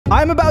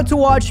I'm about to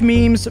watch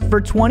memes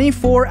for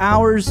 24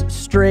 hours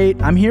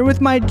straight. I'm here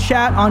with my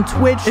chat on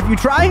Twitch. If you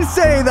try and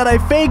say that I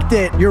faked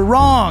it, you're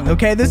wrong,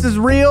 okay? This is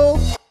real.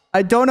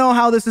 I don't know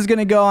how this is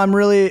gonna go. I'm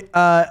really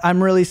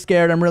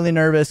scared. I'm really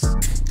nervous.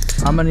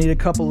 I'm gonna need a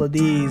couple of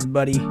these,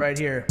 buddy. Right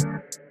here.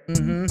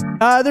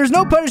 There's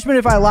no punishment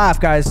if I laugh,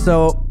 guys,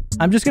 so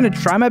I'm just gonna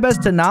try my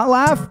best to not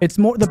laugh. It's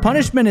more, the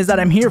punishment is that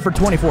I'm here for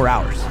 24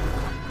 hours.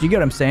 Do you get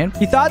what I'm saying?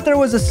 He thought there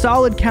was a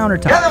solid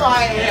countertop.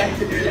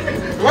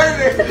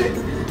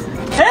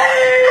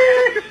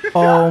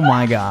 Oh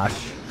my gosh.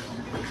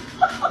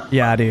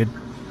 Yeah, dude.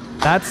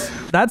 That's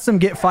some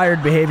get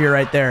fired behavior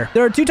right there.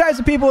 There are two types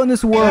of people in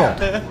this world.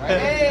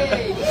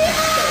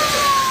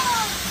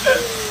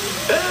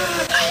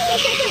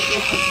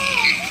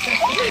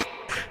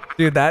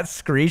 Dude, that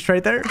screech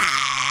right there.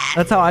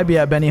 That's how I be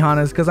at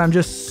Benihana's, because I'm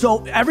just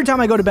so... Every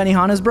time I go to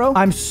Benihana's, bro,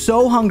 I'm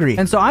so hungry.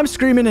 And so I'm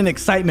screaming in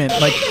excitement.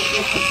 Like...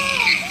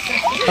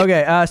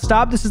 Okay,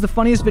 stop. This is the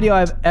funniest video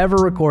I've ever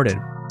recorded.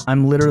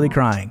 I'm literally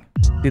crying.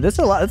 Dude, that's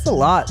a lot. That's a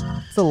lot.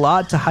 It's a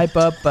lot to hype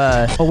up.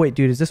 Oh, wait,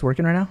 dude. Is this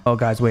working right now? Oh,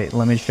 guys, wait.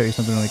 Let me show you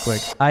something really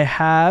quick. I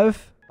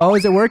have... Oh,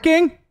 is it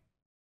working?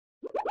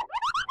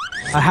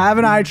 I have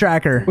an eye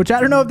tracker, which I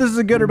don't know if this is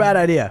a good or bad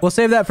idea. We'll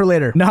save that for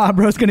later. Nah,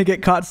 bro's gonna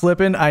get caught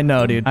slipping. I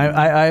know, dude.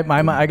 I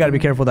gotta be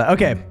careful with that.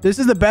 Okay, this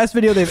is the best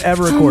video they've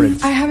ever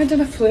recorded. I haven't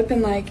done a flip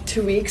in like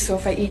 2 weeks, so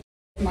if I eat,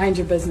 mind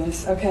your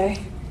business, okay?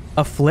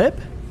 A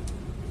flip?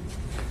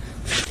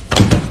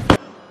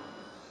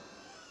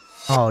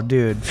 Oh,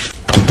 dude.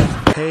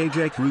 Hey,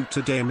 Jakerton,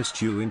 today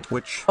missed you in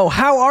Twitch. Oh,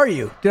 how are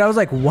you? Dude, I was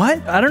like,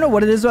 what? I don't know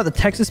what it is about the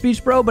Texas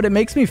speech, bro, but it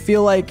makes me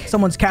feel like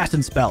someone's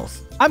casting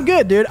spells. I'm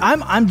good, dude.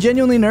 I'm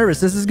genuinely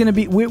nervous. This is gonna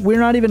be... We're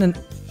not even in...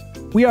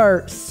 We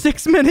are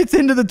 6 minutes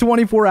into the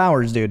 24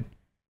 hours, dude.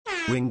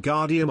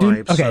 Wingardium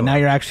Dude, okay, now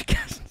you're actually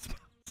casting spells.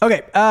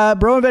 Okay,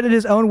 bro invented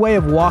his own way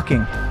of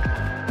walking.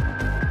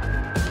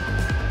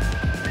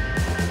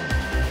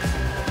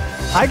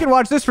 I could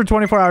watch this for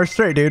 24 hours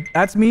straight, dude.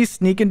 That's me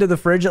sneaking to the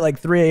fridge at like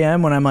 3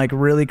 a.m. when I'm like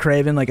really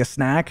craving like a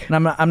snack. And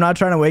I'm not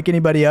trying to wake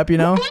anybody up, you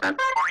know?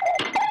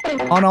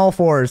 On all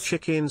fours.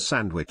 Chicken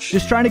sandwich.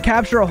 Just trying to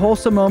capture a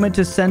wholesome moment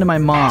to send to my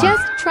mom.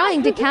 Just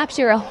trying to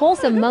capture a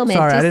wholesome moment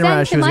Sorry, I to didn't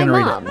realize send she to was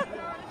my gonna mom.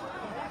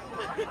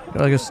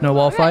 Like a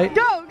snowball fight?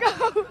 Go!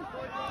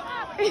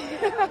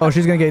 Oh,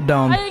 she's gonna get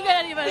domed. I didn't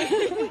get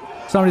anybody.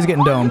 Somebody's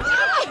getting domed.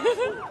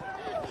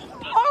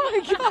 Oh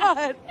my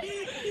god!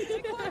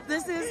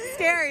 This is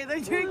scary. They're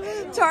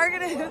doing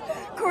targeted,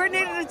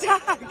 coordinated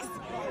attacks.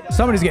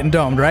 Somebody's getting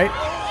domed, right?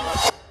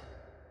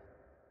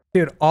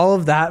 Dude, all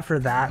of that for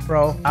that,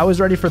 bro. I was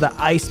ready for the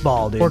ice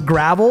ball, dude. Or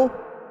gravel.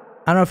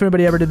 I don't know if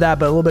anybody ever did that,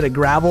 but a little bit of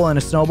gravel and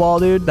a snowball,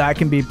 dude, that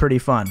can be pretty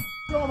fun.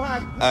 Show them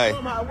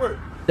how it work.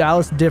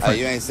 Dallas different.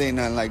 You ain't seen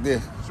nothing like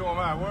this. Show them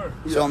how it work.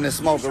 Show them this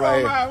smoker right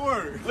here. How it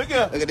work. Look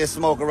at Look at this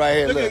smoker right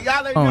here. Look.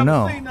 Y'all ain't Oh, never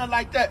no. seen nothing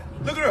like that.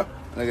 Look at her.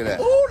 Look at that.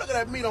 Ooh, look at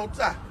that meat on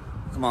top.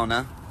 Come on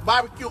now.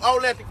 Barbecue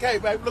all at the K,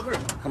 baby. Look at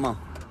her. Come on.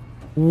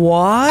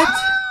 What?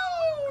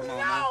 Oh,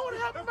 Lord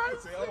have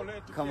mercy.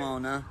 Come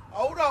on now.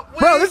 Hold up.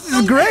 Bro, this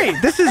is great.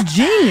 This is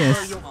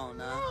genius. Come on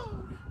now.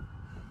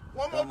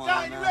 One Come more on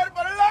time. You now. ready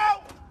for the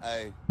low?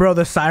 Hey, Bro,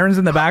 the sirens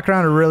in the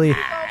background are really...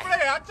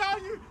 I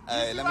told you.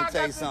 hey, see let why me I tell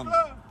got you this something.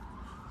 blood?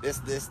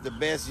 This the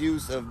best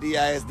use of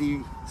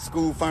DISD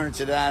school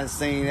furniture that I've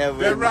seen ever.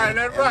 That's in right.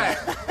 my-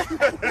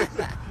 That's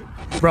right.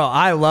 Bro,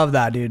 I love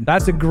that, dude.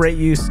 That's a great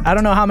use. I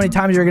don't know how many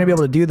times you're going to be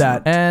able to do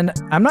that. And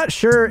I'm not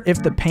sure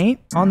if the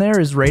paint on there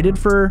is rated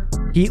for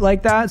heat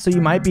like that. So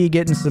you might be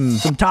getting some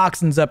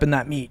toxins up in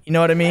that meat. You know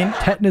what I mean?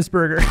 Tetanus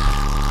burger.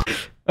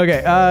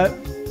 Okay,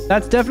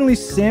 that's definitely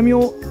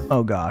Samuel.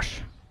 Oh,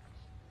 gosh.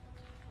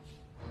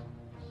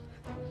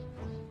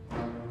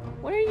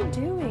 What are you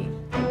doing?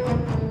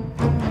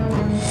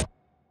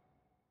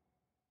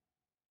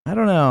 I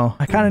don't know.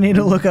 I kind of need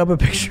to look up a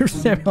picture of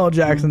Samuel L.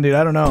 Jackson, dude.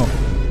 I don't know.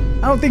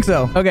 I don't think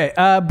so. Okay,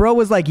 bro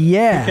was like,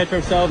 yeah. Catch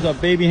ourselves a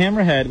baby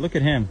hammerhead. Look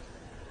at him.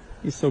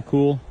 He's so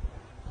cool.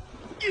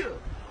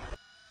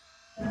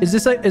 Is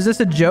this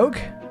a joke?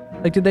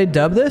 Like, did they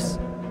dub this?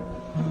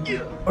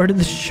 Or did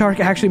the shark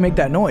actually make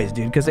that noise,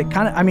 dude? Because it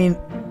kind of, I mean,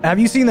 have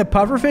you seen the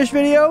pufferfish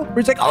video? Where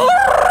it's like, oh!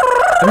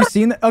 Have you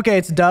seen that? Okay,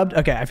 it's dubbed.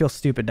 Okay, I feel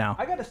stupid now.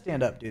 I gotta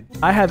stand up, dude.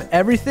 I have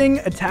everything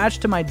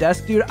attached to my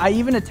desk, dude. I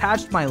even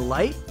attached my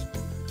light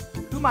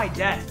to my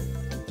desk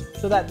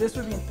so that this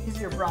would be an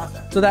easier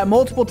process. So that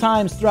multiple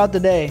times throughout the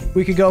day,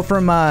 we could go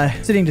from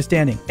sitting to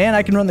standing. And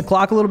I can run the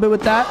clock a little bit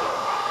with that.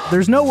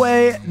 There's no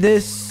way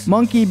this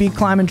monkey be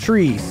climbing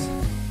trees.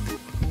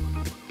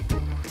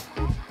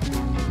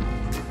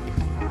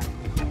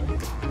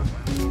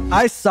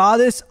 I saw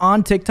this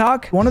on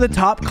TikTok. One of the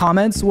top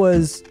comments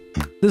was,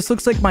 this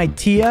looks like my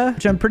tia,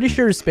 which I'm pretty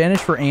sure is Spanish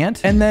for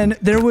ant. And then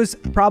there was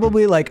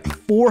probably like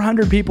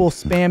 400 people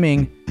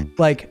spamming,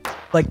 like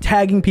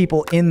tagging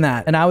people in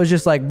that. And I was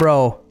just like,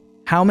 bro,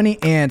 how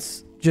many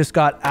ants just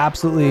got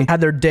absolutely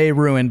had their day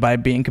ruined by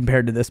being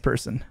compared to this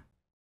person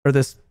or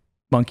this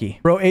monkey?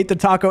 Bro ate the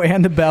taco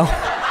and the bell.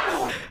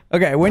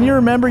 Okay, when you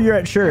remember you're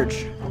at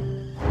church.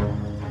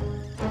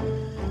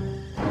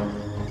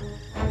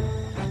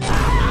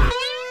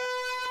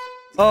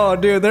 Oh,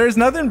 dude, there's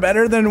nothing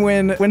better than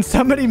when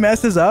somebody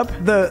messes up,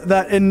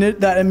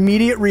 that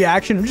immediate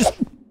reaction, just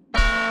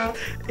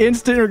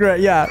instant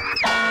regret. Yeah.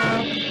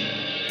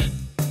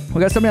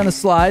 We got somebody on the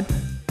slide.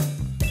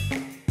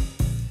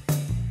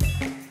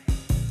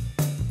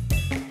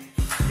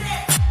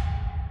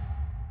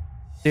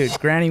 Dude,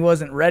 Granny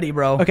wasn't ready,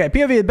 bro. Okay,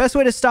 POV, the best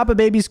way to stop a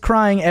baby's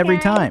crying every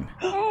time.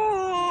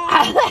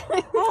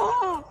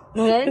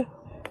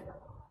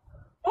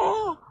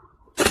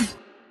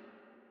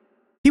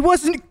 He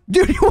wasn't,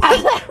 dude, he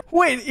wasn't,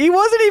 wait, he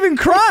wasn't even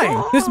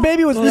crying. This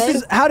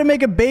is how to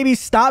make a baby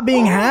stop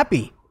being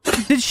happy.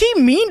 Did she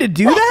mean to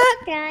do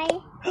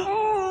that?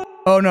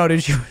 Oh no,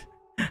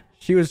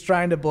 she was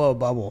trying to blow a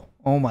bubble.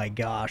 Oh my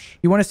gosh.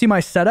 You want to see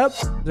my setup?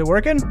 Is it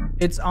working?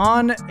 It's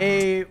on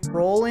a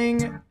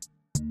rolling,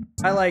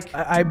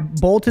 I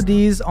bolted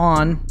these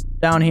on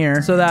down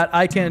here so that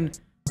I can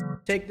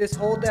take this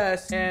whole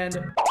desk and,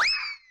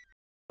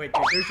 wait,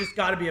 dude, there's just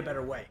gotta be a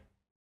better way.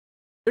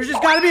 There's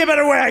just gotta be a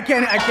better way. I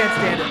can't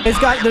stand it. There's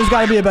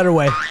gotta be a better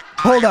way.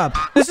 Hold up.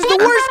 This is the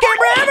worst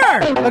camera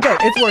ever. Okay,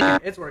 it's working.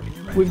 It's working.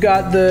 Right. We've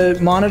got the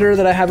monitor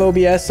that I have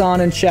OBS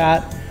on and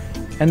chat.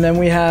 And then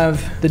we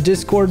have the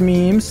Discord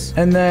memes.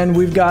 And then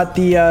we've got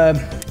the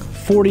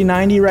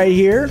 4090 right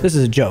here. This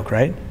is a joke,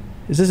 right?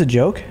 Is this a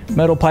joke?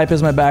 Metal pipe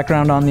is my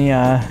background on the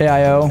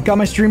AIO. Got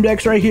my stream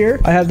decks right here.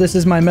 I have this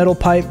as my metal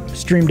pipe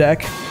stream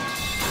deck.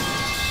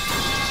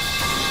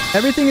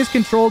 Everything is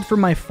controlled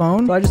from my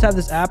phone. So I just have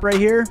this app right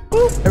here.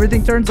 Boop.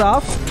 Everything turns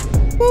off.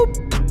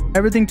 Boop.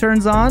 Everything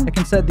turns on. I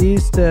can set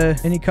these to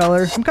any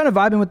color. I'm kind of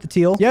vibing with the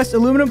teal. Yes,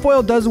 aluminum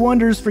foil does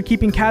wonders for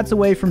keeping cats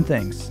away from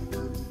things.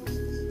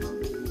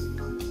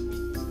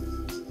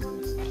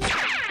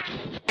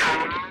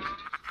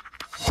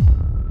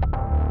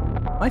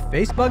 My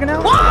face bugging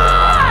out?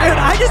 Why? Dude,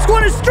 I just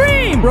want to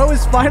stream! Bro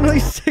is finally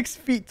 6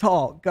 feet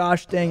tall.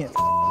 Gosh dang it.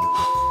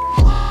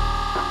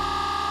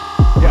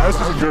 Yeah, this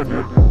is good.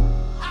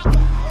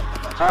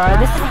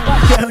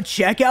 Yo,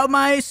 check out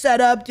my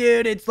setup,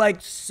 dude. It's like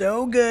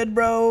so good,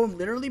 bro.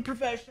 Literally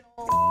professional.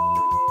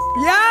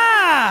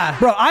 Yeah!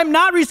 Bro, I'm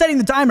not resetting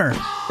the timer.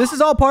 This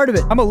is all part of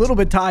it. I'm a little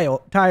bit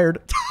tired.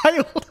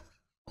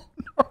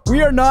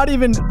 We are not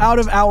even out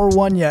of hour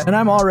 1 yet. And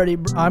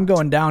I'm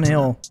going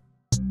downhill.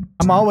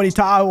 I'm already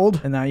tired.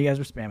 And now you guys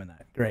are spamming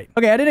that. Great.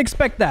 Okay, I didn't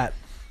expect that.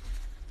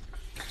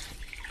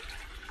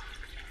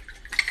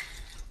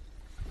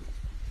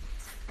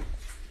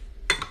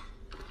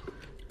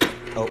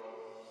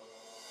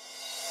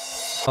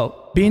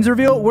 Oh, Beans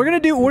reveal.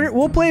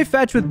 We'll play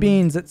fetch with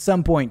Beans at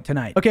some point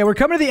tonight. Okay, we're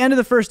coming to the end of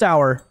the first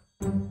hour.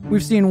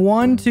 We've seen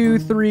 1, 2,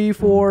 3,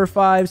 4,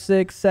 5,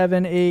 6,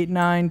 7, 8,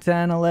 9,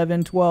 10,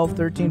 11, 12,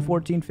 13,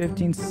 14,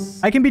 15.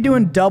 I can be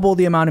doing double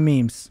the amount of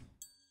memes.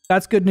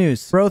 That's good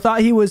news. Bro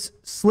thought he was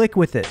slick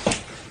with it.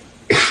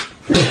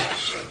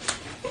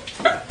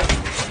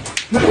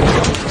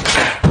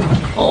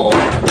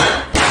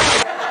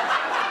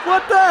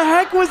 What the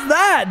heck was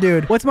that,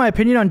 dude? What's my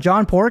opinion on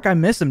John Pork? I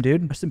miss him,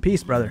 dude. Rest in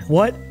peace, brother.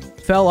 What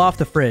fell off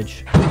the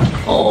fridge?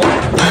 Oh,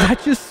 is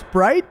that just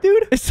Sprite,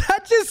 dude? Is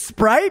that just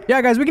Sprite?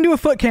 Yeah, guys, we can do a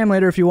foot cam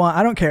later if you want.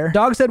 I don't care.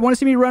 Dog said, want to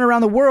see me run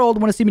around the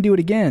world? Want to see me do it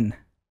again?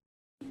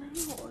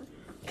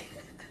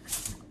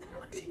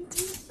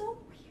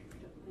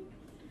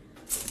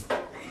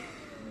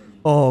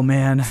 Oh,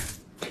 man.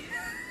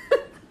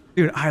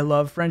 Dude, I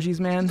love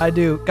Frenchies, man. I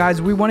do.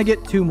 Guys, we want to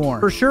get 2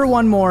 more. For sure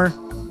 1 more.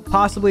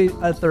 Possibly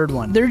a 3rd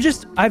one.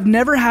 I've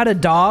never had a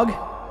dog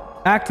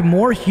act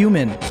more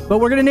human. But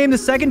we're going to name the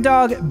 2nd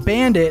dog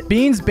Bandit.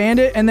 Beans,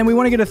 Bandit. And then we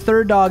want to get a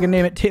 3rd dog and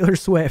name it Taylor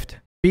Swift.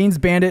 Beans,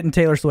 Bandit, and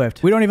Taylor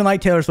Swift. We don't even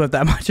like Taylor Swift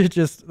that much.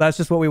 That's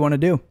just what we want to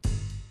do.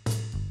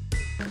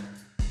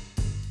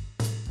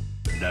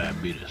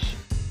 Diabetes.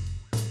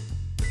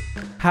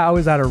 How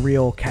is that a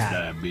real cat?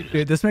 Diabetes.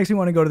 Dude, this makes me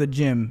want to go to the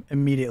gym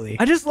immediately.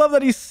 I just love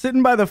that he's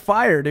sitting by the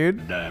fire,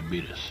 dude.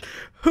 Diabetes.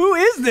 Who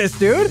is this,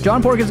 dude?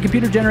 John Pork is a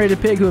computer-generated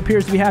pig who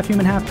appears to be half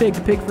human, half pig.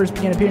 The pig first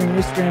began appearing on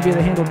Instagram via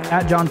the handle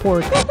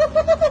 @JohnPork.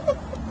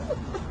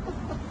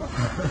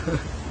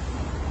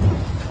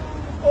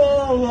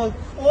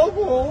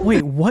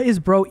 Wait, what is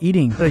bro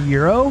eating? A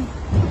gyro?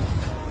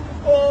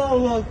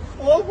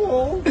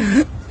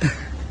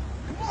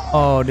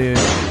 Oh, dude.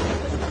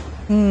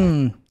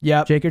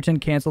 Yep.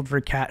 Jakerton canceled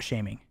for cat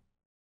shaming.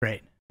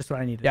 Great. That's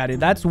what I needed. Yeah, dude,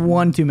 that's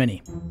 1 too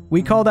many.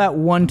 We call that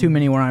 1 too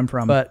many where I'm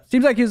from. But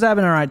seems like he was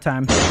having a right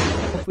time.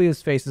 Hopefully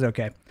his face is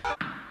okay.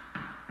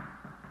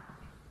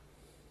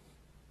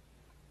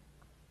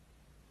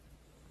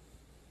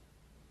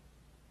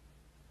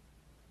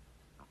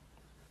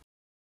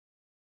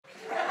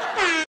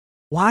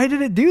 Why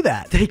did it do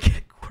that? They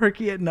get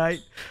quirky at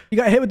night. He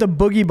got hit with the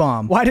boogie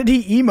bomb. Why did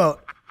he emote?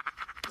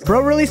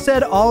 Bro really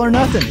said all or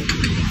nothing.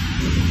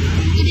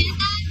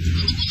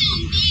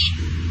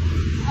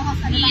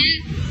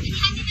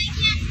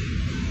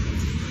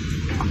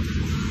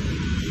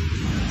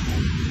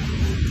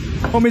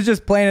 Homie's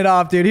just playing it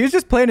off, dude. He was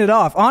just playing it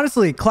off.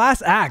 Honestly,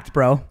 class act,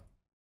 bro.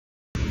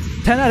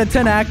 10 out of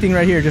 10 acting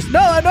right here. Just,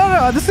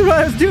 no. This is what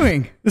I was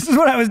doing. This is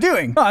what I was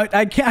doing. No,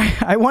 I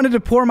can't. I wanted to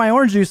pour my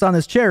orange juice on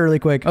this chair really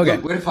quick. Okay.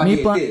 What if I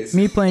hit this?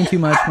 Me playing too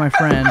much, my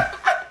friend.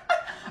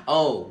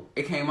 Oh,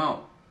 it came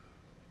out.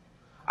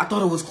 I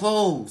thought it was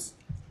closed.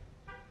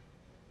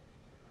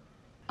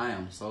 I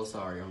am so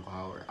sorry, Uncle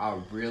Howard. I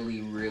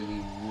really,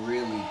 really,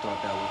 really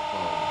thought that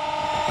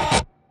was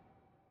closed.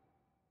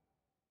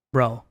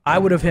 Bro, I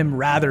would have him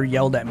rather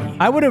yelled at me.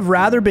 I would have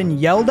rather been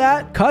yelled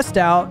at, cussed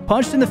out,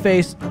 punched in the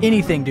face,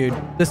 anything, dude.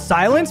 The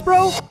silence,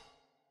 bro?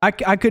 I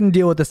couldn't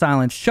deal with the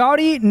silence.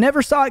 Shawty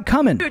never saw it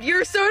coming. Dude,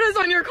 your soda's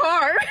on your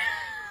car.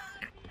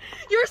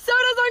 Your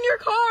soda's on your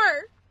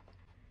car.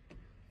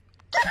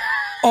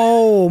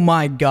 Oh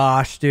my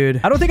gosh,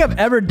 dude. I don't think I've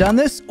ever done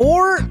this,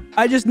 or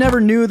I just never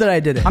knew that I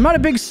did it. I'm not a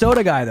big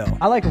soda guy, though.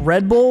 I like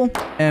Red Bull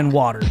and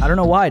water. I don't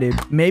know why,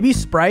 dude. Maybe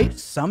Sprite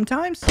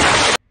sometimes?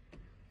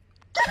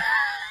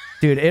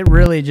 Dude, it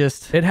really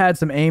just... It had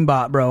some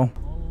aimbot, bro.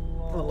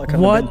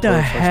 What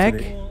the heck?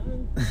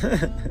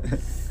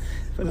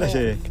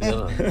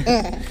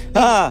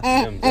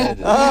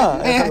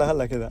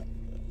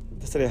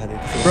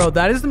 Bro,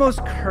 that is the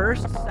most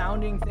cursed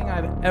sounding thing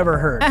I've ever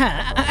heard.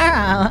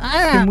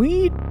 Can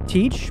we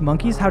teach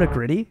monkeys how to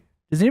gritty?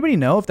 Does anybody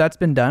know if that's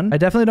been done? I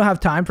definitely don't have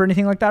time for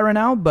anything like that right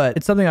now, but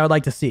it's something I would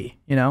like to see,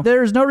 you know?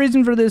 There's no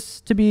reason for this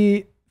to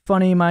be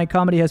funny. My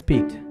comedy has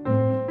peaked.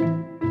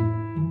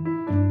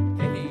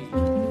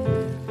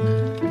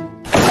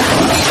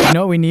 You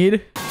know what we need?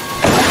 Wait,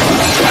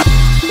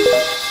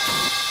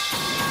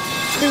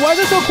 why is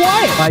it so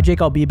quiet? Bye,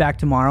 Jake. I'll be back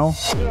tomorrow.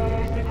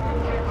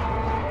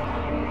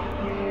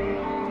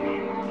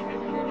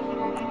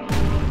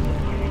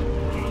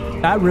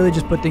 That really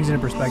just put things into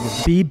perspective.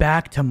 Be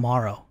back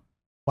tomorrow.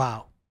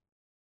 Wow.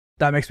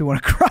 That makes me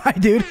want to cry,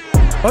 dude.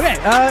 Okay,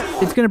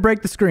 it's gonna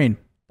break the screen.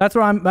 That's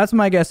what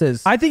my guess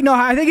is. I think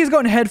he's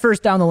going head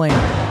first down the lane.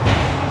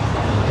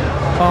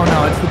 Oh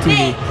no, it's the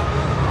TV.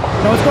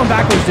 No, it's going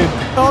backwards, dude.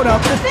 Oh no.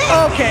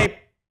 Okay.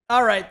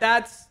 All right,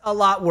 that's a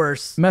lot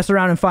worse. Mess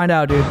around and find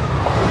out, dude.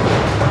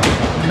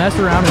 Mess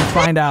around and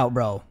find out,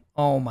 bro.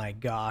 Oh my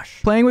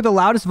gosh. Playing with the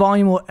loudest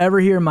volume we'll ever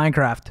hear in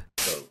Minecraft.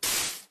 So,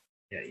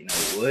 yeah, you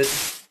know wood.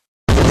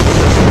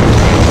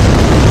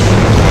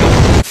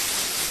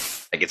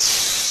 Like it's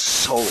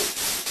so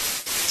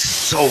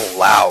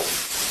loud.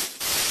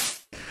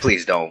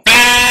 Please don't.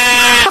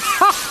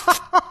 It's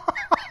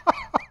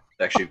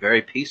actually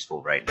very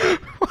peaceful right now.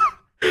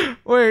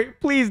 Wait,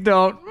 please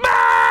don't.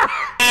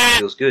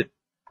 Feels good.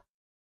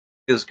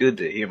 Feels good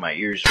to hear my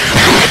ears.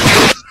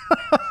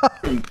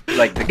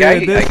 Like the guy,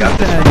 dude, I got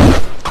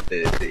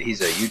this.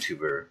 He's a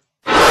YouTuber.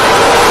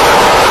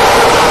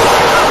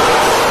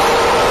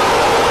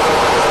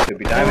 Could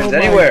be diamonds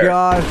anywhere.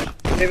 Gosh.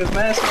 Save his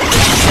mask.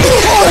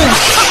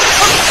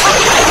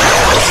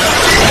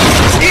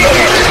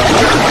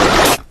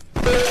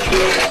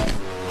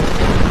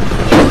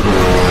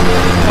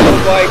 Oh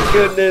my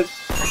goodness.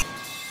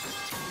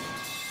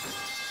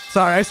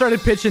 Sorry, I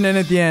started pitching in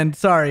at the end.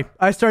 Sorry.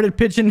 I started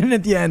pitching in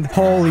at the end.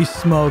 Holy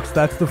smokes.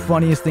 That's the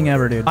funniest thing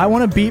ever, dude. I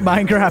want to beat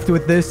Minecraft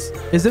with this.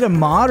 Is it a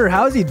mod or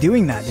how is he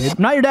doing that, dude?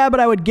 I'm not your dad, but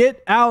I would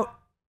get out.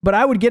 But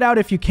I would get out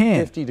if you can.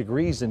 50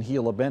 degrees in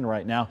Gila Bend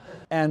right now,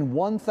 and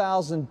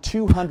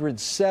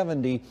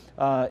 1,270 in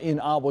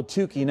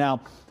Ahwatukee. Now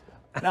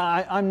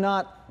I'm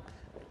not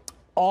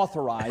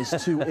authorized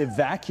to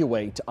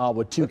evacuate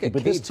Ahwatukee,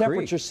 but this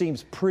temperature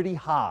seems pretty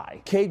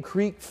high. Cave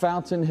Creek,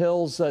 Fountain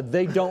Hills,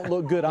 they don't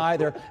look good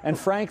either. And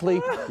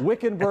frankly,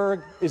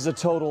 Wickenburg is a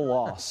total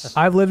loss.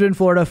 I've lived in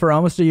Florida for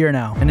almost a year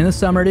now. And in the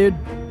summer, dude,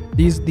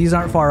 these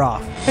aren't far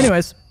off.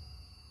 Anyways,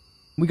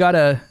 we got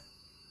a...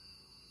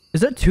 Is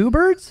that two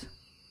birds?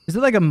 Is it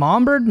like a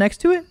mom bird next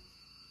to it?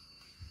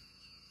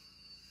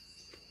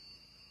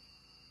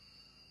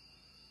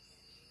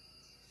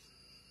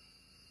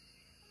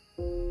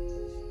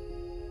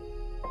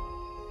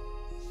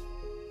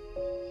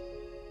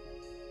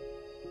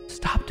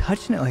 Stop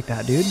touching it like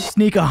that, dude.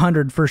 Sneak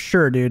 100 for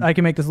sure, dude. I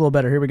can make this a little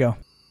better. Here we go.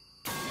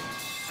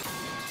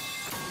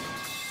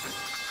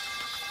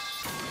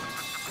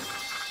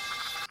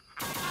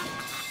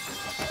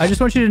 I just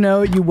want you to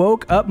know you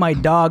woke up my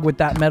dog with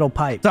that metal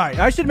pipe. Sorry,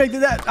 I should make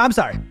that. I'm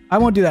sorry. I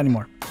won't do that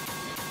anymore.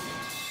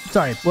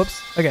 Sorry.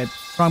 Whoops. Okay.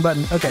 Wrong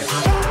button. Okay.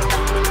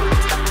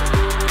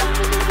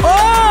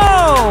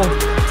 Oh!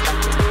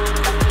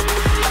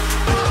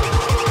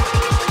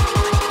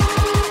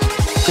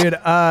 Dude,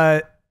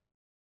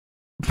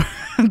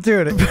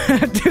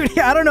 dude,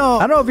 yeah, I don't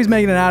know if he's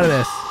making it out of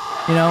this.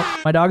 You know,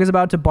 my dog is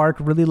about to bark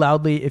really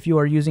loudly. If you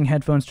are using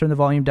headphones, turn the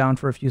volume down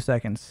for a few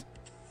seconds.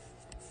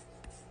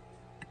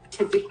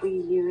 Typically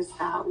use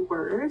that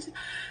word,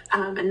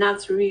 and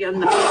that's really on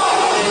the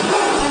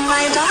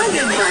my dog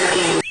is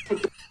barking.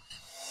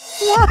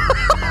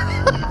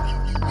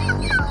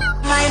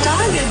 My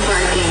dog is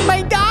barking.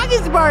 My dog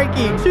is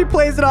barking. She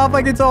plays it off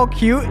like it's all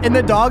cute, and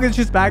the dog is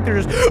just back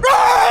there just...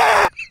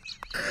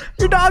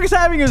 Your dog is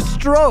having a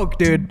stroke,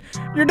 dude.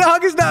 Your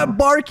dog is not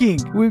barking.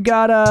 We've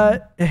got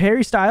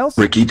Harry Styles.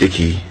 Ricky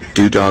Dicky,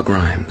 do dog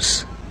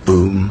rhymes.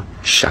 Boom,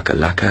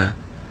 shakalaka,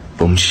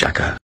 boom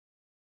shaka.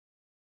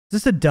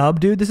 Is this a dub,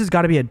 dude? This has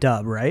got to be a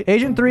dub, right?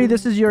 Agent 3,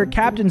 this is your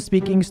captain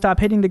speaking. Stop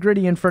hitting the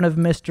gritty in front of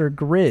Mr.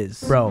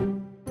 Grizz. Bro,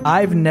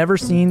 I've never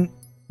seen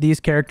these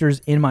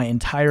characters in my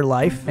entire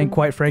life. And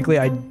quite frankly,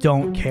 I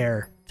don't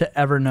care to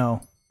ever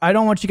know. I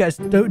don't want you guys...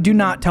 Do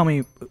not tell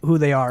me who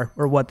they are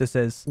or what this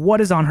is.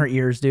 What is on her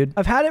ears, dude?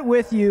 I've had it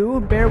with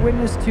you. Bear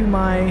witness to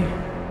my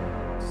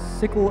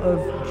sickle of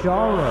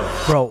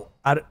Jaro. Bro,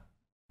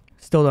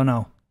 still don't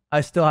know. I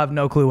still have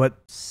no clue what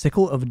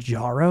sickle of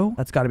Jaro?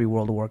 That's got to be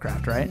World of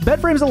Warcraft, right? Bed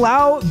frames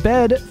allow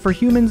bed for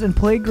humans and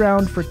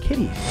playground for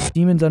kitties.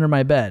 Demons under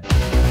my bed.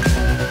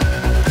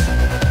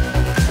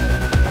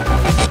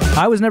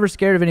 I was never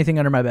scared of anything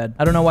under my bed.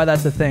 I don't know why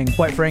that's a thing.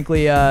 Quite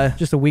frankly,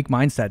 just a weak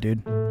mindset,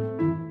 dude.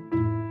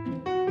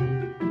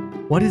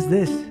 What is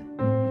this?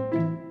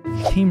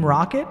 Team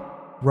Rocket?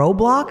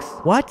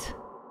 Roblox? What?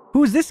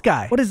 Who is this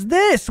guy? What is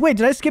this? Wait,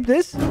 did I skip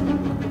this?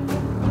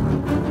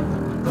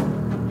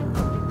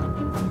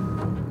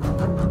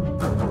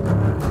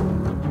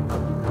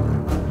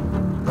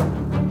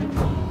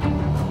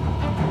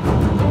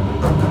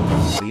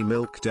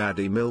 Milk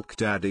daddy, milk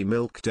daddy,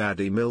 milk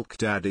daddy, milk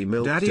daddy,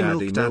 milk daddy,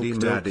 milk daddy, milk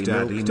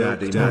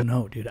daddy, daddy. Oh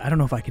no, dude. I don't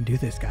know if I can do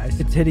this, guys.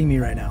 It's hitting me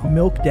right now.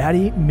 Milk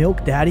daddy,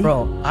 milk daddy.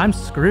 Bro, I'm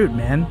screwed,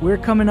 man. We're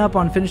coming up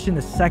on finishing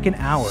the 2nd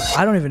hour.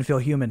 I don't even feel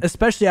human,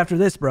 especially after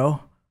this,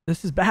 bro.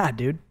 This is bad,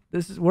 dude.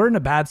 We're in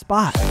a bad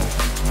spot.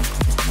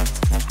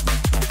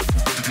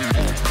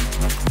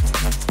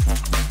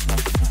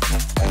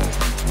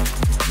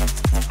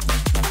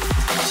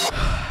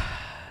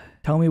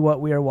 Tell me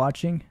what we are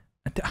watching.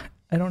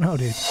 I don't know,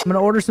 dude. I'm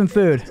gonna order some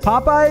food.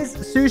 Popeyes,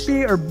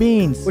 sushi, or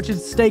beans? Which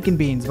is steak and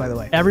beans, by the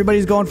way.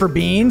 Everybody's going for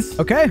beans?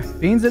 Okay,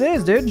 beans it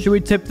is, dude. Should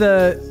we tip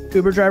the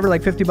Uber driver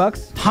like 50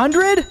 bucks?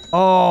 100?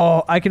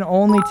 Oh, I can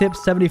only tip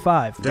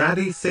 75.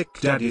 Daddy thick,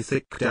 daddy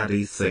thick,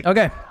 daddy thick.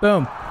 Okay,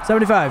 boom.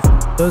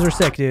 75. Those are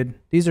sick, dude.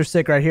 These are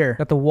sick right here.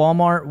 Got the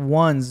Walmart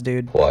ones,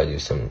 dude. Why do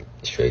some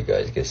straight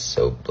guys get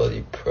so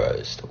bloody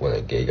pressed when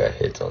a gay guy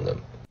hits on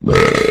them?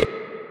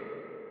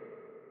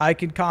 I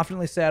can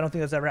confidently say I don't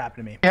think that's ever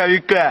happened to me. How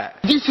you got?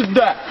 This is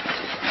that.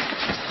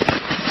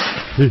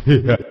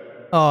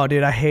 Oh,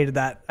 dude, I hated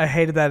that. I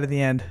hated that at the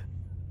end.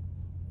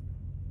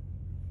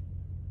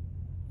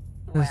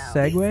 The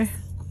segue?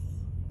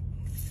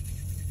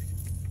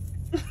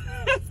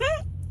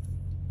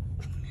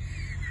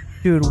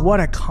 Dude,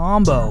 what a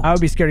combo. I would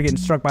be scared of getting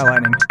struck by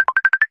lightning.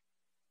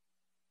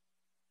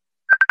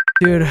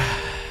 Dude,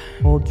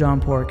 old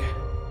John Pork.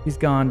 He's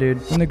gone, dude.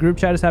 When the group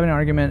chat is having an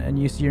argument and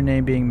you see your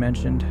name being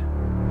mentioned.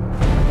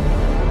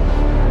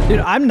 Dude,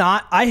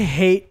 I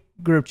hate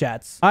group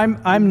chats.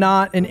 I'm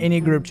not in any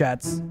group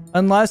chats.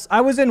 Unless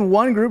I was in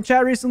one group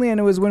chat recently, and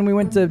it was when we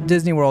went to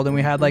Disney World and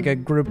we had like a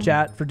group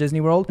chat for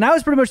Disney World. And I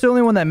was pretty much the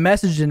only one that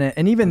messaged in it.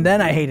 And even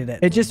then I hated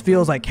it. It just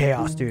feels like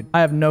chaos, dude. I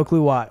have no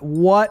clue why.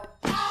 What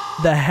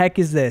the heck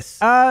is this?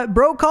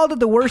 Bro called it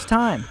the worst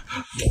time.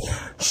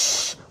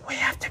 Shh, we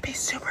have to be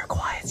super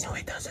quiet so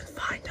he doesn't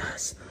find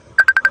us.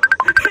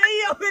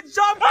 Hey, yo, it's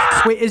John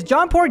Pork. Wait, is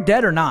John Pork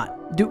dead or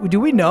not? Do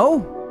we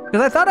know?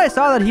 Because I thought I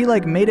saw that he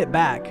like made it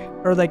back,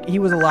 or like he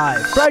was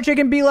alive. Fried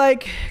chicken be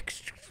like,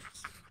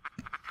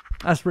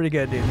 that's pretty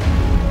good, dude.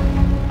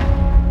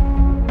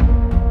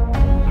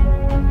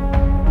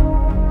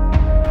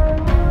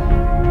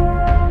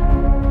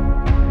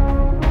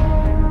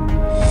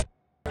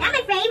 That's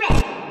my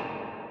favorite.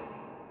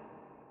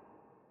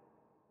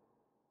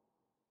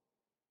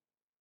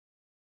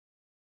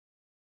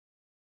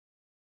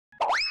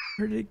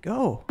 Where did it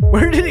go?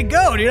 Where did it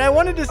go, dude? I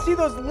wanted to see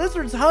those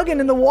lizards hugging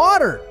in the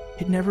water.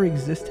 It never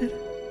existed?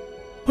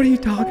 What are you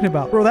talking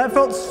about? Bro, that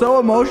felt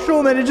so emotional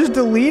and then it just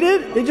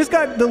deleted? It just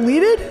got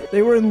deleted?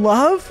 They were in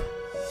love?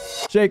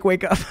 Jake,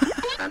 wake up.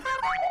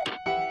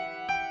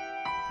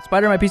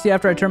 Spider on my PC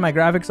after I turn my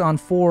graphics on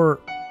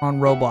 4 on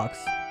Roblox.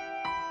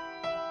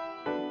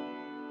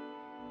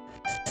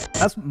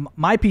 That's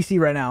my PC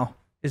right now.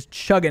 Is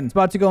chugging. It's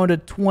about to go into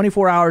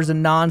 24 hours of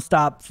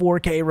non-stop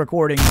 4K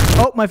recording.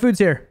 Oh, my food's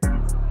here.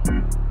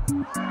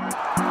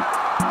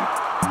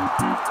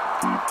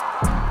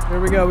 Here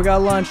we go. We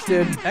got lunch,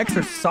 dude.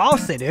 Extra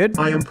saucy, dude.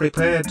 I am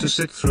prepared to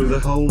sit through the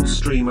whole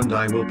stream and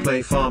I will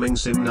play Farming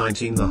Sim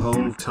 19 the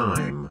whole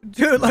time.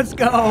 Dude, let's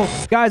go.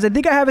 Guys, I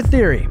think I have a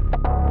theory.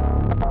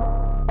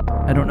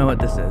 I don't know what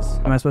this is.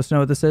 Am I supposed to know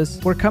what this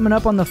is? We're coming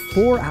up on the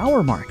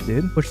 4-hour mark,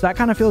 dude. Which that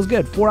kind of feels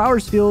good. 4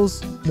 hours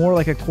feels more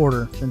like a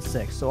quarter than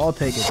 6. So I'll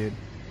take it, dude.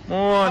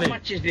 Morning. How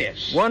much is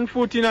this?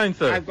 149,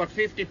 sir. I've got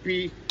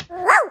 50p.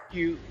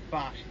 You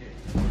bastard.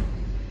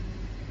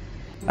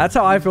 That's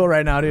how I feel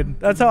right now, dude.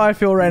 That's how I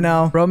feel right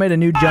now. Bro made a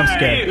new jump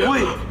scare.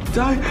 Wait,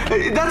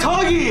 that's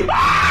Huggy!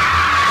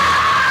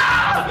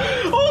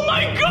 Oh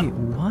my god! Wait,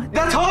 what?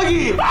 That's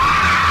Huggy!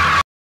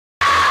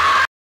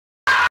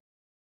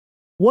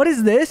 What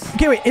is this?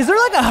 Okay, wait. Is there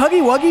like a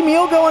Huggy Wuggy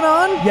meal going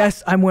on?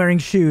 Yes, I'm wearing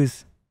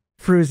shoes.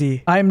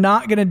 Fruzy. I'm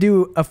not gonna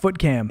do a foot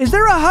cam. Is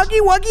there a Huggy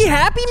Wuggy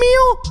Happy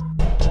Meal?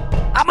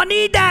 I'm gonna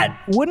need that.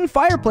 Wooden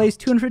fireplace,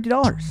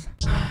 $250.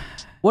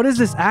 What is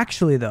this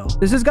actually, though?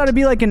 This has got to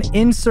be like an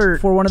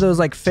insert for one of those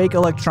like fake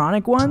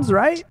electronic ones,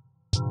 right?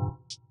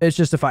 It's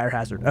just a fire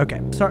hazard.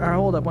 Okay. Sorry,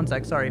 hold up one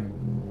sec. Sorry.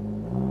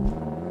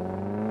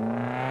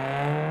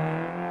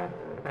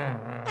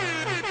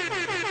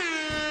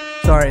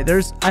 Sorry,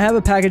 I have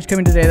a package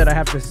coming today that I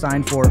have to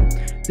sign for.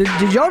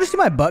 Did y'all just see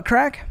my butt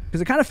crack? Because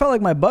it kind of felt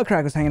like my butt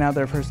crack was hanging out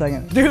there for a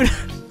second. Dude,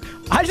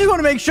 I just want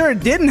to make sure it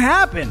didn't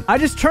happen. I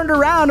just turned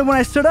around and when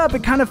I stood up,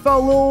 it kind of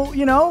felt a little,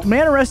 you know,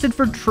 man arrested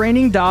for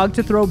training dog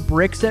to throw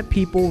bricks at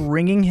people,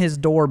 ringing his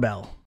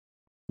doorbell.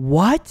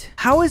 What?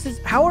 How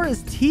are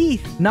his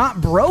teeth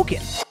not broken?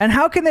 And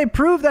how can they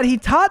prove that he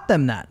taught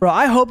them that? Bro,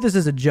 I hope this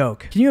is a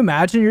joke. Can you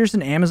imagine you're just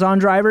an Amazon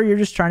driver? You're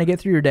just trying to get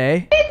through your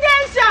day.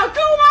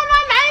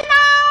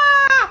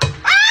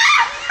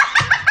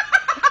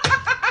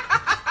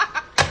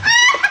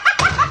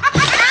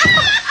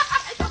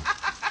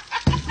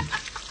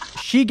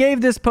 She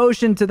gave this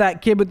potion to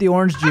that kid with the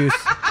orange juice.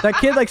 That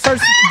kid like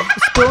starts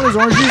spilling his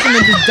orange juice and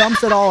then just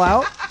dumps it all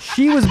out.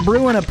 She was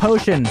brewing a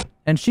potion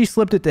and she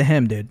slipped it to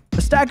him, dude.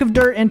 A stack of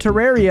dirt in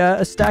Terraria,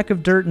 a stack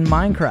of dirt in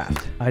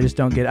Minecraft. I just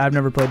don't get it. I've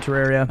never played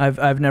Terraria.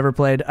 I've never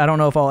played. I don't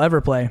know if I'll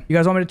ever play. You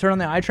guys want me to turn on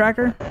the eye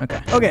tracker?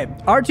 Okay. Okay.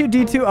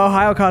 R2D2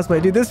 Ohio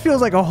cosplay. Dude, this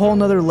feels like a whole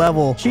nother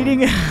level. Cheating.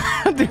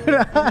 Dude,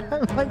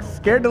 I'm like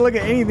scared to look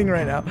at anything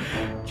right now.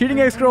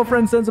 Cheating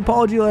ex-girlfriend sends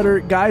apology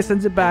letter. Guy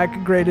sends it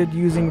back. Graded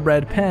using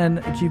red pen.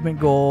 Achievement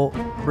goal.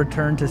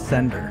 Return to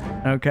sender.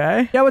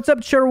 Okay. Yeah, what's up,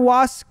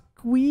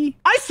 Cherwasky?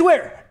 I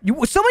swear.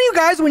 Some of you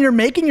guys, when you're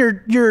making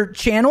your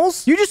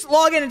channels, you just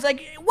log in. It's like,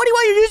 what do you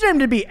want your username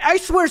to be? I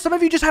swear, some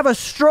of you just have a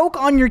stroke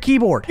on your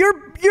keyboard. Your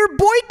boykalele,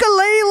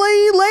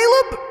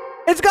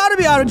 it's got to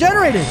be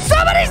auto-generated.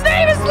 Somebody's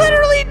name is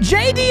literally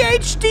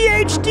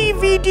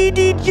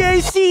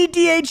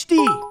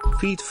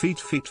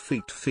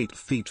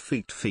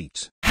JDHDHDVDDJCDHD.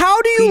 Feet.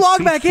 How do you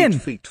log back in?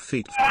 Feet.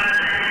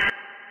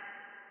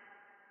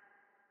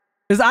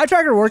 Is the eye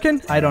tracker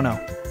working? I don't know.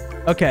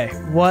 Okay,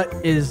 what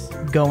is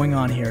going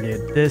on here,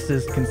 dude? This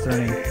is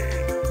concerning.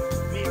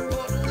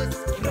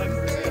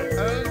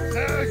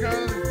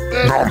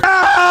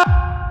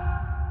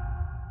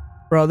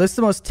 Bro, this is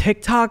the most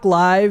TikTok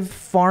live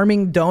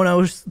farming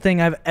donos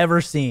thing I've ever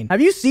seen.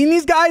 Have you seen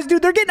these guys,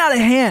 dude? They're getting out of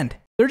hand.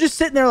 They're just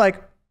sitting there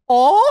like,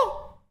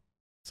 oh,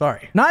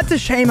 sorry. Not to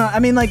shame, I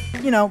mean, like,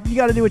 you know, you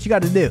got to do what you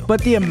got to do.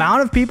 But the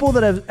amount of people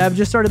that have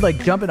just started like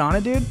jumping on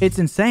it, dude, it's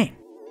insane.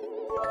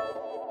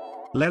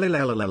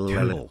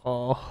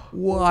 Oh,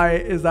 why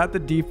is that the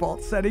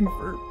default setting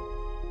for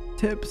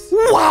tips?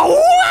 Wow!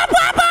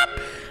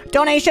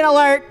 Donation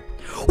alert!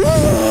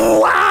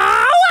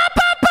 Wow!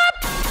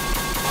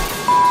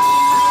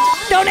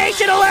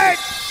 Donation alert!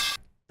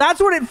 That's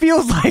what it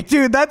feels like,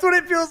 dude. That's what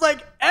it feels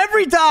like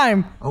every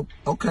time. Oh,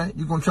 okay,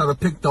 you're gonna try to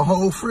pick the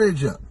whole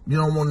fridge up. You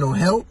don't want no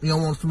help. You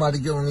don't want somebody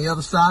to get on the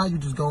other side. You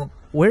just gonna.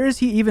 Where is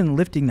he even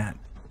lifting that?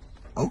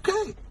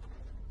 Okay.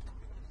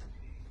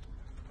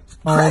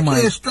 Oh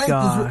my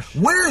gosh.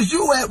 Where is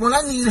you at when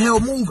I need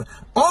help moving?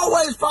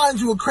 Always find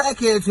you a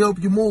crackhead to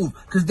help you move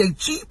because they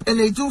cheap and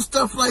they do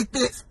stuff like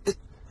this.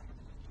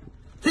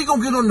 He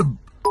gonna get on the...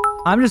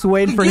 I'm just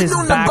waiting for his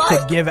back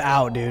to give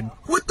out, dude.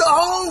 With the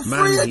whole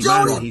fridge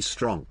on it. He's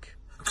strong.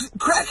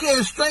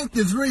 Crackhead strength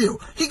is real.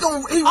 He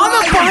rides the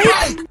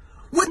bike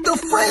with the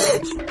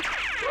fridge.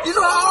 You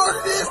know how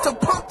hard it is to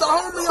pump the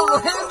homie on the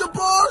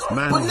handlebars?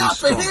 But not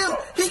for him.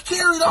 He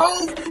carried the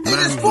hose and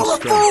it's full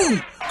of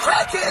food.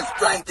 Crackhead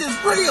strength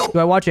is real. Do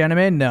I watch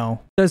anime? No.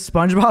 Does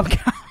SpongeBob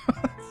count?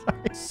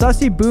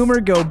 Sussy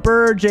Boomer Go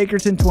Burr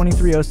Jakerton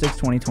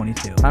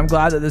 2306-2022. I'm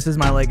glad that this is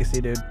my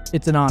legacy, dude.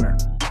 It's an honor.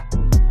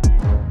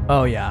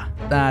 Oh yeah,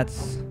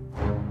 that's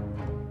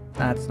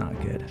not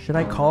good. Should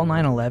I call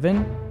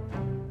 911?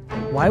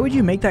 Why would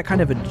you make that kind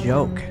of a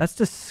joke? That's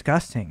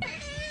disgusting.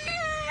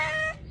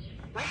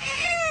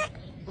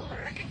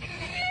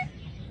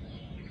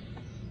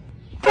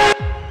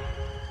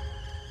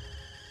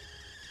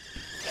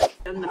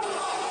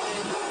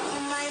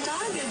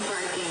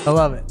 I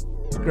love it.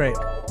 It's great.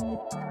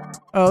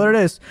 Oh, there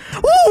it is.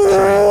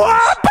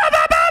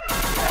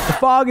 The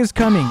fog is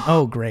coming.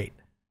 Oh, great.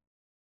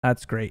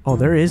 That's great. Oh,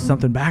 there is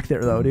something back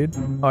there, though, dude.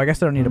 Oh, I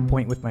guess I don't need to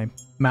point with my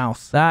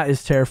mouse. That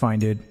is terrifying,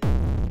 dude.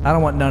 I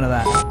don't want none of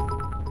that.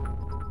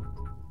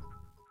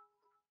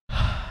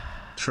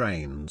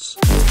 Trains.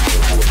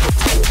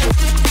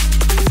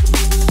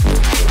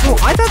 Oh,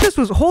 I thought this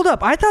was... Hold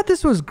up. I thought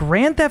this was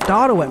Grand Theft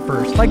Auto at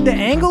first. Like, the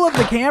angle of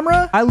the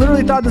camera, I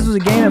literally thought this was a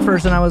game at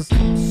first, and I was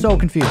so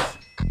confused.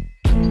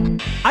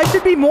 I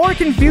should be more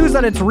confused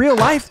that it's real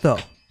life, though.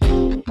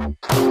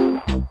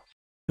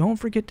 Don't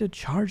forget to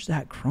charge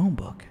that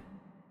Chromebook.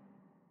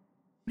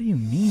 What do you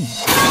mean?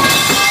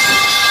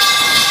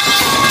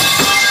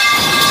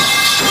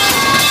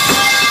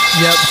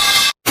 Yep.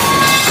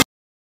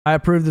 I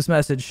approve this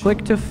message.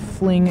 Click to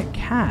fling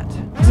cat.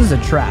 This is a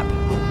trap.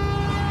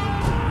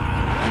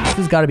 This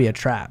has got to be a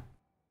trap.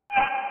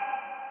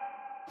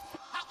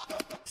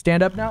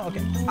 Stand up now?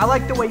 Okay. I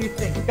like the way you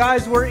think.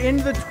 Guys, we're in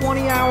the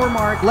 20-hour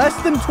mark. Less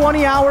than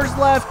 20 hours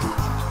left.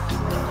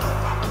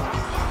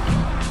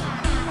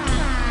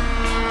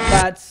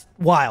 That's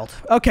wild.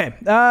 Okay.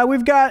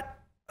 We've got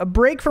a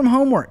break from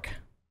homework.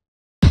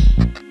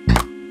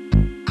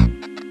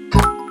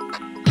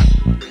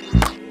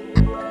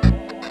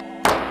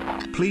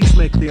 Please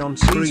make the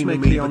on-screen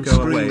meme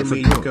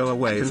go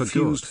away for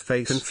confused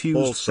face.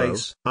 Confused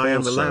face. I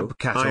am the lab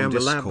cat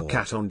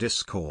on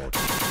Discord.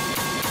 Please,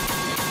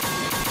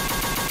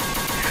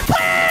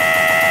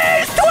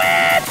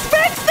 Twitch,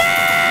 fix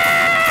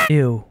that!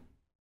 Ew.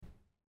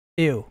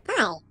 Ew.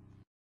 Bye.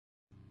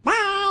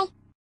 Bye.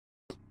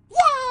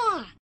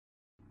 Yeah.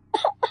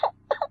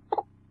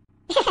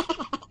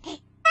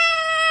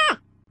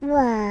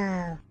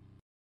 Whoa.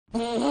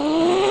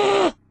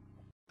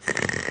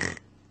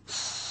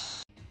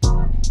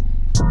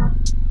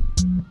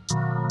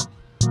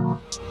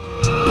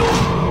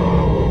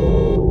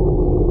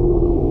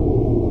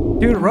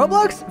 Dude,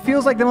 Roblox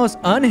feels like the most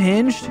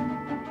unhinged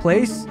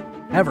place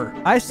ever.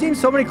 I've seen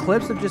so many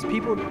clips of just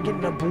people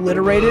getting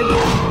obliterated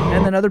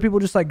and then other people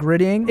just like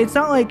grittying. It's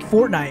not like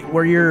Fortnite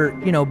where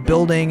you're, you know,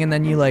 building and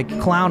then you like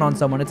clown on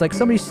someone. It's like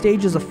somebody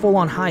stages a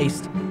full-on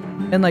heist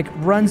and like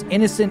runs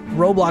innocent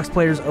Roblox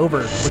players over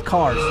with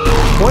cars.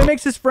 Boy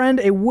makes his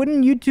friend a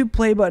wooden YouTube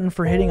play button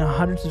for hitting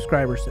 100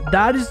 subscribers.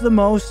 That is the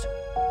most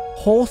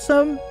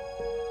wholesome,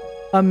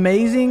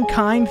 amazing,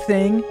 kind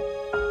thing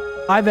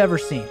I've ever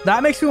seen.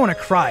 That makes me want to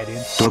cry,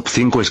 dude. Top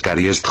 5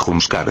 scariest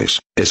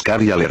jumpscares.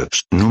 Scary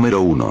alerts.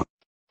 Número 1.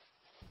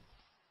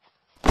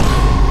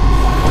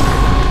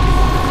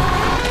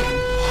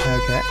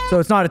 Okay. So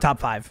it's not a top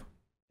 5.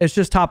 It's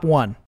just top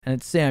 1. And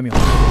it's Samuel.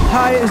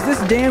 Hi, is this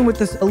Dan with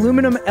this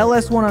aluminum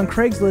LS1 on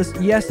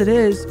Craigslist? Yes, it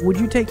is. Would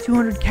you take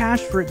 200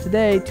 cash for it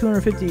today?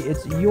 250,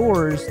 it's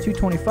yours.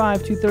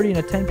 225, 230, and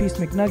a 10-piece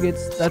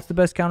McNuggets. That's the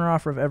best counter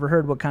offer I've ever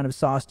heard. What kind of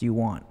sauce do you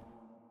want?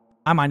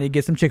 I might need to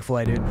get some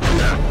Chick-fil-A, dude.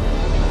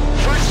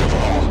 First of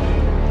all,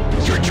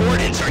 your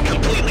Jordans are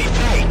completely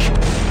fake.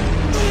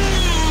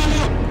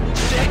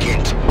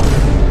 Second,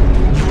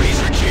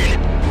 Razor Chin,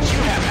 you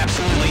have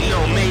absolutely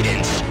no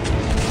maidens.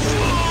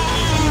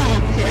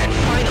 And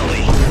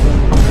finally,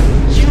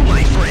 you,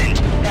 my friend,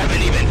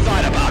 haven't even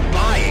thought about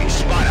buying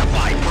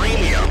Spotify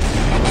Premium.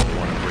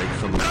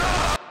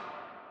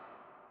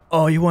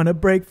 Oh, you want to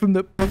break from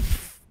the...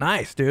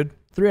 Nice, dude.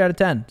 3 out of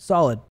 10.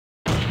 Solid.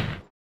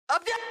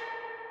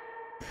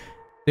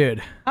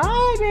 Dude.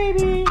 Hi,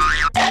 baby.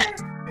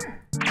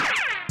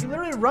 He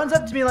literally runs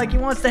up to me like he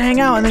wants to hang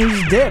out and then he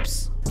just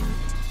dips.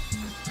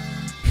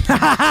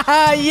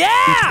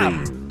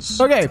 Yeah!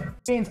 Okay.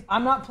 Beans,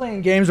 I'm not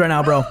playing games right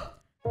now, bro.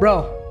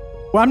 Well,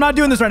 I'm not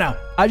doing this right now.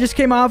 I just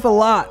came off a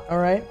lot, all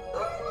right?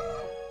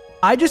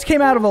 I just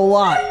came out of a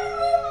lot.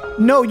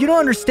 No, you don't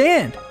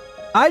understand.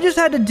 I just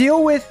had to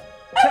deal with...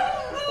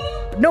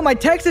 No, my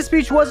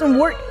text-to-speech wasn't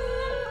working.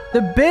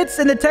 The bits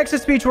and the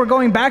text-to-speech were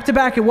going back to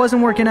back. It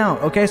wasn't working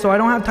out, okay? So I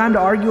don't have time to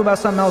argue about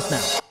something else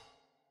now.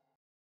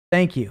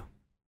 Thank you.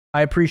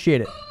 I appreciate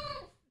it.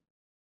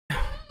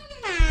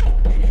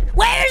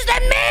 Where's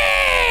the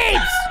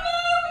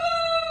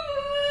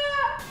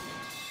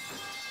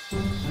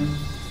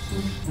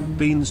meats?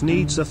 Beans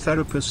needs a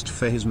therapist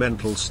for his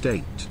mental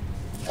state.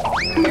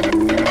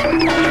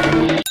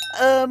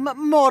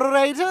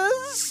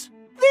 Moderators?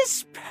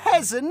 This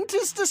peasant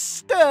is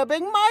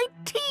disturbing my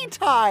tea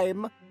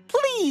time.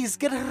 Please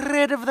get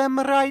rid of them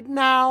right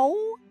now.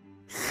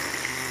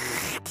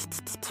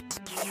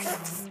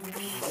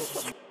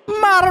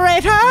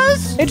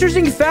 Moderators!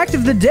 Interesting fact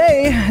of the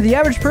day, the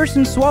average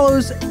person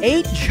swallows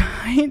 8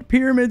 giant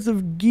pyramids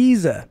of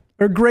Giza,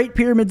 or Great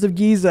Pyramids of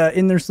Giza,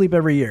 in their sleep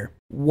every year.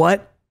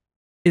 What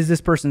is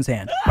this person's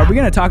hand? Are we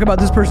gonna talk about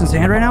this person's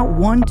hand right now?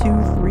 1, 2,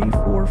 3,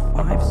 4,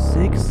 5,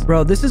 6.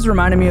 Bro, this is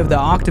reminding me of the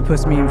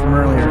octopus meme from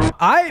earlier.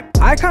 I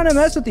kind of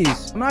mess with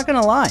these. I'm not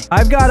gonna lie.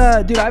 I've got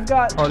oh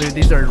dude,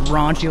 these are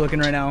raunchy looking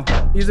right now.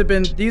 These have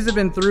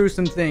been through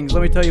some things.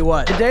 Let me tell you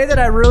what. The day that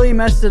I really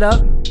messed it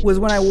up was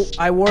when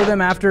I wore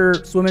them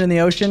after swimming in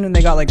the ocean and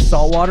they got like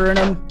salt water in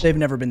them. They've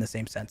never been the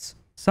same since.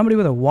 Somebody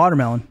with a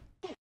watermelon.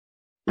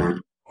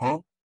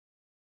 Huh?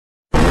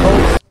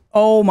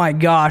 Oh my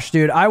gosh,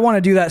 dude. I want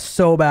to do that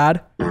so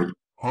bad.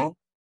 Huh?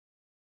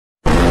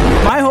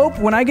 My hope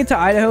when I get to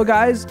Idaho,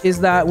 guys,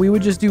 is that we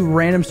would just do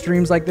random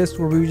streams like this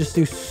where we would just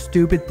do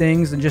stupid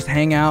things and just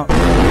hang out.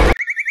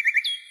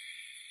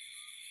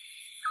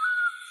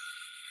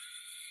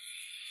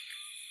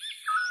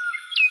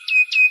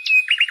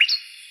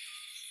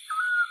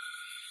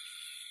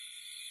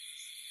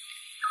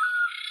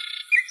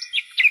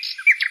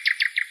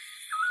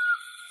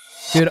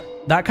 Dude,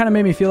 that kind of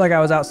made me feel like I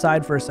was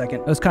outside for a second.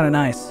 It was kind of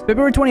nice.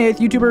 February 28th,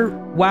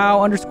 YouTuber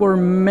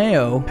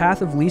wow_Mayo.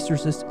 Path of least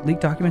resistance.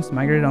 Leaked documents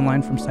migrated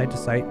online from site to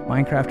site.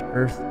 Minecraft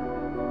Earth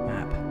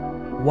map.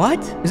 What?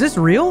 Is this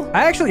real?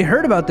 I actually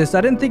heard about this.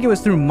 I didn't think it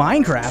was through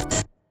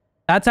Minecraft.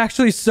 That's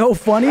actually so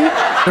funny.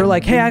 They're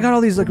like, hey, I got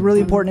all these like really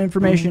important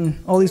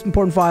information, all these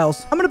important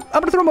files. I'm gonna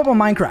throw them up on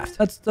Minecraft.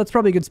 That's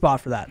probably a good spot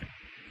for that.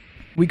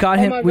 We caught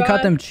him. We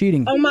caught them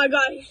cheating. Oh my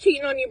god, he's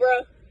cheating on you,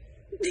 bro.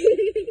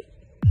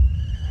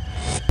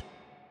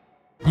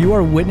 You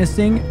are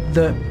witnessing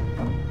the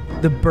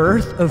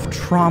birth of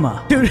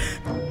trauma. Dude,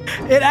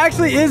 it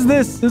actually is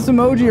this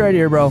emoji right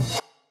here, bro.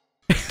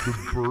 The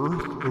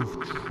birth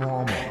of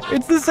trauma.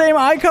 It's the same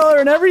eye color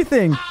and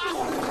everything.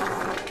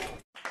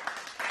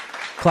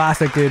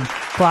 Classic, dude.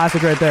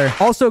 classic right there.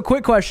 Also,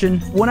 quick question.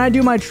 When I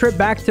do my trip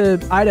back to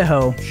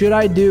Idaho, should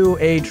I do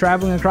a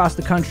traveling across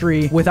the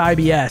country with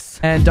IBS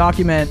and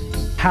document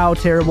how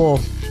terrible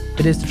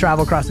it is to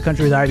travel across the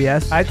country with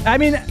IBS? I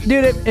mean,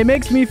 dude, it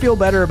makes me feel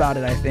better about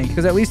it, I think,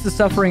 because at least the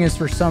suffering is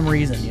for some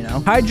reason, you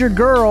know? Hide your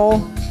girl.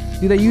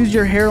 Do they use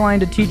your hairline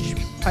to teach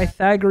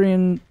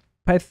Pythagorean...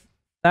 Wait,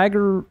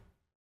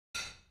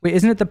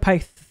 isn't it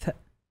the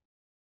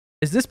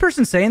Is this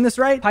person saying this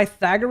right?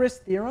 Pythagoras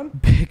theorem?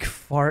 Big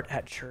fart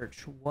at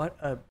church. What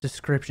a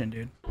description,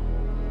 dude.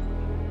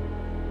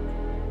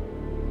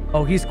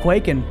 Oh, he's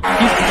quaking.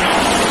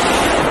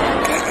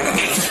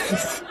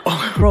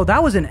 Bro,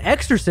 that was an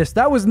exorcist.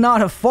 That was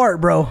not a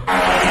fart, bro.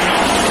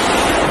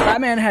 That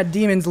man had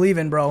demons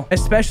leaving, bro.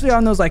 Especially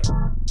on those, like,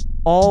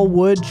 all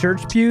wood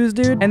church pews,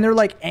 dude. And they're,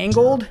 like,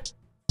 angled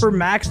for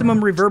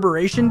maximum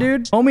reverberation,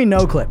 dude. Homie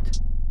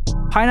no-clipped.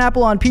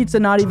 Pineapple on pizza,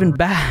 not even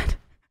bad.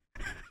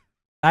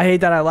 I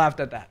hate that I laughed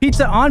at that.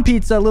 Pizza on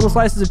pizza, little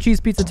slices of cheese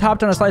pizza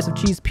topped on a slice of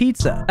cheese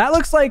pizza. That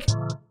looks like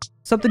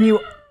something you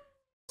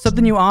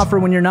offer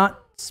when you're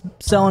not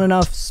selling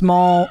enough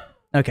small...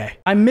 Okay,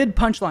 I'm mid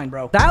punchline,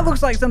 bro. That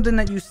looks like something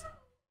that you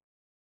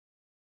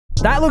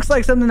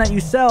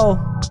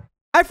sell.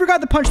 I forgot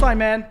the punchline,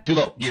 man. Too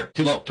low, gear,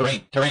 too low,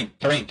 terrain.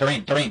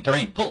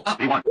 Pull up,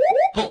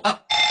 pull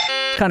up.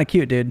 It's kind of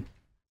cute, dude.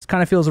 This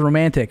kind of feels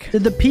romantic.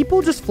 Did the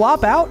people just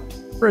flop out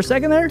for a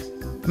second there?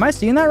 Am I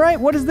seeing that right?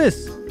 What is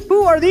this?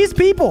 Who are these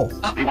people?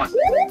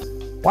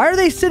 Why are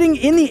they sitting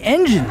in the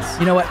engines?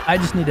 You know what? I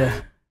just need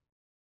to...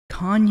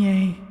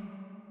 Kanye.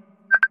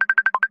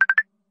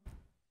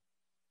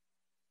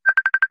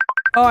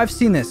 Oh, I've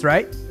seen this,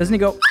 right? Doesn't he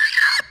go...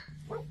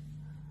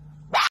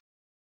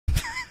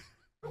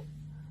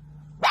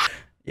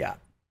 Yeah.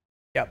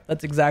 Yep,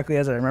 that's exactly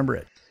as I remember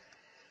it.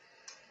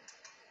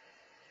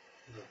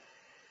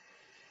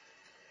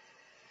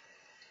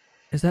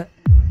 Is that...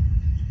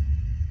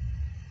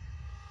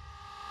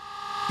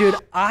 Dude,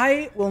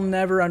 I will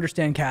never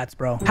understand cats,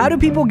 bro. How do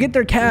people get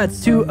their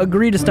cats to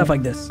agree to stuff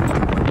like this?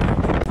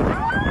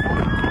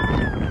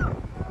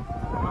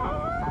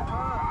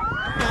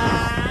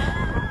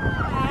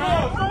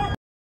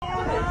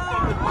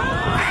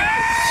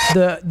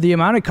 The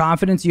amount of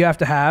confidence you have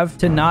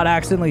to not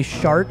accidentally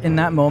shart in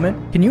that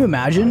moment. Can you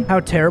imagine how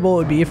terrible it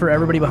would be for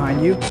everybody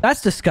behind you?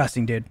 That's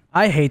disgusting, dude.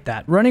 I hate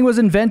that. Running was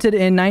invented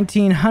in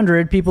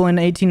 1900, people in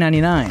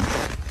 1899.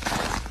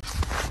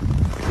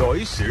 Yo, are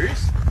you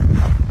serious?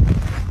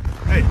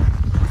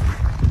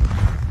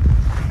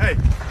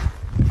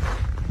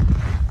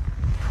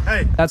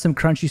 Hey. That's some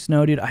crunchy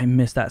snow, dude. I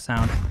miss that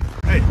sound.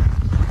 Hey.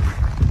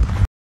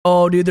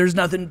 Oh, dude, there's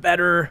nothing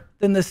better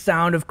than the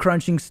sound of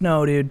crunching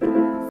snow, dude.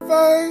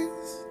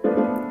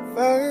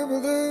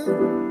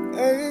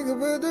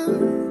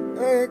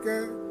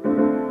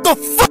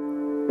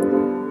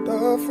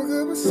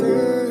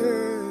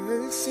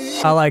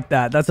 I like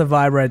that. That's a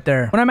vibe right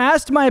there. When I'm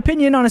asked my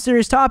opinion on a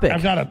serious topic.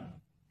 I've got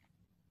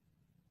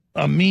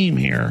a meme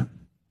here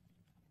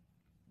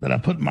that I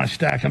put in my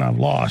stack and I've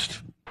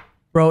lost.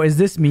 Bro, is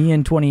this me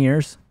in 20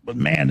 years? But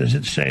man, does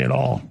it say it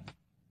all.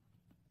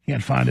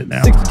 Can't find it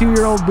now.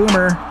 62-year-old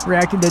boomer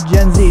reacting to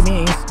Gen Z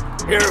memes.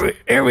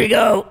 Here we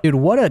go. Dude,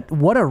 what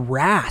a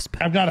rasp.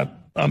 I've got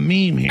a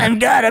meme here. I've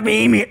got a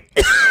meme here.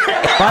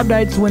 Bob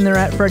Nights when they're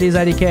at Freddy's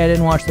IDK. I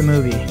didn't watch the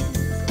movie.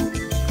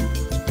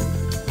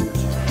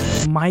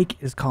 Mike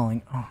is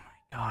calling. Oh my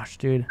gosh,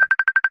 dude.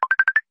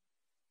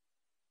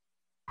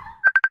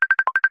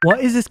 What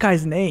is this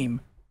guy's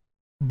name?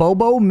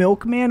 Bobo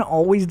Milkman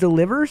always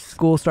delivers?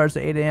 School starts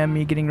at 8 a.m.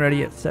 Me getting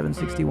ready at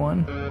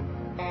 7:61.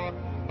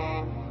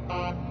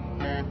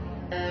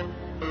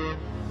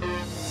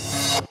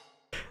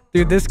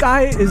 Dude, this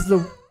guy is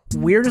the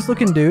weirdest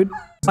looking dude.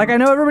 Like, I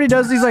know everybody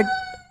does these, like,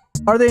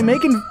 are they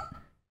making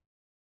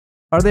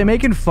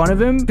fun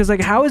of him? Because,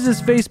 like, how is his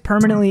face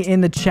permanently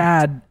in the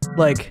Chad?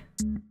 Like,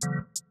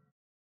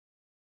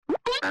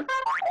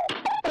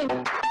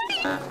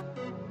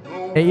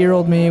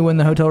 eight-year-old me when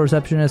the hotel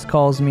receptionist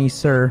calls me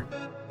sir.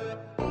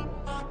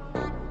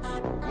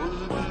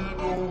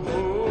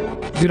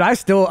 Dude, I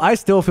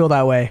still feel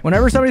that way.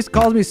 Whenever somebody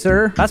calls me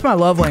sir, that's my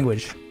love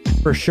language.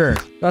 For sure.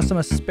 Got some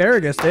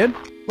asparagus, dude.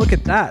 Look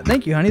at that.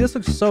 Thank you, honey. This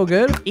looks so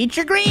good. Eat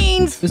your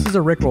greens. This is a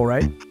Rickroll,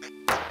 right?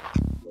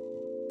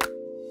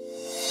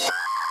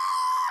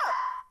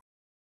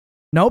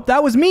 Nope,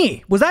 that was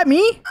me. Was that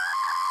me?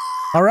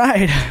 All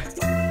right.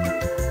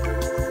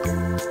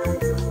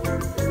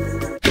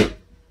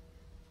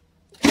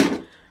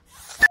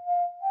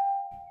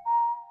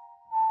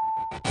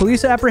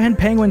 Police apprehend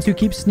penguins who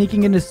keep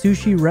sneaking into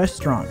sushi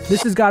restaurants.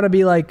 This has got to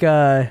be like,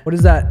 what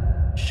is that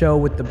show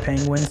with the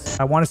penguins?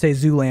 I want to say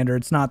Zoolander.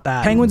 It's not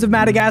that. Penguins of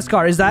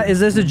Madagascar. Is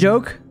this a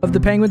joke of the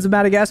penguins of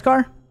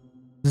Madagascar?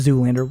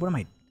 Zoolander. What am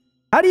I?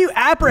 How do you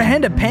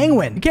apprehend a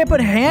penguin? You can't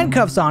put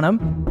handcuffs on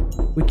him.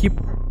 We keep...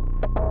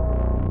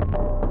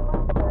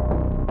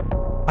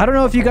 I don't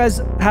know if you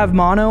guys have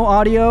mono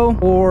audio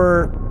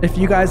or if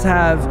you guys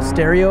have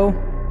stereo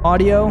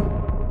audio.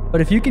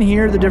 But if you can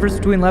hear the difference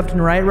between left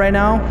and right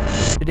now,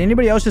 did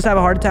anybody else just have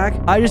a heart attack?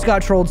 I just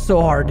got trolled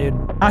so hard, dude.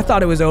 I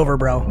thought it was over,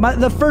 bro.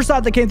 The first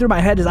thought that came through my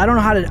head is I don't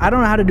know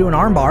how to do an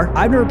arm bar.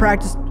 I've never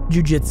practiced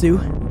jujitsu.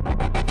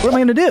 What am I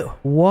gonna do?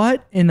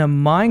 What in the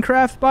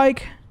Minecraft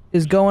bike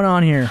is going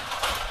on here?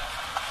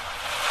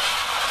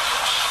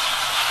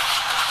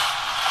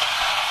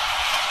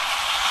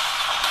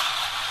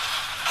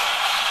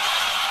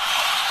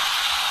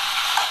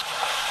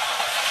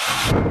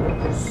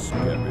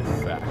 Scary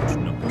fact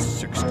number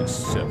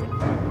 67.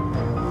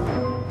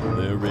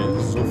 There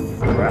is a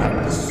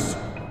France.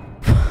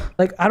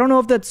 Like, I don't know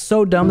if that's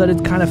so dumb that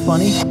it's kind of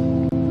funny.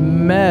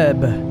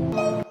 Meb.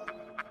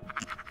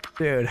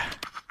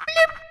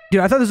 Dude,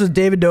 I thought this was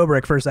David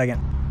Dobrik for a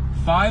second.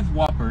 5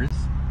 Whoppers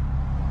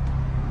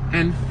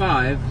and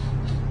 5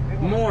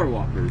 more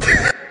Whoppers.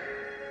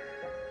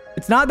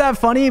 It's not that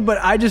funny, but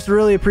I just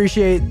really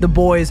appreciate the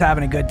boys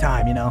having a good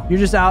time, you know? You're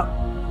just out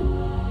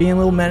being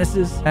little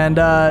menaces, and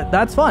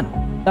that's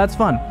fun. That's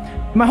fun.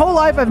 My whole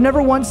life, I've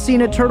never once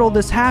seen a turtle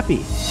this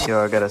happy.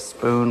 Yo, I got a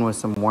spoon with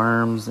some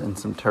worms and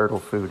some turtle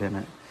food in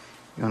it.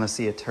 You want to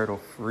see a turtle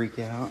freak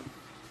out?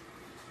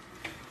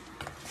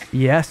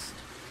 Yes.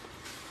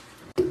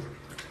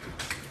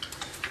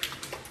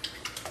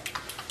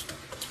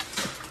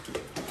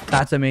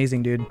 That's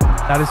amazing, dude.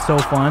 That is so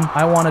fun.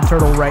 I want a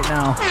turtle right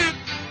now.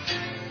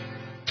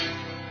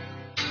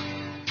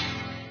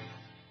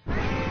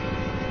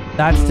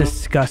 That's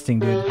disgusting,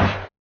 dude.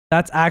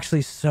 That's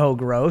actually so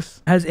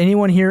gross. Has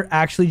anyone here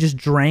actually just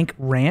drank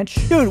ranch?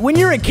 Dude, when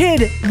you're a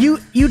kid,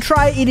 you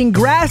try eating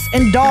grass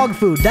and dog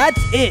food. That's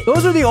it.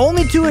 Those are the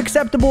only 2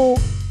 acceptable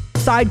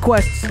side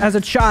quests as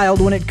a child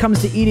when it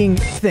comes to eating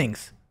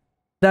things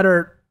that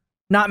are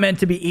not meant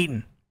to be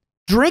eaten.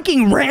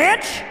 Drinking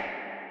ranch?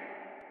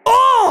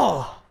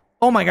 Oh!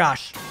 Oh my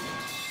gosh.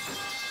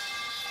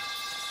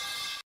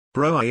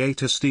 Bro, I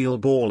ate a steel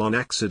ball on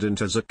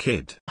accident as a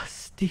kid. A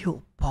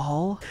steel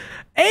ball?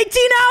 18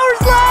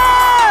 hours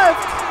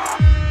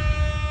left!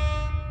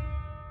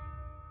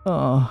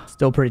 Oh,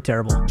 still pretty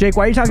terrible. Jake,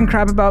 why are you talking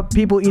crap about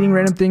people eating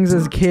random things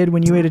as a kid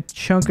when you ate a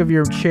chunk of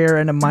your chair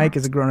and a mic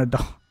as a grown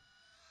adult?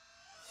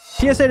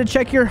 PSA to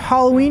check your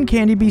Halloween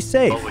candy, be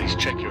safe. Always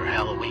check your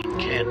Halloween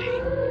candy.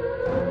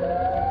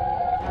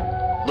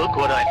 Look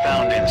what I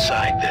found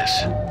inside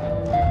this.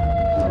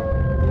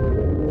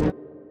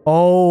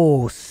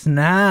 Oh,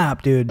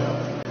 snap, dude.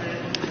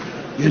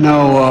 You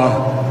know,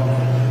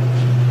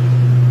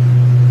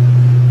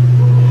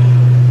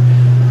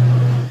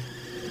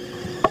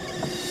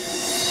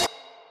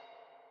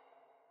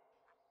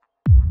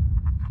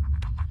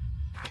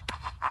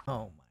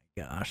 oh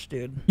my gosh,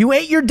 dude. You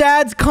ate your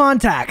dad's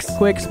contacts.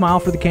 Quick smile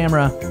for the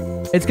camera.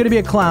 It's gonna be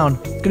a clown.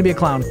 It's gonna be a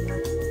clown.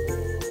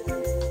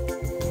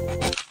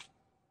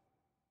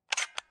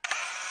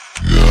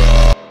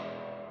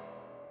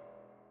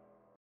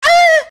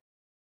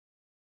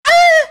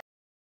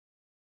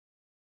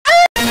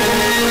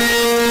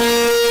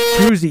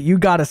 Bruzy, you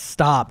gotta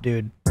stop,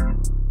 dude.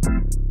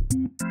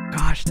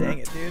 Gosh dang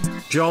it, dude.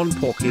 John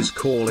Pork is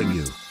calling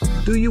you.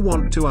 Do you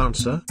want to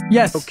answer?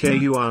 Yes. Okay,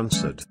 you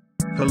answered.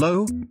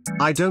 Hello?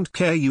 I don't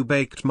care you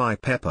baked my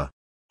pepper.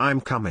 I'm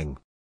coming.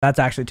 That's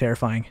actually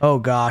terrifying. Oh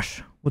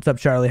gosh. What's up,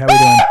 Charlie? How we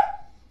doing?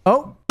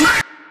 Oh.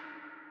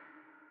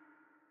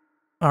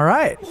 All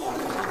right.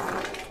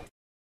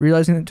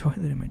 Realizing the toilet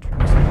in my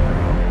dress.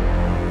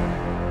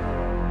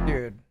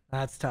 Dude,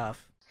 that's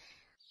tough.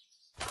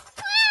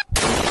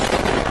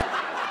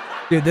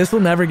 Dude, this will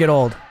never get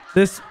old.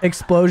 This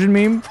explosion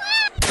meme.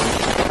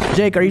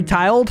 Jake, are you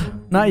tiled?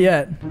 Not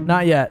yet.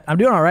 Not yet. I'm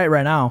doing all right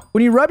now.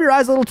 When you rub your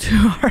eyes a little too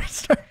hard,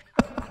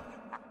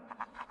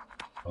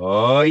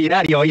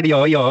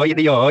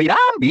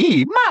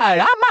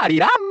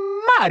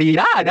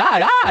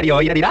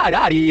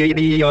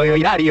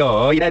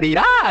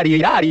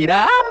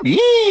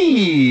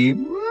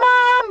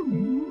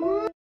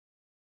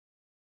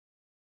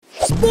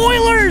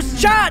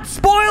 spoilers, chat!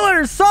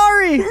 Spoilers!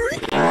 Sorry!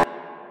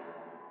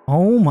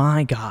 Oh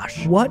my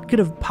gosh. What could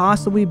have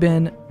possibly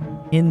been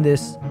in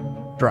this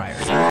dryer?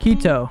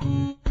 Keto.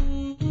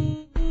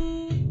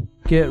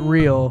 Get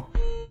real.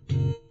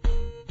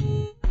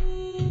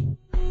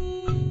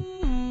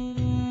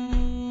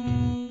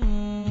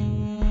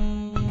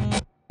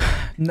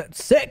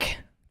 Sick.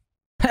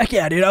 Heck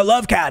yeah, dude. I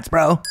love cats,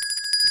 bro.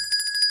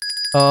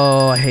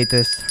 Oh, I hate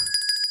this.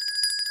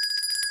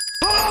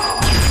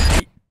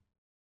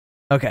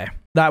 Okay.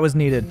 That was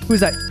needed.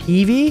 Who's that?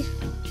 Evie?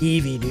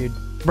 Evie, dude.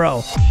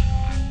 Bro.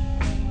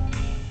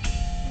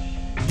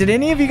 Did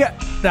any of you guys...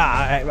 Nah,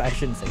 I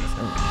shouldn't say this.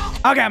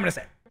 Okay, I'm gonna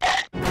say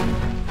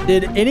it.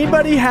 Did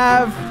anybody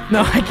have...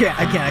 No, I can't.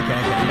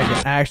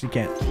 I actually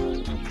can't.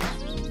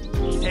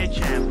 Hey,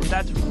 champ.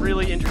 That's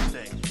really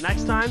interesting.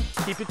 Next time,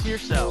 keep it to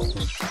yourself.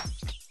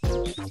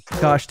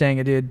 Gosh dang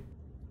it, dude.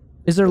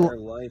 Is there...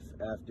 life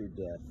after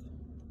death?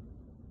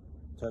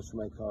 Touch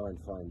my car and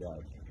find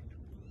out.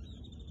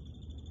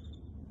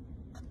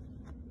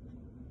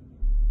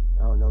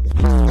 Oh, no.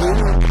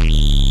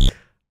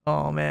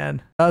 Oh,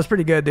 man. That was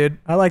pretty good, dude.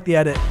 I like the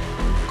edit.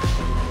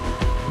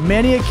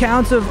 Many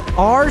accounts of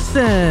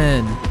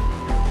arson.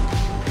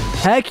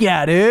 Heck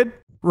yeah, dude.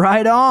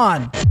 Right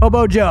on.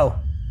 Hobo Joe.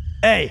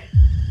 Hey,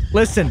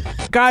 listen.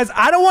 Guys,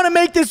 I don't want to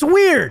make this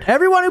weird.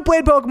 Everyone who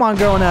played Pokemon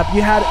growing up,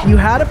 you had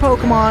a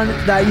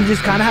Pokemon that you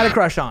just kind of had a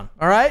crush on.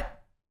 All right?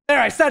 There,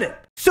 I said it.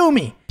 Sue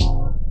me.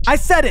 I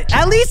said it.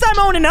 At least I'm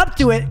owning up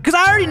to it, because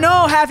I already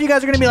know half you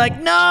guys are going to be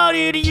like, no,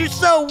 dude, you're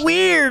so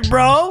weird,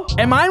 bro.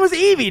 And mine was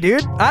Eevee,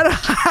 dude. I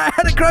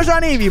had a crush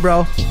on Eevee,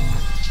 bro.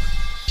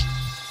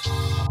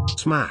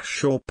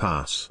 Smash or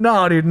pass?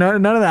 No, dude,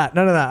 none of that.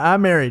 None of that.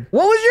 I'm married.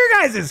 What was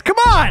your guys's? Come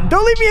on.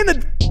 Don't leave me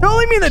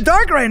in the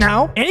dark right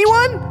now.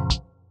 Anyone?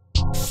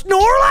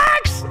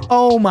 Snorlax?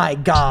 Oh my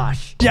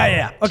gosh.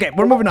 Yeah. Okay,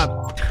 we're moving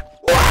on.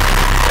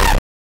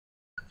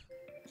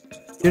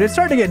 Dude, it's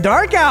starting to get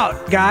dark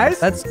out,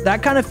 guys.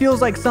 That kind of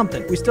feels like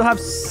something. We still have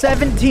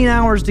 17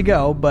 hours to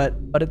go, but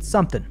it's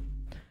something.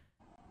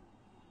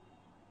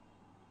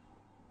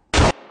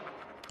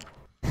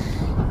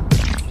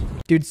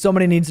 Dude,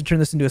 somebody needs to turn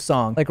this into a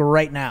song, like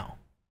right now.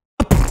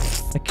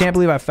 I can't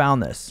believe I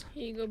found this.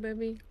 Here you go,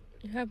 baby.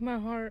 You have my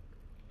heart.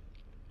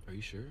 Are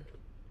you sure?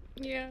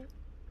 Yeah.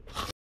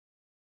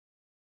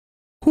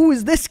 Who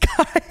is this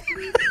guy?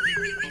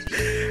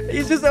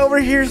 He's just over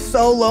here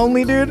so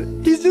lonely,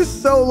 dude. He's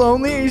just so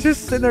lonely. He's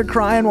just sitting there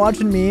crying,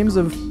 watching memes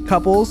of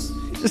couples.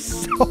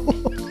 Just so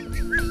lonely.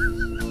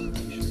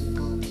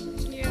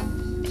 Yeah.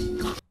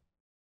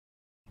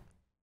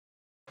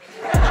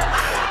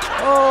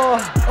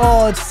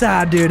 Oh, it's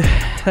sad, dude.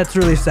 That's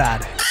really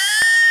sad.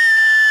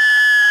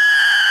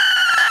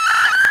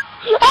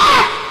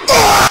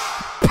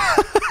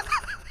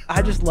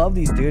 I just love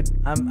these, dude.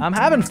 I'm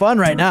having fun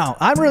right now.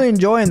 I'm really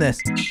enjoying this.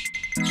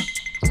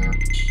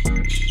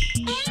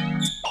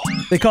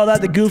 They call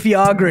that the goofy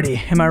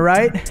ogrity. Am I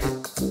right?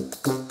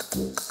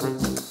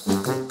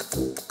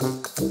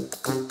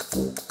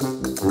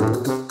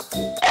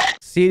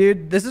 See,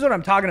 dude, this is what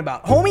I'm talking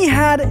about. Homie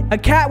had a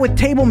cat with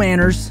table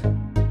manners,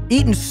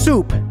 eating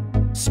soup,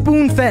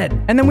 spoon-fed.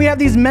 And then we have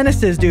these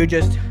menaces, dude,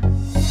 just...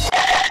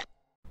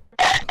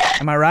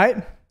 Am I right?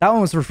 That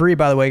one was for free,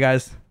 by the way,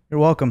 guys. You're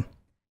welcome.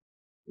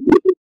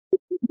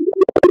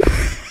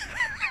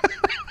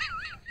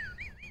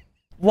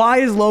 Why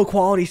is low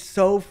quality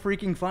so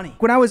freaking funny?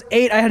 When I was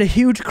 8, I had a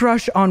huge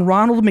crush on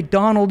Ronald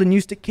McDonald and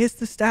used to kiss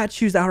the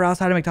statues that were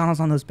outside of McDonald's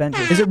on those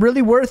benches. Is it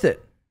really worth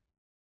it?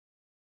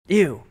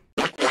 Ew.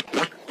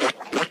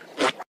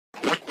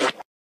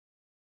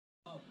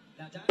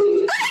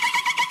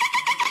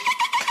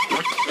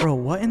 Bro,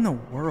 what in the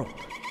world?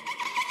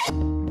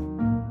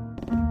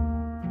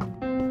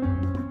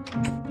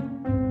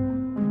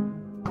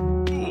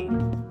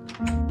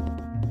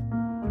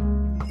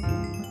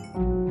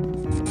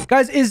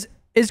 Guys,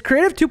 is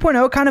Creative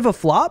 2.0 kind of a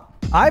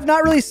flop? I've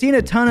not really seen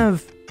a ton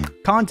of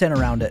content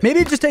around it. Maybe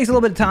it just takes a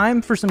little bit of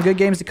time for some good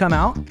games to come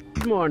out.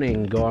 Good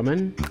morning,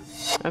 Gorman.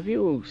 Have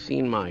you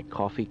seen my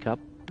coffee cup?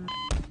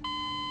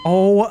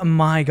 Oh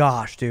my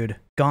gosh, dude.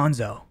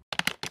 Gonzo.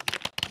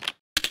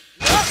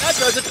 That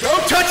does it.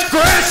 Don't touch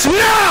grass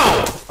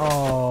now!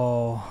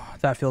 Oh,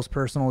 that feels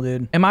personal,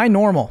 dude. Am I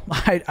normal?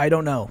 I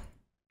don't know.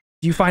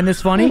 Do you find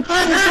this funny?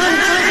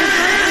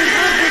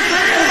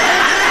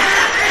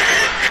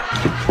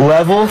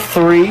 Level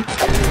 3.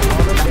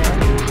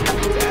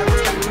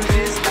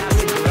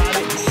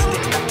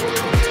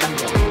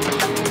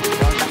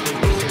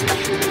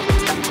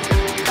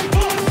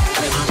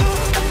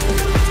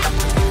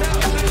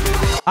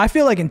 I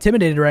feel like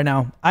intimidated right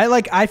now.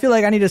 I feel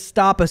like I need to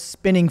stop a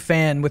spinning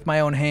fan with my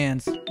own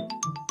hands.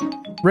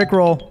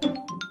 Rickroll.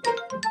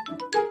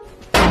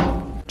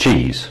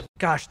 Cheese.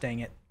 Gosh dang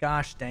it.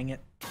 Gosh dang it.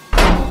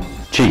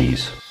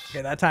 Cheese.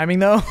 Okay, that timing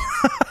though.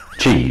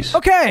 Cheese.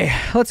 Okay,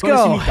 let's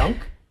go. Want to see me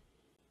dunk?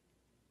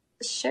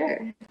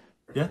 Sure.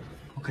 Yeah?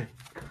 Okay.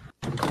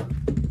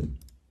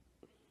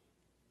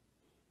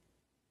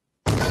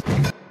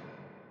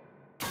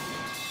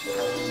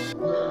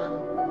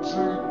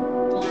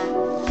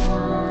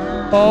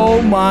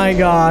 Oh my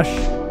gosh.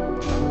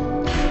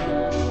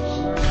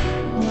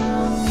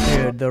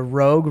 Dude, the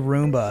rogue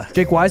Roomba.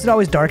 Jake, why is it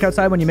always dark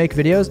outside when you make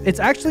videos? It's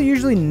actually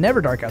usually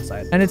never dark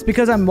outside. And it's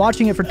because I'm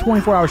watching it for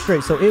 24 hours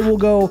straight. So it will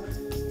go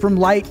from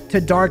light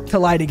to dark to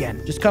light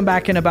again. Just come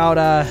back in about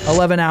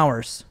 11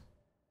 hours.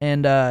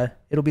 And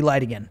it'll be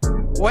light again.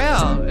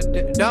 Well,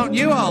 don't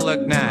you all look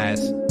nice?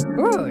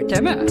 Ooh,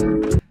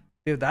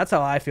 dude, that's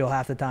how I feel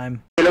half the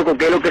time.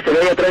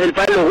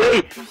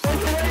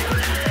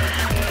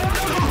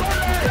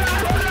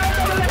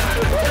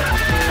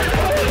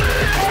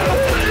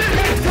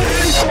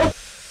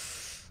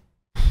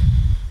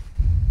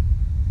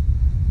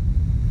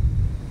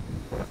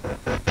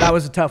 That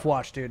was a tough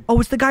watch, dude. Oh,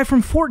 it's the guy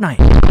from Fortnite.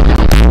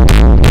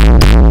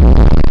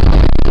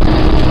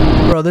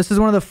 Bro, this is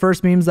one of the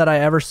first memes that I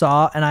ever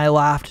saw, and I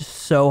laughed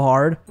so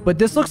hard. But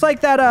this looks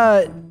like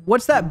that,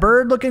 what's that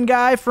bird-looking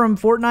guy from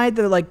Fortnite?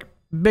 The, like,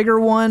 bigger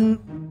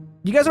one.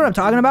 You guys know what I'm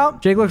talking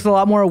about? Jake looks a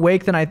lot more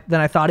awake than I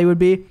thought he would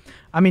be.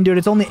 I mean, dude,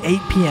 it's only 8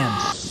 p.m.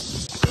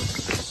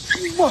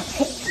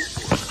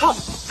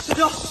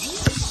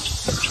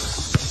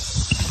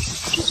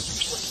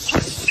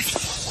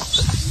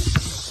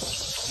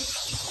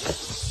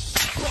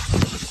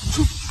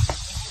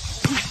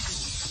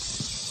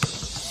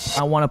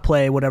 I want to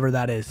play whatever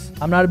that is.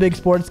 I'm not a big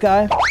sports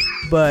guy,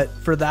 but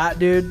for that,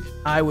 dude,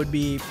 I'd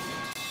be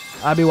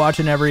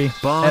watching every game.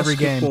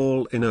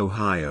 Basketball in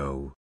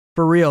Ohio.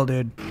 For real,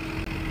 dude.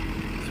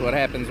 That's what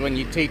happens when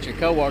you teach a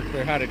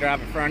coworker how to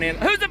drive a front end.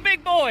 Who's a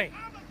big boy?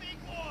 I'm a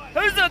big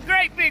boy. Who's a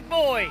great big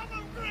boy? I'm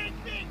a great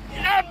big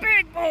boy. A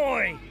big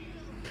boy.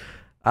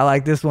 I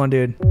like this one,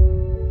 dude.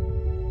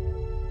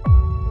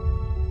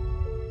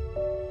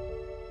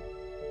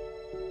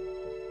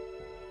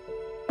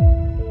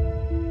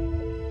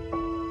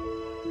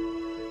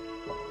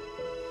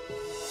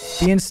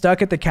 Being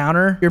stuck at the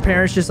counter, your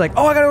parents just like,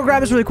 oh, I gotta go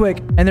grab this really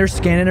quick. And they're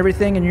scanning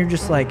everything and you're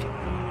just like,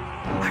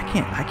 I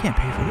can't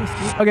pay for this,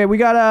 dude. Okay, we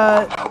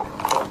got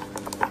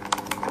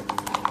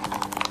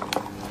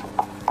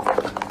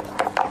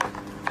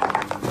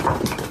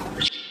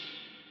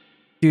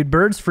Dude,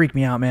 birds freak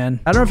me out, man.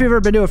 I don't know if you've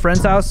ever been to a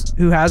friend's house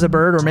who has a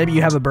bird, or maybe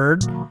you have a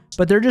bird,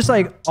 but they're just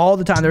like all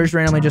the time. They're just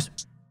randomly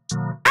just,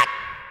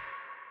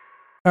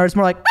 or it's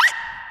more like,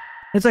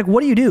 it's like, what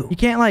do? You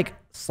can't like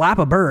slap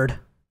a bird,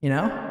 you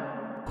know?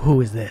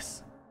 Who is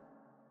this?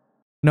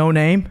 No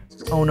name?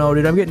 Oh no,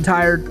 dude, I'm getting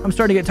tired. I'm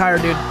starting to get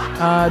tired, dude.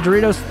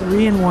 Doritos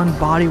 3-in-1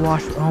 body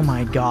wash. Oh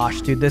my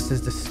gosh, dude, this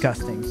is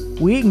disgusting.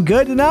 We eating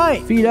good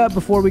tonight. Feed up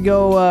before we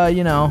go,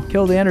 you know,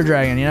 kill the Ender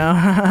Dragon, you know?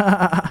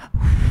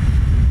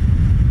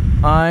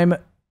 I'm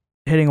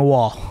hitting a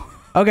wall.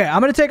 Okay,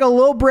 I'm gonna take a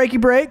little breaky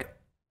break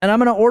and I'm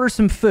gonna order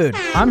some food.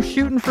 I'm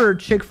shooting for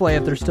Chick-fil-A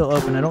if they're still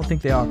open. I don't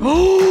think they are.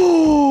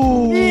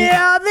 Oh,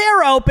 yeah,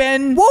 they're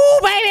open. Woo,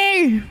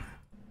 baby.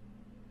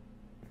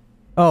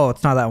 Oh,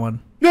 it's not that one.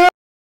 No.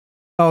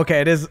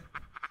 Okay, it is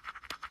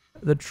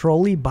the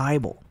Trolley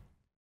Bible.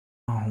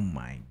 Oh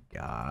my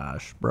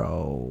gosh,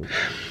 bro.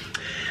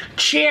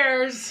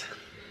 Cheers.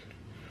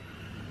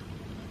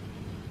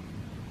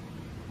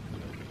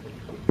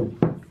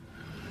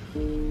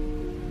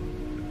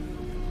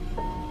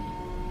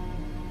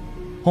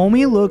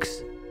 Homie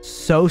looks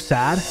so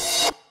sad.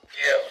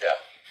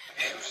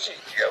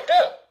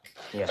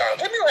 Yeah.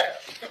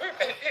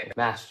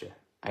 Master,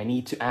 I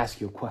need to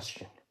ask you a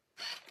question.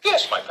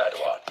 Yes, my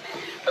Padawan.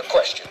 A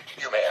question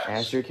you may ask.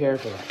 Answer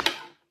carefully.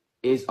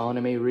 Is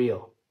anime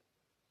real?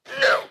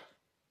 No.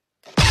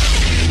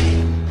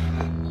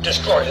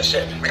 Destroy the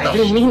Sith. I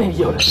didn't mean it,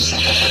 Yoda.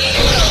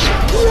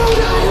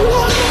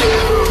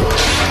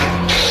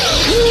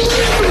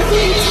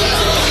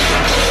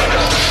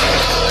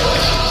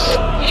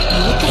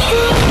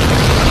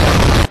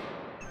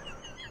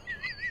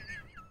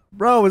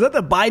 Bro, was that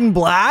the Biden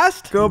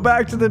blast? Go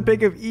back to the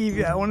pic of Eve.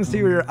 Yeah, I want to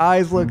see where your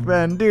eyes look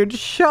then. Dude,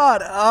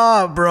 shut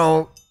up,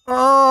 bro.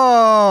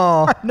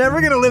 Oh, I'm never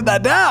gonna live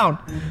that down.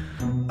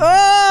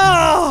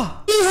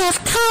 Oh! You have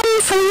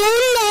come from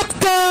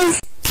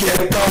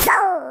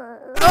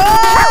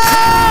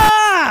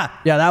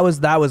ah! Yeah, that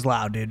was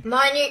loud, dude.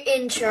 Mine, you're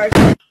in charge.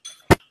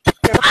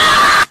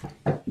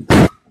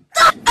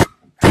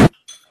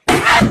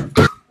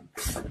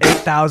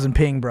 8,000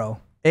 ping, bro.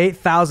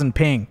 8,000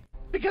 ping.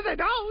 Because I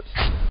don't.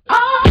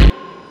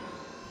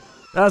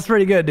 That's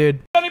pretty good, dude.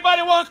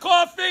 Anybody want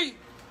coffee?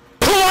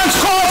 Who wants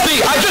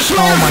coffee? I just made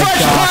a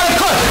fresh pot of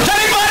coffee.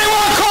 Anybody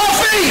want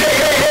coffee?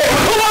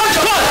 Who wants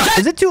coffee?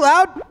 Is it too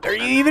loud? Are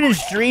you even a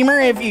streamer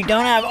if you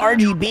don't have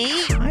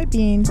RGB? Hi,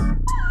 Beans.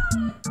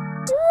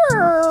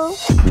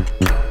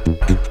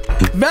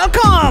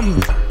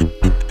 Welcome!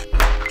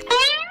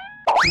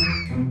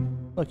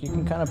 Look, you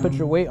can kind of put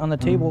your weight on the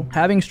table.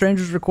 Having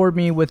strangers record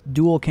me with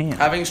dual cam.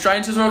 Having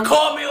strangers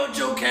record me on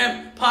dual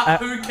cam?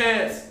 Who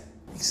cares?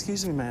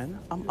 Excuse me, man.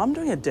 I'm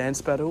doing a dance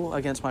battle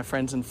against my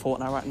friends in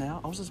Fortnite right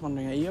now. I was just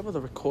wondering, are you able to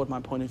record my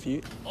point of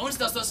view? Ons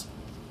does this.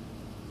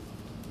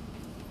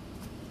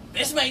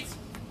 Best mates.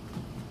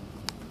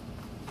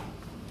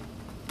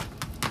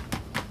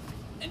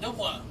 And the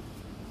world.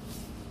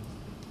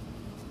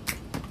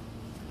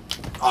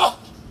 Oh!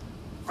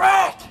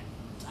 Rat!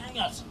 Dang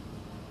it.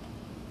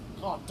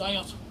 God dang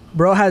it.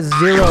 Bro has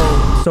zero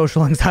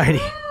social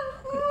anxiety.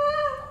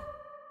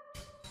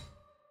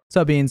 What's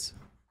up, Beans?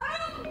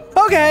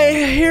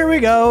 Okay, here we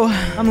go.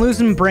 I'm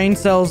losing brain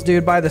cells,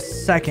 dude, by the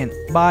second.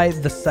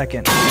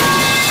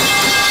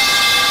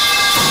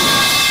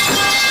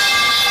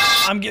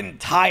 I'm getting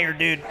tired,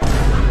 dude.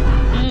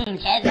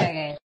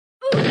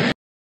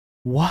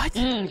 What?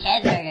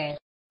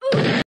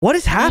 What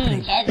is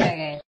happening?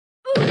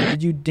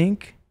 Did you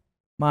dink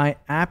my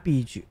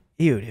appy juice?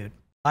 Ew, dude.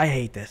 I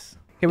hate this.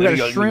 Okay, we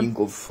got a shrimp.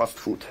 Of fast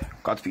food,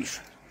 catfish,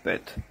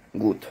 pet,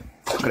 good,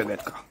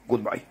 crevetka,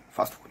 goodbye,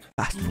 fast food.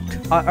 Fast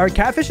food. Are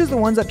catfishes the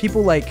ones that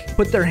people like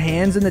put their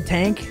hands in the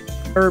tank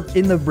or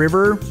in the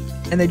river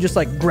and they just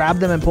like grab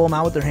them and pull them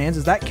out with their hands?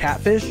 Is that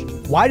catfish?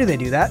 Why do they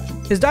do that?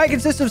 His diet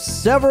consists of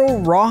several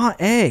raw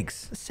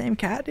eggs. The same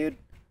cat, dude?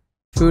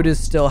 Food is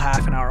still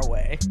half an hour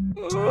away.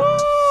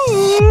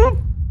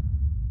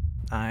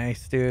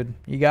 Nice, dude.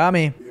 You got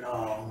me.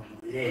 Long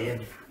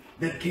live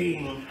the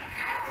king.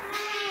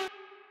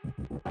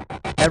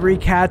 Every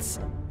cat's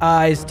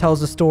eyes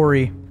tells a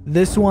story.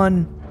 This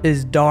one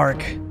is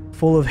dark,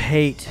 full of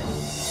hate,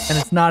 and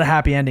it's not a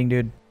happy ending,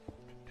 dude.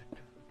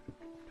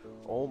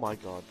 Oh my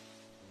god.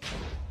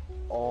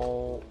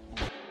 Oh.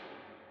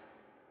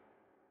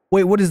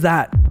 Wait, what is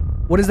that?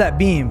 What is that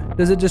beam?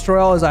 Does it destroy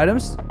all his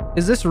items?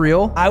 Is this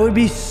real? I would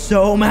be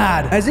so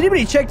mad. Has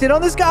anybody checked in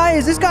on this guy?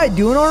 Is this guy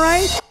doing all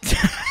right?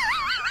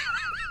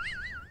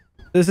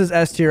 This is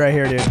S tier right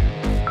here, dude.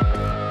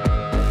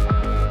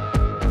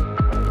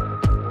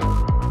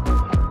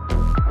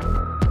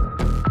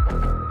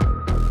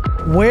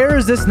 Where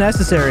is this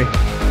necessary?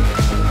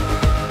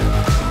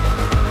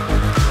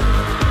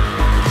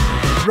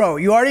 Bro,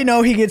 you already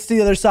know he gets to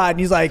the other side and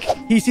he's like,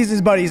 he sees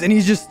his buddies and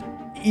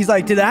he's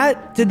like, did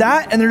that?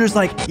 And they're just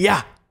like,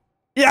 yeah,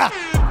 yeah,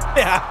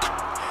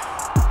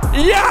 yeah,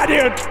 yeah,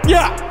 dude,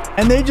 yeah.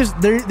 And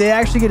they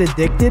actually get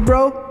addicted,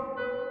 bro.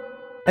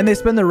 And they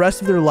spend the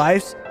rest of their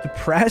lives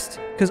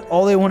depressed because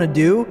all they want to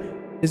do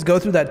is go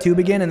through that tube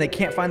again and they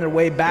can't find their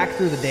way back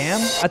through the dam.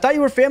 I thought you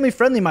were family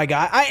friendly, my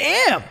guy. I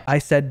am. I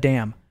said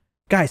dam.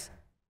 Guys,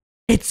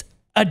 it's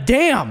a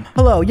dam.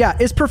 Hello, yeah.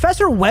 Is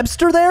Professor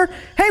Webster there?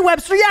 Hey,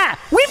 Webster, yeah.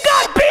 We've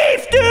got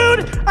beef,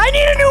 dude. I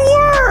need a new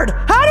word.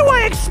 How do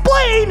I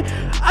explain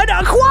an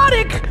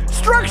aquatic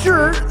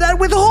structure that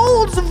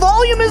withholds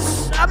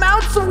voluminous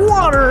amounts of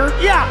water?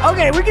 Yeah,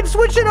 okay, we can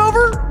switch it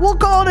over. We'll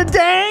call it a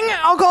dang.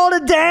 I'll call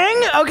it a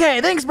dang.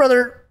 Okay, thanks,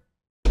 brother.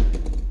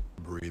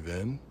 Breathe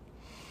in.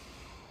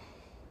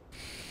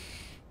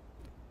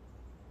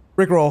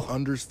 Rickroll.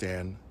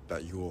 Understand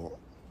that you will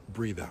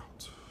breathe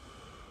out.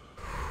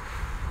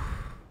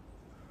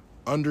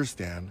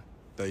 Understand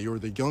that you're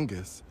the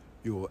youngest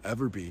you will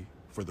ever be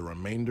for the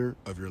remainder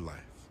of your life.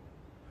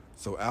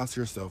 So ask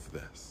yourself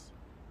this: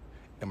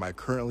 am I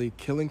currently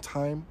killing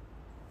time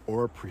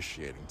or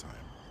appreciating time?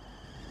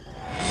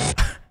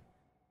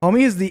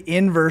 Homie is the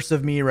inverse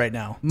of me right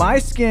now. My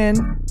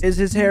skin is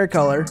his hair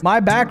color. My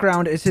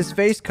background is his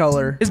face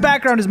color. His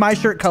background is my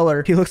shirt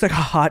color. He looks like a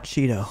hot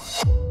Cheeto.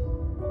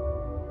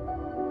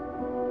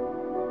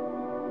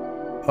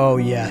 Oh,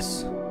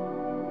 yes.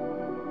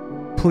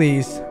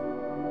 Please.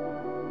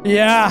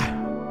 Yeah.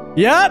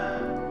 Yep.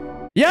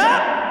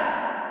 Yep.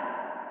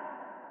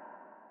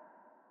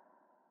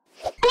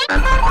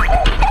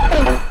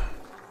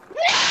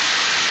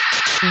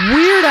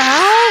 Weird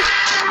Al?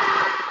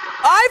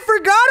 I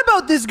forgot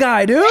about this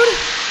guy, dude.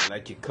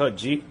 Like you cut,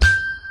 G.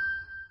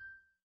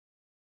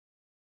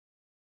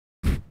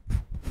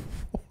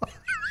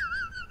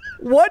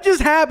 What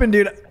just happened,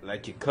 dude?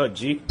 Like you cut,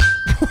 G.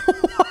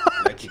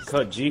 Like you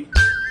cut, G.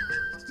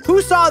 Who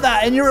saw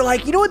that and you were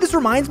like, you know what this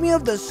reminds me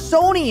of? The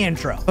Sony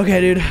intro. Okay,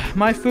 dude,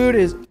 my food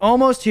is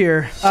almost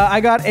here. I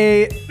got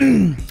a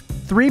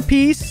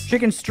 3-piece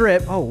chicken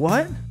strip. Oh,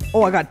 what?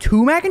 Oh, I got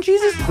 2 mac and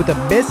cheeses with a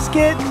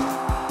biscuit,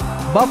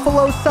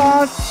 buffalo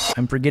sauce.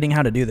 I'm forgetting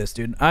how to do this,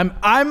 dude.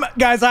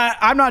 Guys,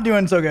 I'm not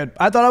doing so good.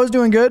 I thought I was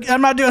doing good.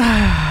 I'm not doing,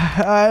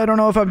 I don't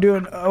know if I'm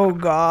doing, oh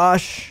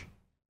gosh.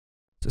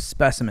 It's a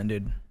specimen,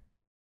 dude.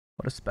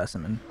 What a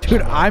specimen.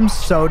 Dude, I'm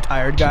so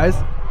tired, guys.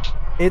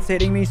 It's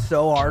hitting me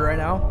so hard right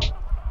now.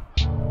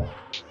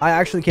 I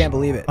actually can't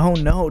believe it. Oh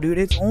no, dude,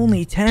 it's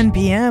only 10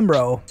 p.m.,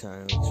 bro.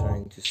 I'm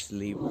trying to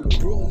sleep.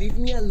 Bro, leave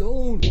me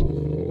alone.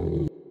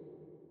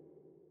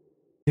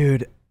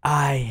 Dude,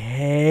 I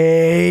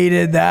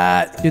hated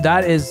that. Dude,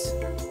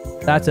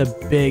 that's a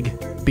big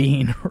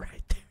bean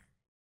right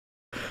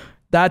there.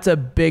 That's a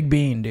big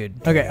bean,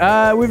 dude.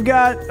 Okay, we've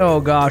got,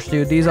 oh gosh,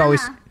 dude, these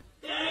always...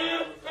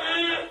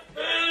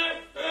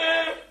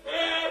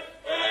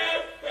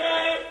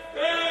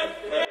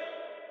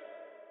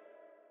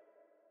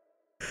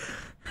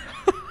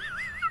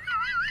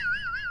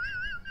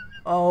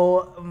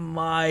 Oh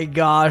my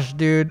gosh,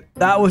 dude.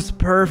 That was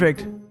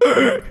perfect.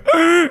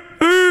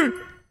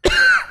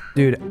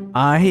 Dude,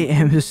 I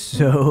am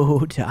so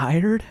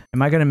tired.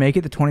 Am I gonna make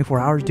it the 24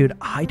 hours? Dude,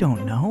 I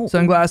don't know.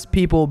 Sunglass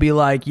people will be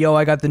like, yo,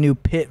 I got the new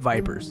pit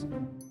vipers.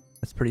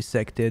 That's pretty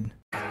sick, dude.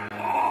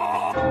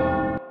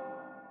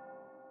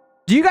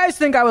 Do you guys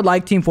think I would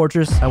like Team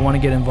Fortress? I want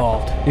to get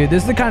involved. Dude,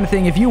 this is the kind of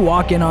thing, if you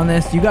walk in on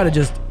this, you gotta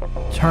just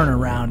turn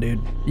around,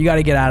 dude. You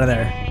gotta get out of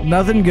there.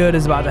 Nothing good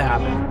is about to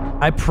happen.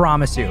 I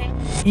promise you.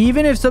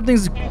 Even if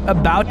something's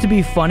about to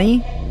be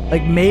funny,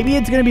 like maybe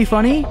it's gonna be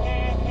funny,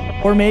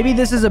 or maybe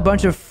this is a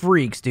bunch of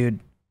freaks, dude,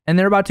 and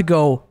they're about to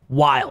go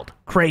wild,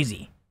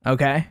 crazy,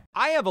 okay?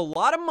 I have a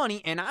lot of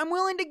money, and I'm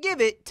willing to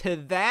give it to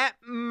that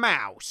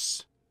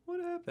mouse.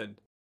 What happened?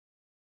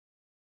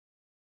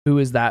 Who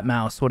is that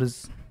mouse? What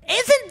is...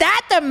 Isn't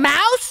that the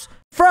mouse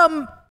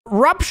from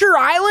Rupture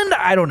Island?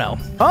 I don't know.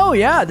 Oh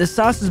yeah, this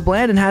sauce is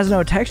bland and has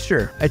no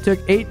texture. I took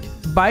 8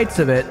 bites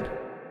of it.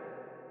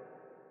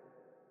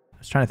 I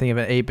was trying to think of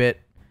an 8-bit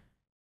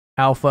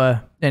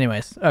alpha.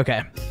 Anyways,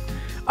 okay.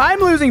 I'm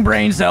losing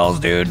brain cells,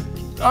 dude.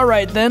 All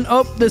right then.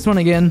 Oh, this one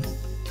again.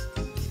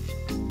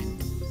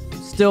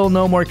 Still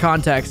no more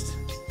context.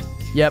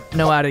 Yep,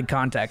 no added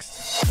context.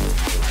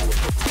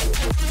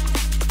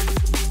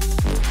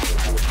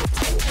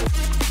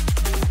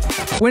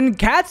 When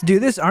cats do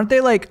this, aren't they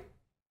like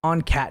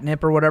on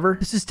catnip or whatever?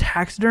 This is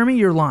taxidermy?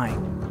 You're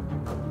lying.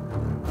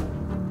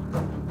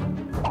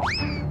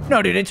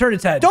 No, dude, it turned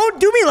its head. Don't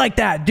do me like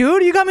that,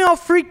 dude. You got me all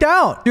freaked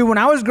out. Dude, when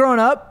I was growing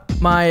up,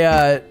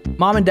 my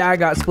Mom and dad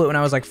got split when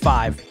I was like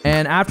 5.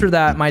 And after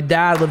that, my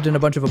dad lived in a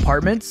bunch of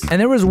apartments. And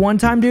there was one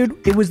time,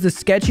 dude, it was the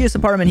sketchiest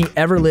apartment he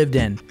ever lived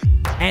in.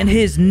 And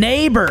his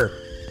neighbor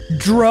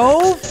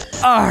drove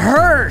a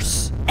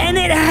hearse. And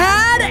it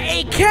had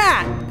a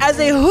cat as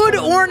a hood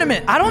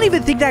ornament. I don't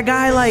even think that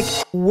guy like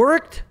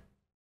worked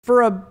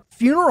for a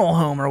funeral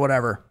home or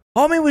whatever.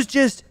 Homie was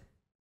just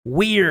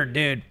weird,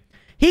 dude.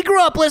 He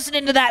grew up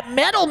listening to that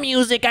metal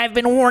music I've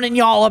been warning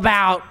y'all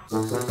about.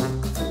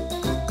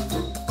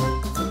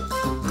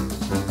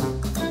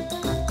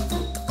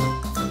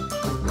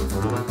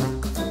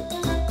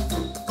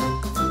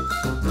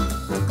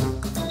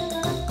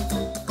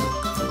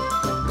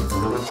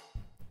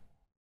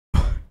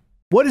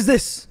 What is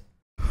this?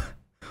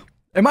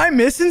 Am I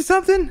missing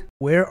something?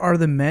 Where are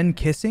the men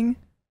kissing?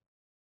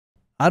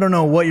 I don't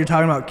know what you're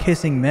talking about,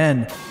 kissing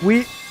men.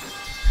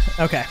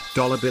 Okay.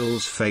 Dollar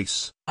Bill's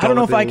face. I don't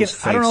know if I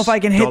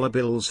can hit. Dollar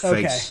Bill's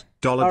face.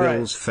 Dollar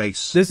Bill's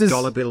face. This is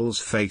Dollar Bill's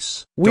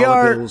face. We're 10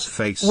 hours.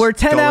 Face. We're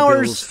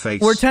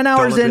 10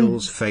 hours in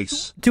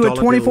face. to a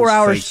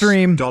 24-hour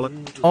stream.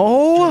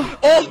 Oh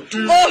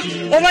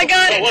my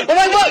God! Oh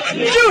my God!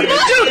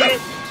 Dude!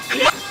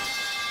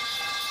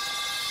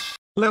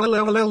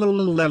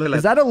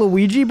 Is that a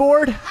Luigi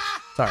board?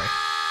 Sorry.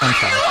 I'm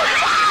sorry.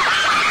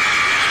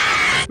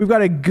 We've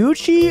got a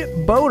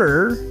Gucci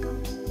boater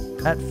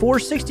at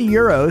 460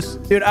 euros.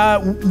 Dude,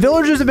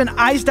 villagers have been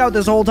iced out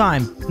this whole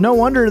time. No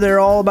wonder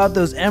they're all about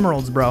those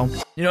emeralds, bro.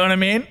 You know what I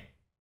mean?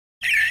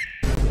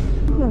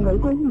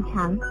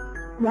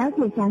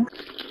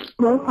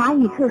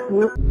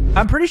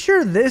 I'm pretty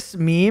sure this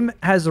meme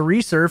has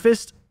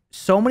resurfaced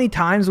so many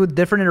times with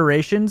different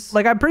iterations.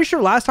 Like, I'm pretty sure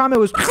last time it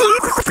was...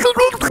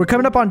 We're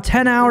coming up on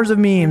 10 hours of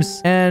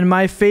memes. And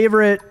my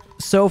favorite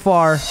so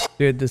far...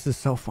 Dude, this is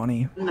so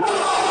funny.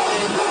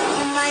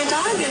 My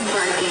dog is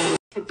barking.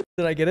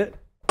 Did I get it?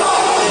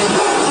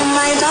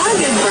 My dog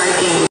is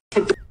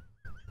barking.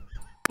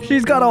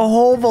 She's got a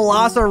whole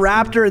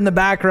velociraptor in the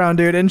background,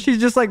 dude. And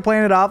she's just like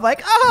playing it off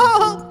like,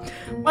 oh,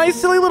 my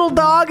silly little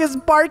dog is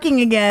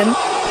barking again.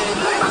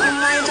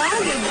 My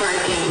dog is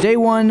barking. Day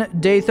 1,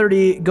 day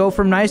 30, go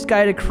from nice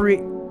guy to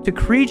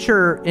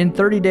creature in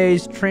 30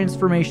 days.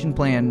 Transformation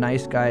plan,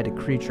 nice guy to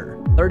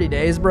creature. 30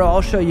 days, bro. I'll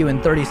show you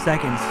in 30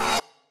 seconds.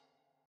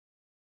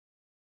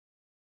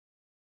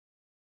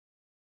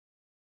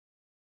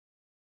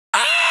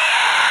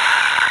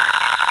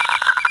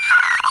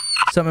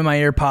 Something in my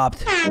ear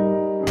popped.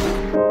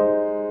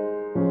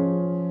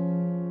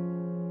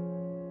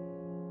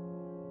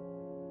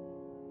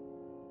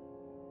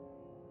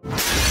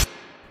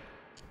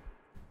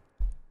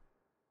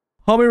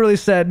 Homie really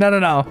said,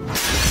 no.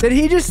 Did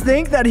he just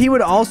think that he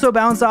would also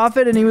bounce off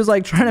it and he was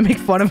like trying to make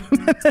fun of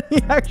him? And then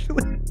he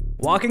actually...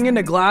 Walking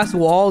into glass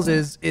walls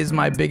is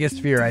my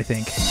biggest fear, I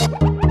think.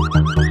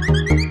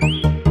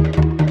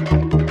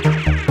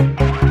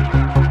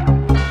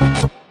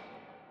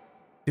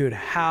 Dude,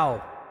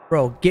 how?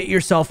 Bro, get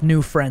yourself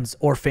new friends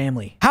or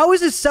family. How is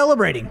this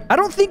celebrating? I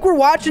don't think we're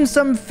watching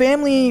some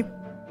family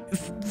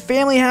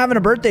having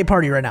a birthday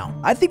party right now.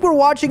 I think we're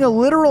watching a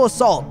literal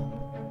assault.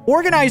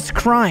 Organized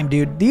crime,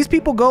 dude. These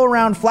people go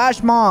around,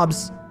 flash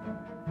mobs,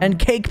 and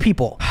cake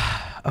people.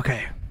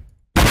 Okay.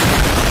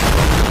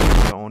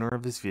 The owner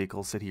of this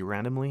vehicle said he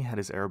randomly had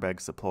his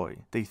airbags deploy.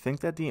 They think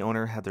that the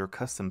owner had their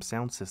custom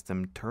sound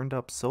system turned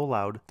up so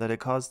loud that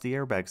it caused the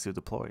airbags to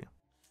deploy.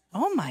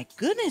 Oh my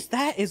goodness,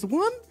 that is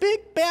one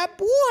big bad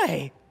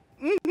boy.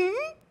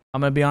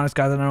 I'm gonna be honest,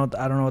 guys. I don't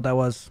know what that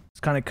was. It's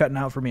kind of cutting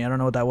out for me. I don't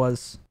know what that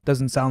was.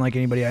 Doesn't sound like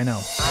anybody I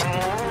know.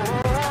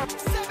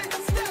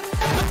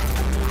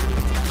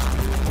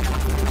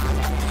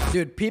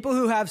 Dude, people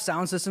who have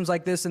sound systems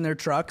like this in their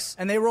trucks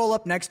and they roll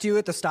up next to you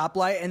at the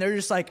stoplight and they're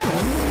just like...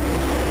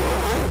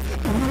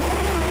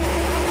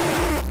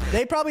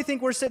 They probably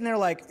think we're sitting there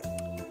like,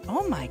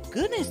 oh my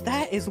goodness,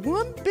 that is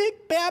one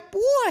big bad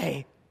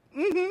boy.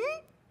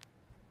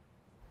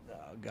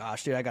 Oh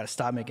gosh, dude, I gotta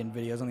stop making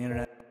videos on the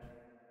internet.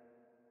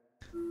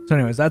 So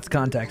anyways, that's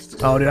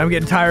context. Oh, dude, I'm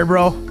getting tired,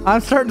 bro.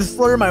 I'm starting to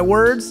slur my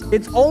words.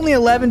 It's only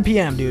 11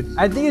 p.m., dude.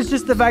 I think it's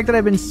just the fact that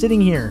I've been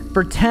sitting here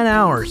for 10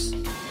 hours.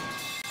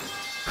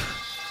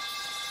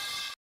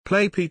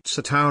 Play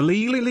Pizza Tower.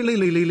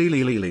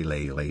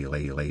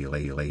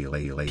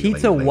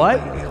 Pizza what?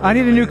 I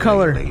need a new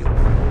color.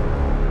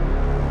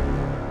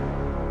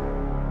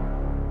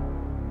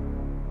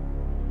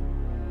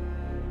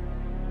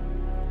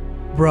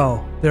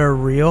 Bro, they're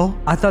real?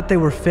 I thought they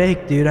were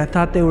fake, dude. I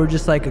thought they were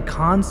just like a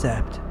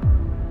concept.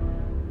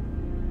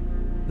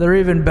 They're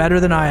even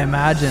better than I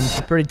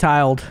imagined. Pretty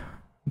tiled.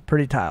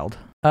 Pretty tiled.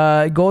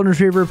 Golden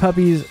Retriever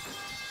puppies.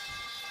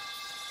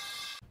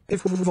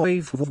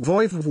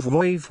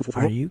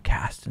 Are you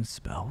casting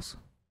spells?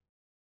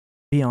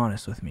 Be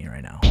honest with me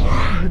right now.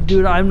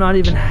 Dude, I'm not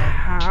even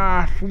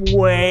halfway.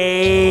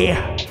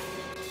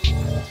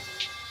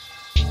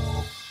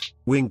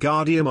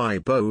 Wingardium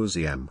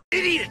Ibosium.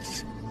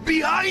 Idiots!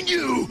 Behind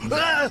you!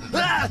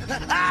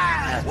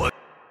 What?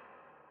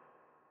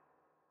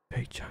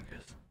 Big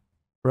chungus.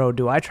 Bro,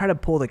 do I try to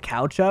pull the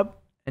couch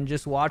up and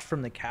just watch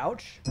from the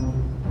couch?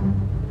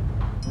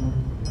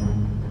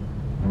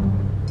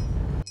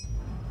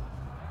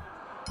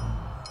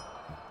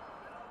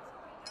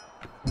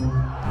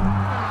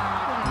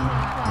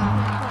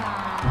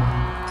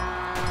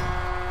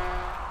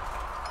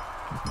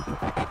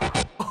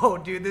 Oh,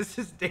 dude, this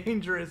is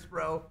dangerous,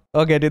 bro.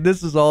 Okay, dude,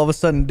 this is all of a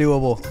sudden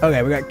doable.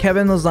 Okay, we got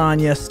Kevin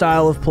Lasagna,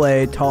 style of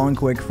play, tall and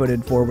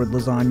quick-footed, forward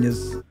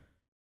lasagnas,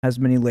 has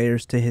many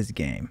layers to his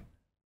game.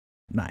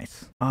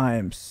 Nice. I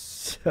am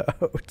so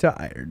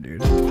tired,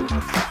 dude. Ow!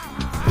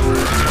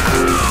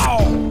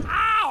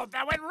 Ow!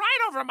 That went right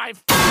over my...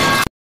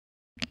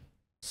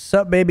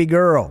 Sup, baby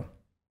girl?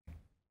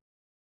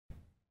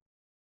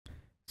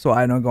 So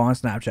I don't go on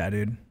Snapchat,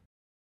 dude.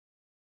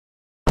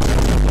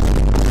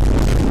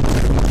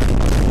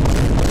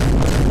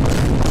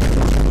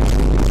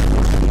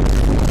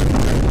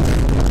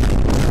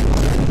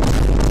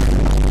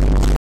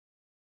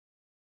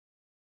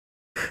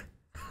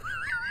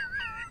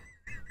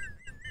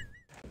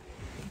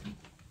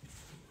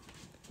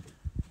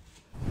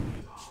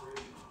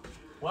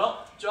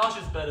 Well,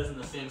 Josh's bed is in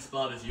the same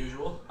spot as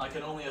usual. I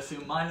can only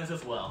assume mine is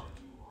as well.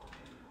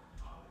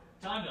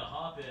 Time to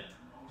hop in.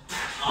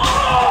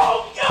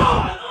 Oh,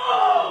 God!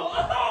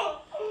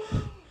 Oh!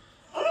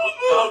 I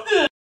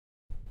moved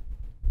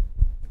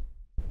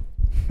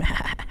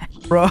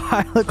it! Bro,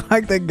 I look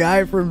like the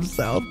guy from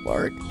South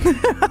Park.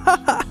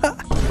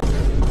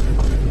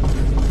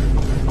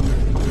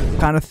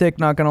 Kind of thick,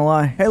 not gonna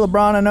lie. Hey,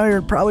 LeBron, I know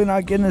you're probably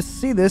not getting to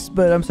see this,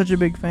 but I'm such a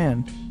big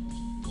fan.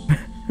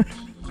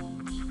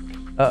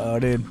 Uh-oh,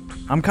 dude.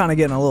 I'm kind of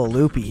getting a little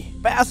loopy.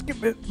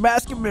 Basketball.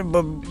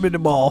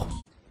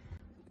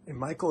 Hey,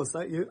 Michael, is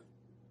that you?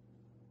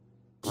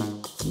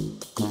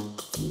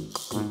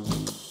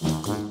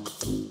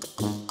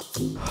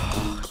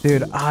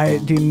 Dude, I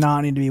do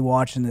not need to be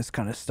watching this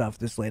kind of stuff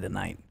this late at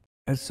night.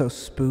 It's so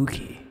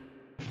spooky.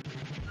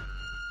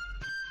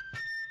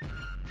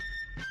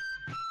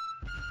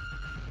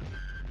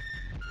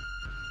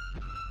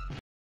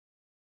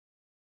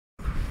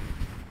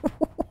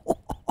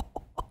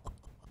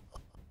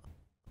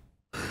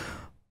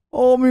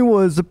 Homie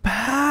was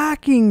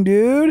packing,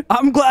 dude.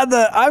 I'm glad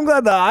the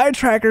eye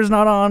tracker's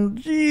not on.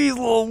 Jeez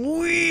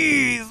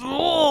Louise.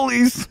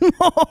 Holy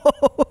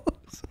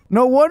smokes.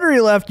 No wonder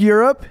he left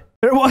Europe.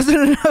 There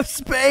wasn't enough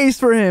space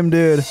for him,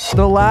 dude.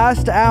 The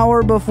last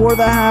hour before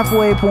the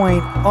halfway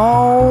point.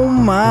 Oh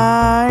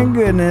my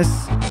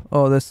goodness.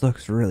 Oh, this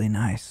looks really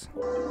nice.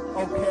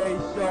 Okay,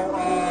 so,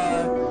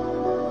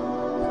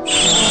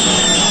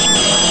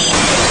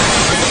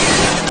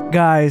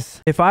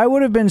 Guys, if I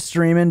would have been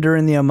streaming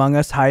during the Among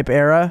Us hype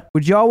era,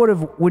 would y'all would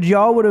have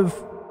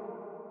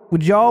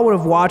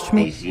watched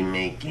me?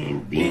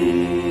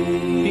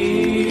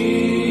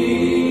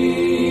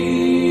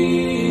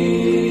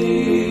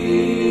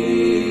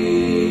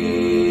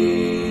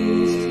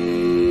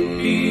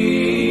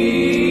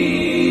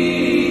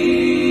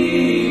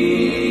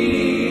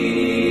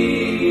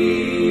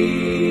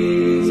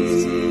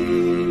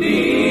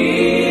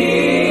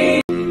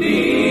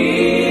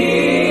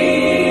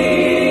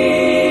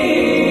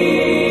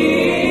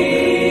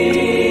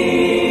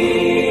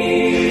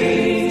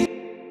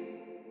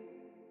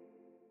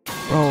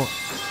 Bro,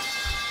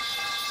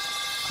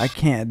 I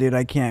can't, dude.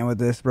 I can't with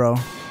this, bro.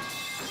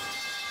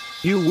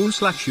 You woo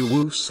slash you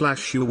woo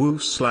slash you woo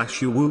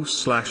slash you woo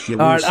slash you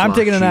woo. All right, I'm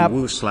taking a nap.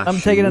 I'm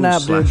taking a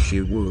nap, dude. Slash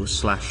you woo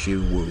slash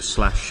you woo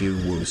slash you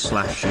woo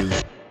slash you.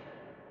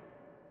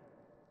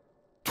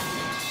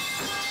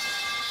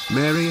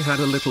 Mary had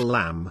a little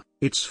lamb.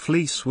 Its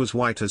fleece was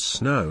white as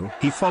snow.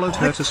 He followed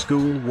her to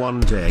school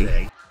one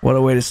day. What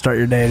a way to start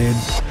your day, dude.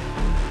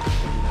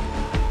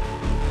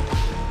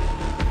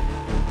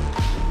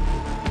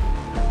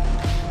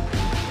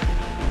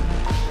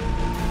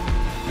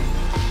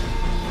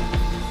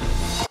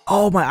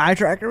 Oh, my eye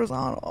tracker was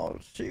on. Oh,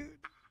 shoot.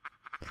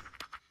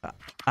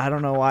 I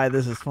don't know why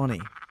this is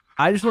funny.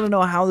 I just want to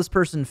know how this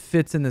person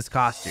fits in this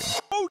costume.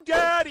 Oh,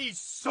 Daddy,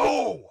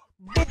 so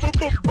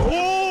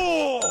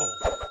cool!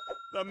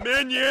 The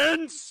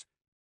minions!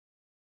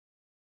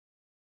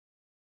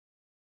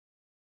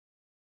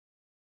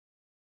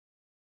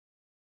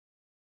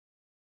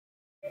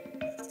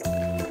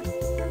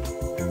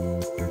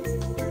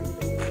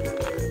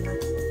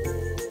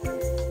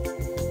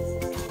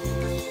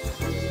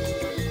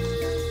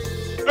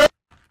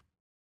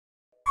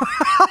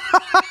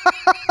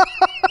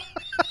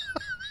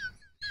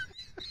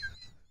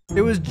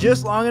 It was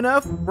just long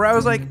enough where I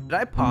was like, did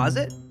I pause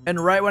it? And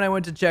right when I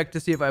went to check to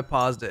see if I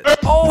paused it.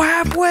 Oh,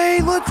 halfway,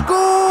 let's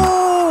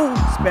go!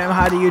 Spam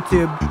hi to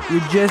YouTube.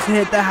 We just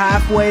hit the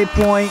halfway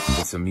point.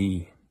 It's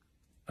me,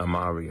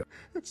 Mario.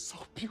 It's so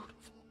beautiful.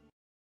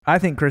 I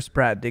think Chris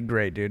Pratt did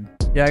great, dude.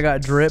 Yeah, I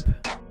got drip,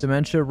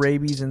 dementia,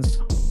 rabies, and...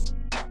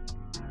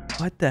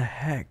 What the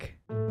heck?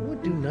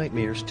 What do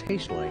nightmares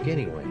taste like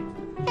anyway?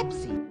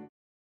 Pepsi.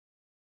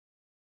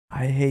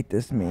 I hate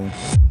this meme.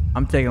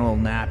 I'm taking a little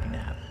nappy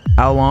nap.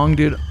 How long,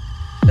 dude?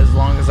 As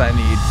long as I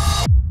need.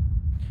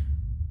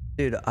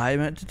 Dude, I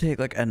meant to take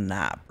like a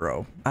nap,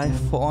 bro. I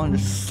full on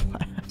just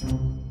slept.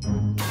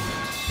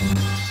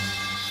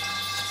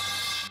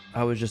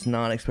 I was just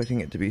not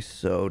expecting it to be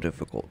so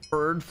difficult.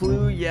 Bird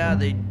flu? Yeah,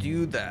 they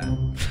do that.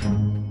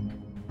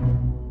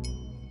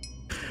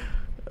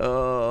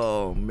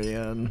 Oh,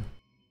 man.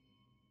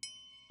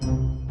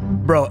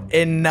 Bro,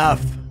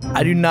 enough.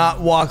 I do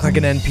not walk like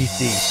an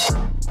NPC.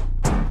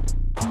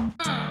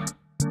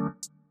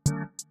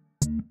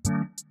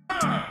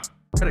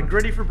 Got a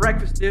gritty for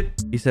breakfast, dude.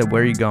 He said,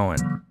 where are you going?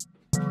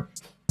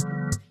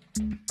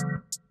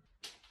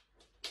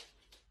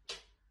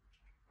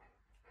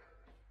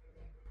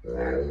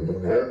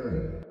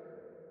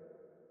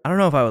 I don't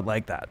know if I would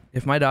like that.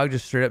 If my dog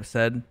just straight up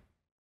said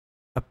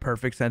a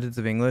perfect sentence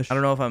of English, I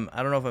don't know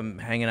if I'm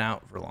hanging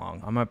out for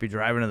long. I might be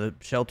driving to the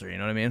shelter, you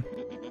know what I mean?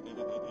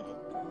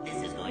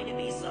 This is going to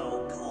be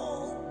so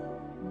cool.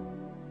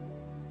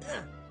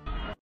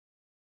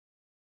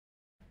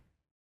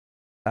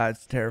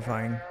 That's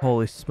terrifying.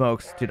 Holy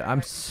smokes, dude,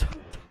 I'm so...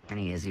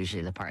 Is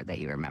usually the part that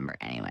you remember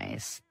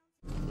anyways.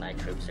 My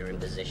troops are in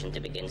position to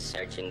begin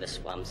searching the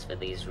swamps for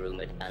these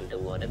rumored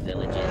underwater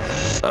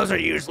villages. Those are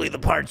usually the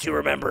parts you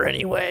remember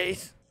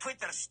anyways.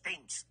 Twitter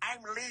stinks. I'm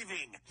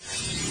leaving.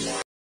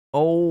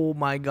 Oh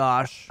my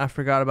gosh. I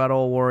forgot about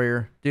old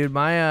Warrior. Dude,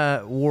 my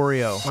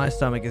Wario. My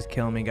stomach is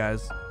killing me,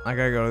 guys. I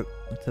gotta go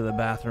to the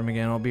bathroom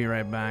again. I'll be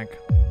right back.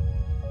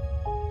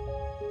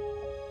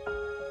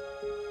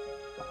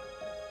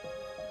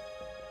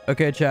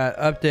 Okay, chat.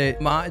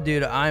 Update.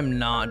 Dude, I'm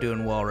not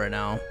doing well right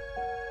now.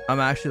 I'm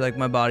actually like,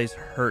 my body's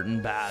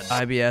hurting bad.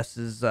 IBS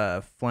is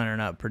flaring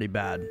up pretty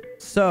bad.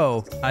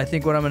 So I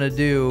think what I'm gonna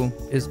do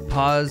is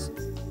pause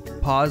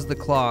the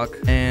clock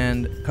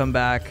and come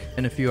back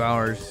in a few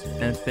hours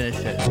and finish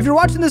it. If you're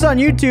watching this on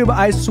YouTube,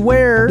 I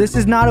swear this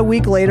is not a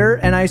week later,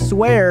 and I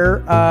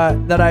swear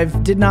that I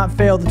did not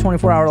fail the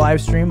 24-hour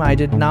live stream. I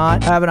did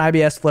not have an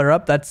IBS flare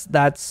up. That's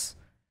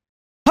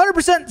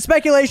 100%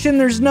 speculation.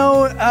 There's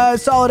no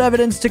solid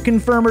evidence to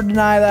confirm or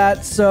deny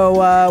that.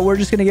 So we're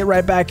just going to get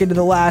right back into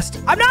the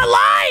last. I'm not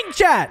lying,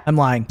 chat. I'm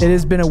lying. It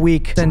has been a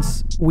week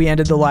since we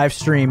ended the live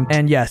stream.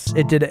 And yes,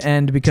 it did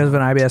end because of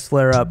an IBS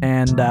flare up.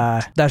 And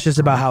that's just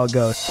about how it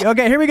goes.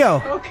 Okay, here we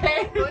go.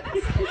 Okay.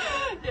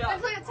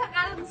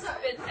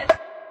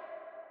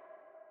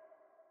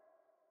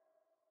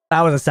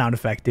 That was a sound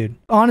effect, dude.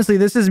 Honestly,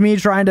 this is me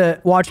trying to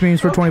watch memes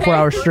for 24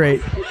 hours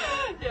straight.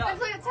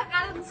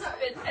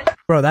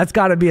 Bro, that's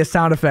got to be a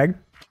sound effect.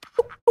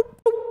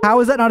 How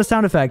is that not a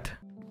sound effect?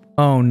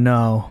 Oh,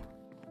 no.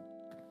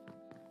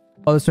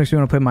 Oh, this makes me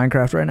want to play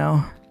Minecraft right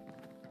now.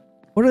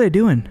 What are they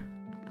doing?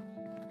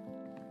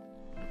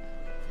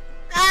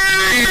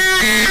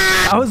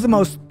 That was the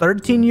most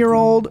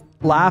 13-year-old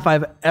laugh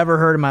I've ever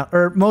heard in my...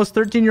 Or most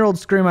 13-year-old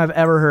scream I've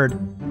ever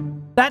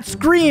heard. That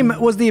scream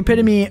was the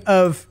epitome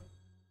of...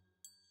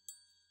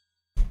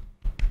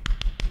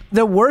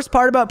 The worst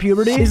part about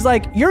puberty is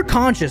like, you're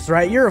conscious,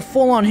 right? You're a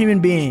full-on human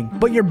being,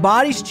 but your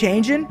body's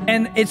changing,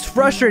 and it's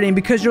frustrating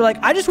because you're like,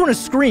 I just want to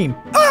scream.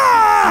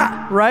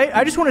 Ah! Right?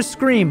 I just want to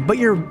scream, but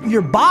your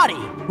body,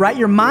 right?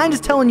 Your mind is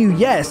telling you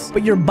yes,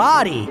 but your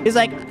body is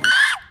like,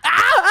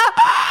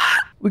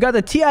 We got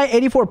the TI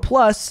 84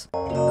 Plus,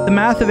 the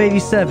math of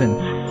 87.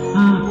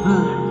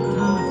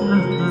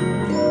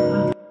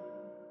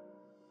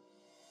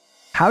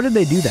 How did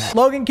they do that?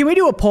 Logan, can we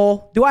do a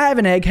poll? Do I have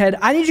an egghead?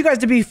 I need you guys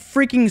to be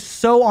freaking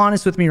so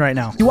honest with me right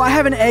now. Do I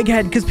have an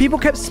egghead? Because people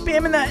kept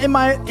spamming that in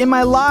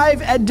my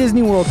live at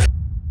Disney World.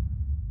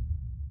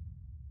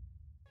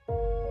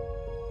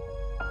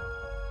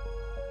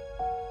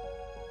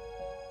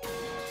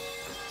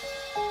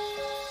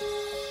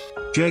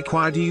 Jake,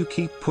 why do you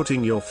keep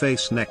putting your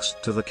face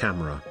next to the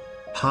camera?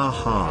 Ha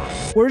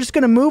ha. We're just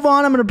gonna move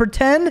on. I'm gonna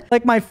pretend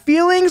like my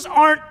feelings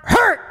aren't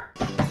hurt.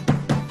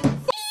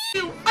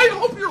 I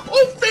hope your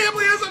whole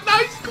family has a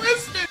nice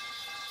Christmas!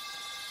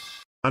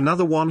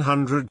 Another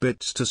 100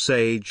 bits to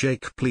say,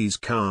 Jake, please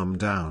calm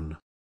down.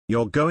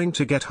 You're going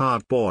to get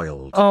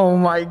hard-boiled. Oh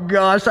my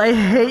gosh, I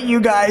hate you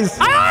guys.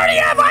 I already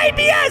have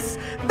IBS!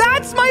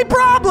 That's my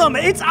problem!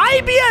 It's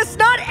IBS,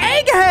 not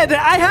egghead!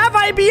 I have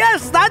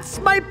IBS, that's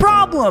my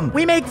problem!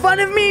 We make fun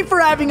of me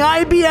for having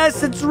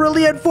IBS, it's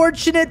really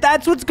unfortunate,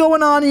 that's what's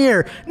going on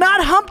here.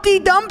 Not Humpty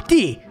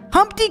Dumpty!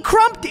 Humpty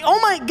Crumpty, oh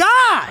my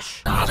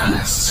gosh!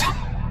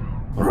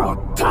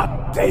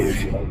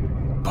 Rotate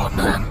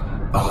banan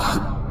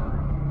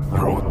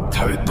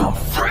rotate the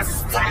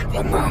first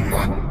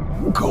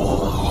banan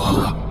go.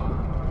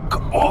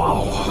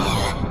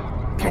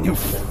 Can you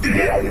feel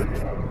it?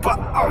 But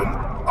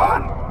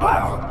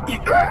on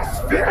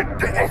ears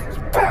wird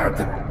expert.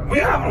 We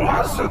have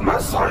lost my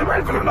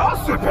assignment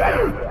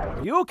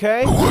philosophy. You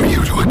okay? Who are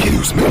you to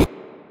accuse me?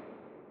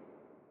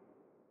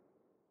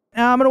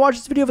 Now I'm gonna watch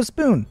this video of a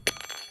spoon.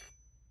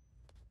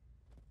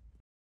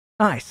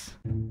 Nice.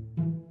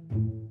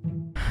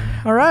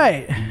 All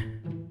right.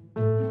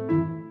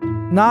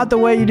 Not the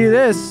way you do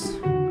this.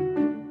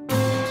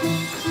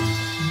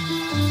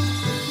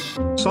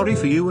 Sorry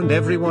for you and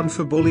everyone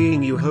for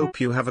bullying you.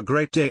 Hope you have a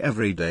great day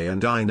every day,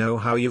 and I know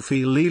how you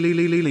feel. Is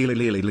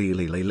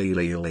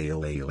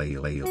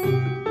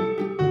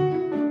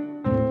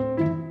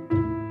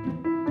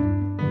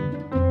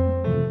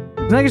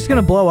that just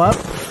gonna blow up?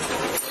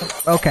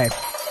 Okay.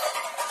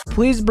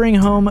 Please bring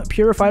home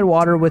purified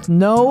water with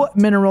no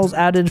minerals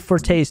added for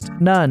taste.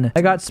 None.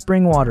 I got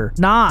spring water.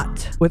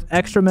 Not with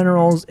extra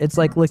minerals. It's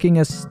like licking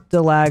a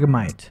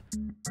stalagmite.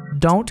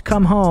 Don't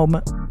come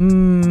home.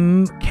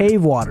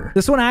 Cave water.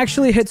 This one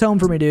actually hits home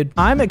for me, dude.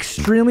 I'm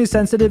extremely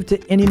sensitive to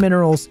any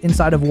minerals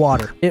inside of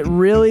water. It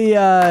really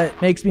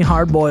makes me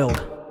hard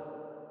boiled.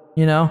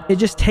 You know, it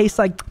just tastes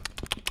like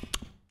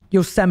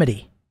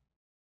Yosemite.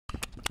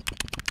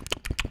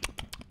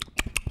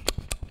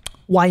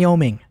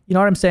 Wyoming. You know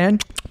what I'm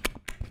saying?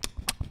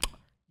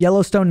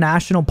 Yellowstone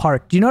National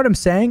Park. Do you know what I'm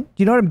saying? Do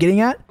you know what I'm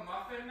getting at?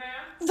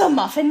 The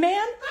Muffin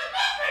Man?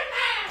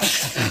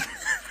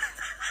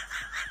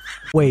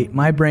 Wait,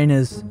 my brain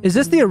is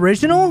this the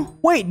original?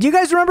 Wait, do you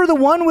guys remember the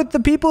one with the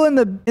people in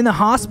the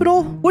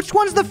hospital? Which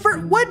one's the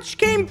first? Which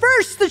came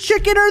first, the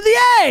chicken or the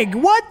egg?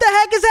 What the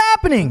heck is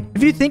happening?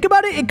 If you think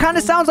about it, it kind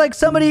of sounds like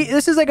somebody,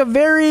 this is like a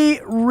very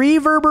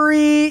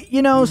reverbery,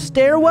 you know,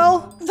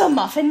 stairwell. The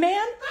Muffin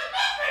Man?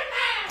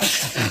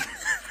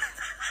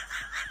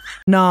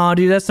 No,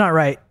 dude, that's not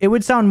right. It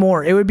would sound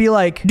more. It would be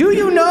like, do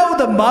you know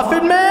the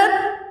Muffin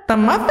Man? The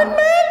Muffin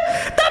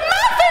Man? The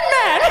Muffin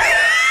Man!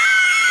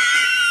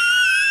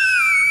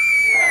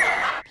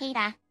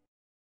 Peter.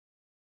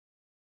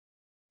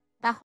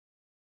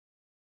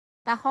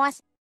 The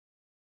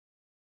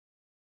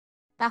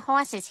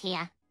horse is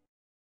here.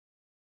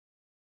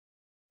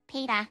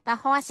 Peter, the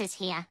horse is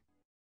here.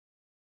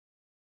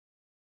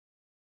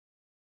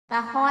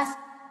 The horse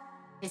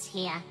is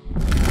here.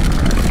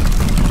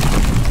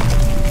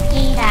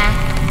 Peter,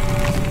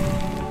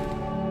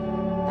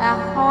 the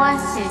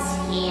horse is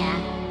here.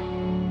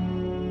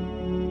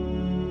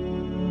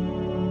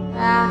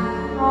 The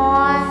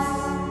horse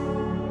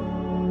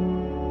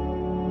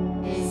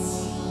is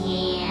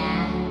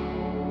here.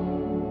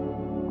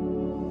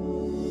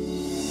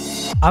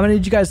 I'm gonna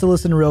need you guys to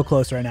listen real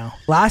close right now.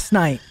 Last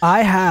night,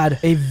 I had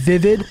a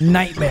vivid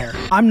nightmare.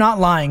 I'm not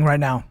lying right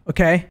now,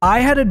 okay? I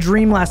had a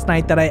dream last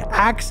night that I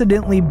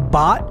accidentally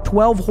bought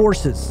 12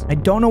 horses. I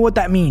don't know what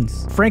that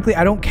means. Frankly,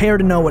 I don't care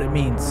to know what it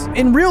means.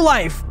 In real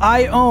life,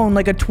 I own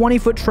like a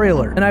 20-foot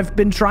trailer, and I've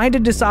been trying to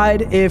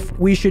decide if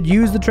we should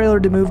use the trailer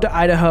to move to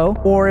Idaho,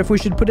 or if we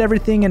should put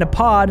everything in a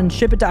pod and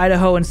ship it to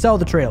Idaho and sell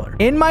the trailer.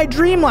 In my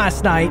dream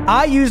last night,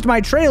 I used my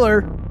trailer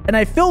and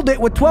I filled it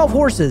with 12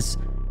 horses.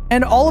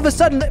 And all of a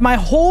sudden, my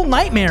whole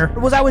nightmare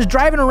was I was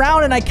driving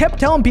around and I kept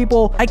telling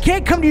people, I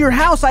can't come to your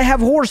house, I have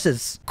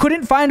horses.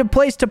 Couldn't find a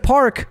place to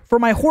park for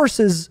my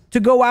horses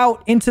to go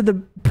out into the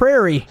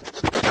prairie.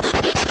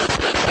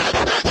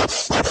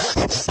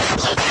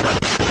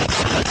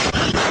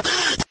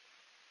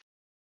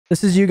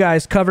 This is you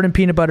guys covered in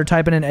peanut butter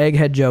typing in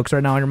egghead jokes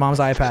right now on your mom's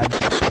iPad.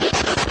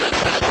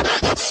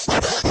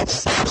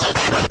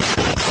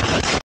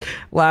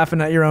 Laughing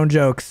at your own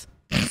jokes.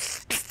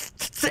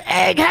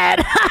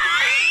 Egghead!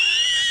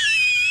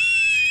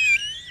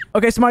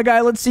 Okay, smart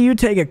guy, let's see you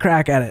take a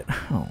crack at it.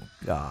 Oh,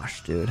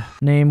 gosh, dude.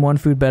 Name one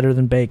food better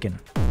than bacon.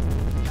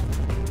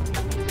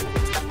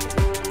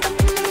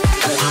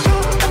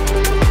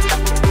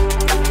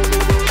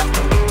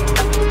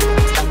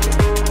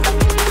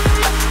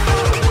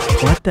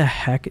 What the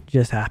heck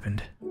just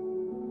happened?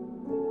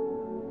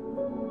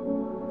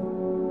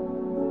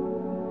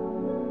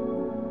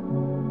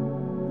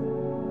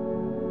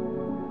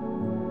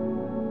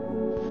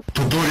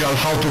 Tutorial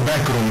how to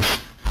backrooms.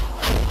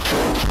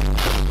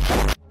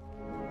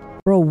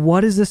 Bro,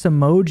 what is this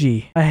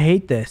emoji? I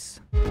hate this.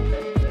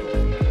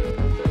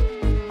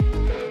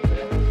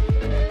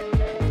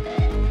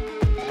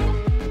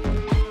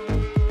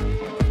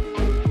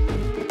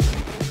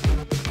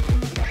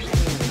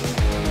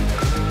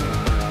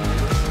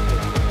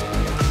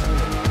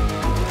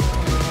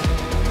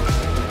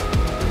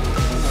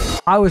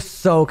 I was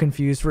so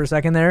confused for a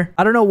second there.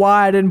 I don't know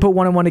why I didn't put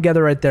one and one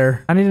together right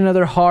there. I need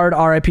another hard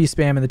RIP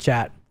spam in the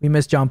chat. We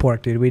miss John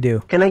Pork, dude. We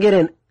do. Can I get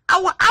an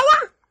ow, ow?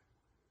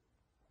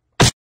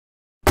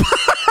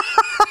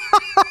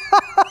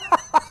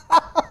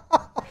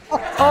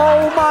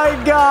 Oh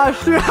my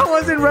gosh, dude, I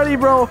wasn't ready,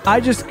 bro. Can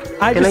I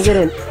get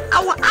an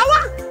ow, ow?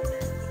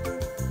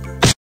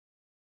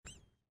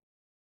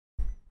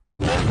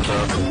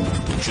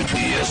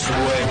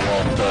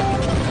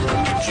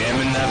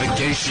 Jamming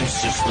navigation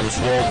systems,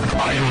 Walt.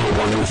 I am the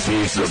one who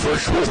feeds the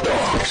virtual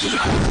dogs.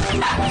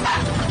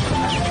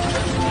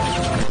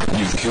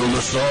 You've killed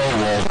us all,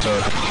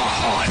 Walter.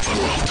 I put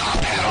a little top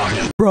hat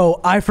on you.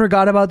 Bro, I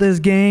forgot about this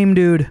game,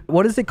 dude.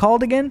 What is it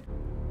called again?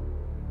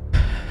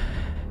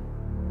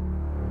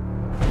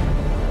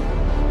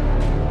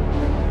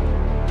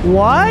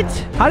 What?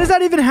 How does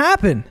that even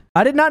happen?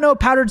 I did not know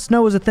powdered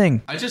snow was a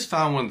thing. I just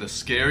found one of the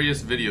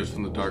scariest videos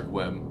from the dark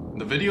web.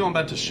 The video I'm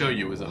about to show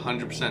you is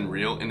 100%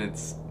 real, and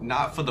it's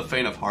not for the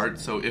faint of heart,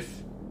 so if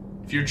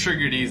you're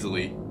triggered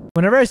easily.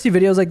 Whenever I see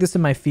videos like this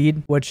in my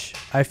feed, which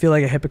I feel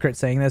like a hypocrite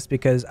saying this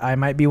because I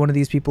might be one of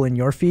these people in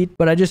your feed,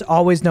 but I just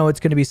always know it's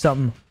going to be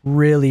something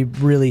really,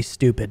 really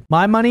stupid.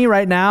 My money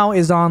right now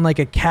is on like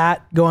a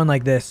cat going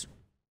like this.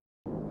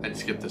 I'd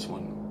skip this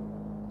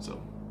one.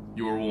 So,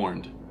 you were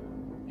warned.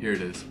 Here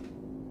it is.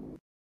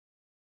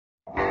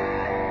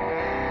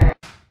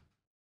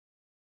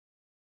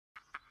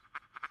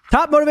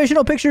 Top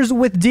motivational pictures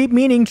with deep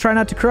meaning. Try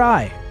not to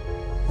cry.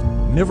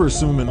 Never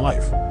assume in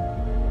life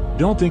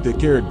Don't think that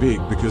carrot big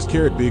because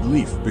carrot big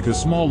leaf, because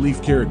small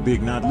leaf carrot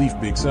big not leaf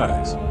big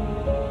size.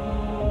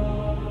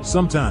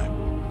 Sometime,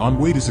 on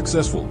way to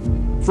successful,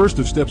 first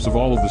of steps of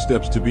all of the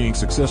steps to being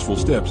successful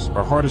steps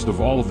are hardest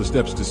of all of the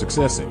steps to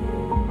successing.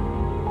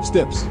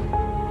 Steps.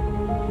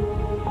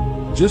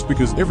 Just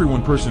because every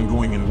one person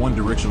going in one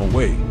directional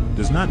way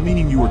does not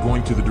meaning you are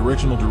going to the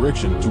directional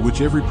direction to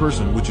which every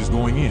person which is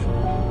going in.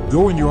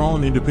 Go in your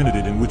own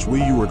independent in which way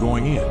you are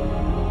going in.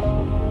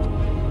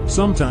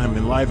 Sometime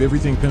in life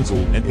everything pencil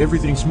and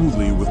everything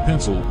smoothly with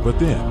pencil, but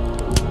then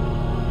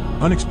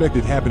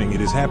unexpected happening, it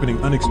is happening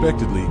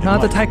unexpectedly. Not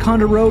the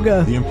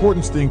Ticonderoga. The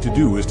important thing to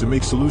do is to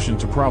make solution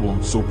to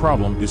problem, so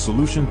problem is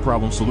solution,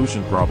 problem,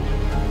 solution, problem.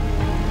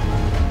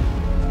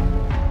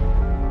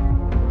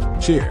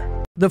 Share.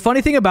 The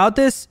funny thing about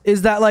this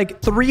is that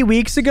like 3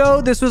 weeks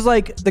ago, this was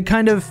like the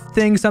kind of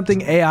thing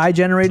something AI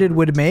generated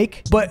would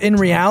make. But in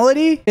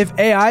reality, if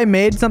AI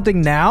made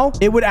something now,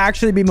 it would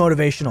actually be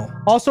motivational.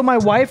 Also, my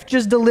wife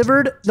just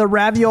delivered the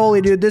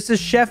ravioli, dude. This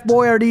is Chef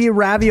Boyardee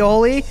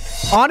ravioli.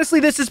 Honestly,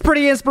 this is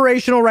pretty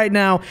inspirational right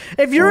now.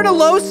 If you're in a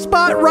low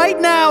spot right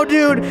now,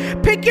 dude,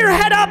 pick your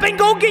head up and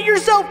go get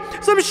yourself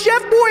some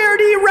Chef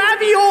Boyardee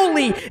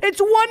ravioli. It's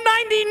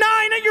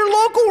 $1.99 at your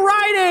local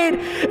Rite Aid.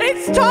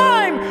 It's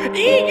time.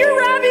 Eat your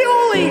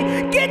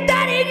ravioli. Get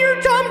that in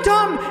your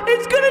tum-tum.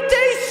 It's gonna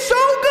taste so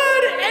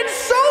good and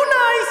so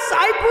nice.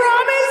 I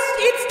promise.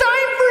 It's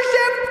time for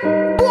Chef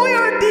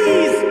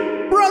Boyardee's.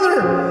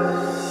 Brother,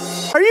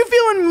 are you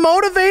feeling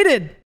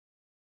motivated?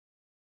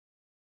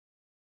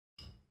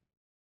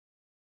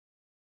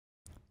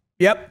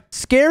 Yep.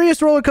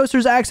 Scariest roller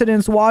coasters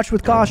accidents, watch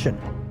with caution.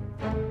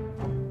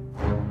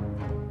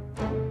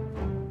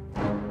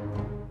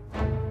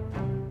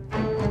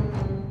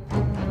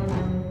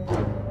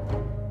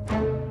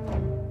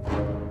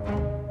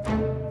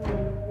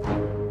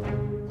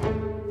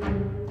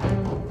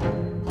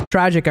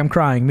 Tragic, I'm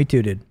crying. Me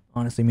too, dude.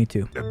 Honestly, me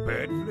too. The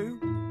bird flu?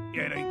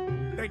 Yeah,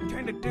 they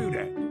tend to do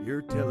that.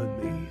 You're telling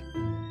me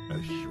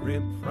a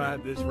shrimp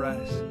fried this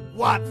rice?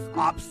 What's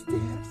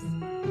upstairs?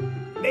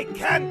 They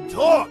can't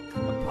talk!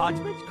 A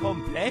parchment's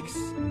complex?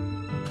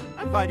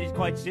 I find it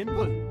quite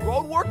simple.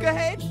 Road work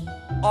ahead?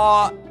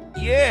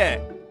 Yeah.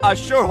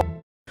 Sure.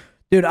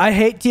 Dude, I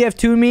hate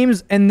TF2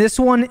 memes, and this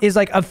one is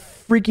like a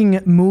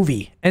freaking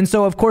movie. And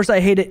so, of course, I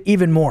hate it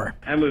even more.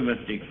 And we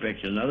must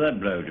expect another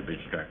blow to be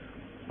struck.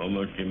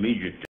 Almost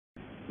immediately.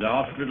 The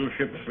hospital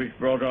ships which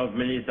brought off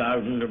many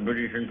thousands of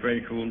British and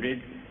French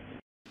wounded.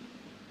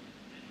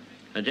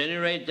 At any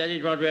rate, that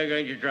is what we are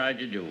going to try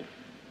to do.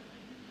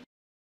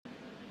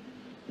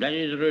 That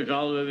is the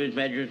resolve of His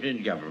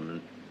Majesty's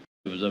government.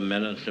 It was a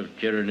menace of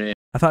tyranny.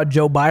 I thought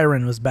Joe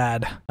Byron was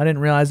bad. I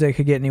didn't realize it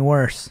could get any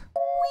worse.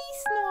 We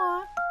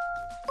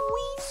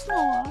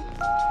snore.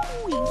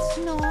 We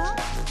snore.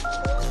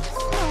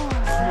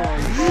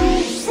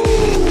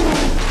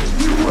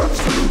 You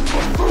absolute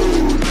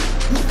buffoon!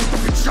 You think you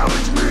can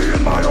challenge me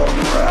in my own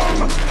realm?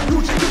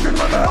 You think you can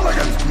rebel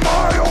against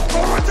my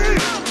authority?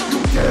 You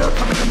dare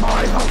come into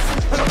my house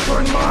and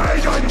upturn my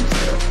dining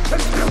chair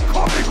and spill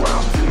coffee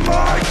grounds in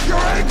my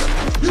Keurig?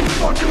 You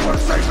thought you were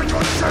safe in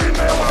your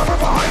chainmail armor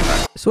behind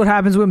that? This is what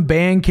happens when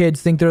band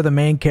kids think they're the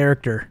main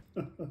character.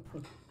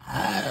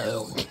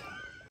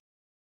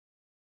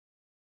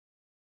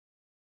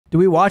 Do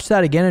we watch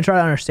that again and try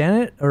to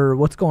understand it? Or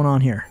what's going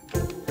on here?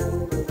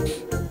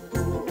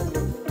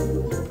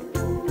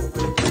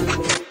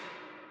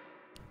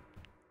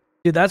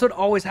 Dude, that's what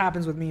always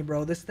happens with me,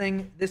 bro. This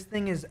thing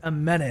is a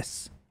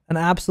menace. An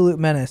absolute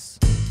menace.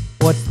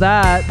 What's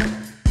that?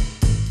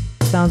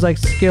 Sounds like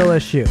skill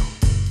issue.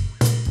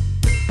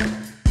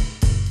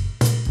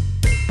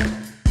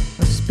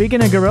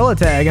 Speaking of Gorilla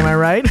Tag, am I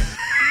right?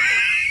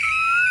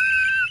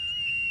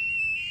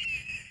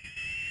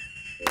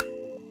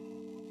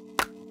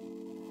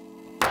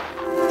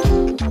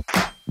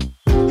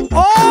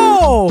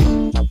 Oh!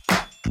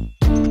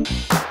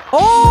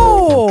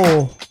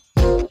 Oh!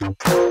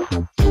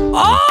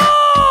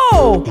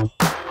 Oh!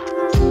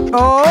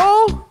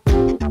 Oh!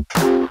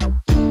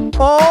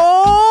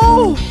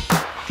 Oh!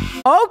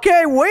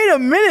 Okay, wait a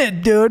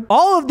minute, dude.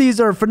 All of these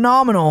are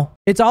phenomenal.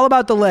 It's all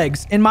about the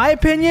legs. In my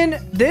opinion,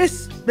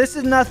 this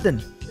is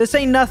nothing. This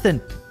ain't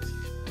nothing.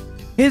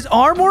 His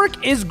arm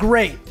work is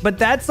great, but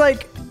that's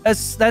like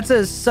that's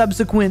a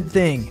subsequent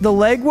thing. The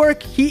leg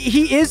work,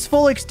 he is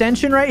full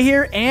extension right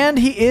here, and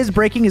he is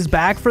breaking his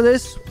back for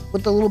this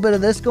with a little bit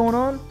of this going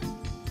on.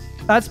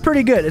 That's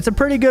pretty good. It's a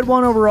pretty good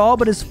one overall,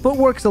 but his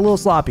footwork's a little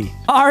sloppy.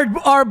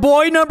 Our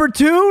boy number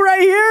 2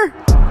 right here.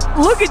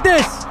 Look at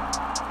this.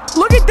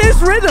 Look at this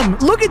rhythm.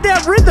 Look at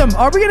that rhythm.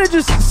 Are we gonna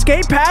just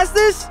skate past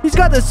this? He's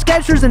got the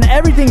Skechers and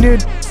everything,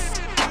 dude.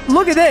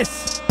 Look at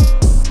this.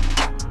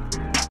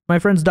 My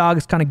friend's dog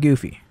is kind of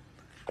goofy.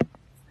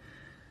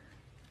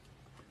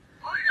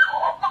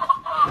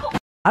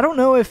 I don't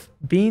know if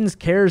Beans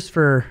cares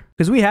for...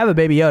 Because we have a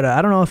Baby Yoda.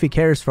 I don't know if he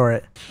cares for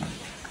it.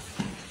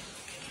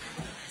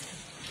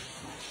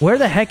 Where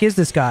the heck is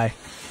this guy?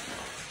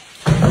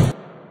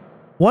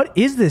 What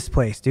is this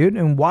place, dude?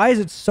 And why is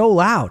it so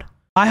loud?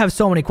 I have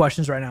so many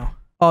questions right now.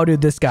 Oh,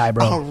 dude, this guy,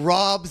 bro. A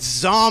Rob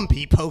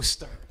Zombie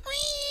poster.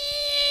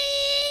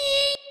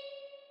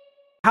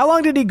 How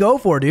long did he go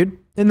for, dude?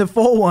 In the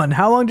full one,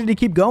 how long did he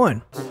keep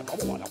going?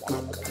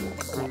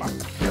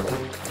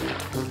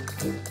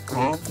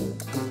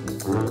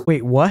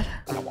 Wait, what?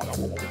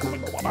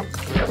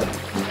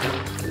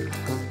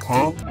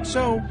 Huh?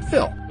 So,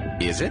 Phil,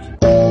 is it?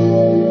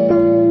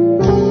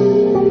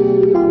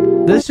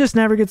 This just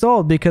never gets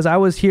old because I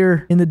was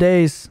here in the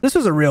days. This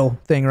was a real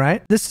thing,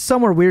 right? This is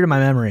somewhere weird in my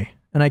memory.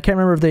 And I can't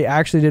remember if they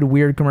actually did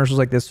weird commercials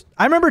like this.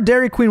 I remember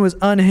Dairy Queen was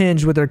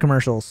unhinged with their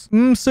commercials.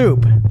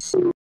 Soup.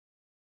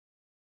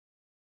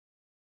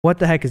 What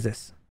the heck is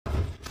this?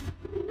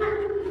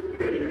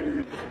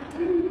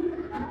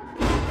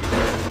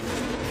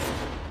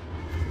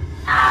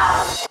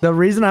 The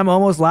reason I'm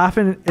almost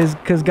laughing is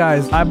because,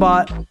 guys, I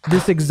bought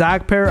this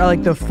exact pair,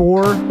 like the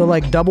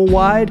double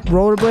wide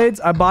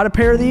rollerblades. I bought a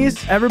pair of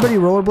these. Everybody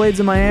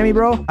rollerblades in Miami,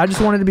 bro. I just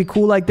wanted to be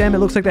cool like them. It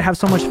looks like they have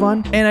so much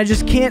fun. And I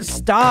just can't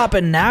stop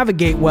and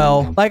navigate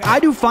well. Like, I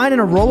do fine in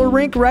a roller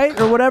rink, right?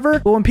 Or whatever.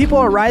 But when people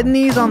are riding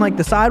these on, like,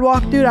 the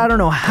sidewalk, dude, I don't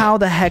know how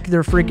the heck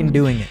they're freaking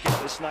doing it.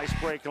 This nice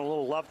break and a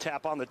little love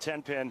tap on the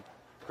 10-pin.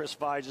 Chris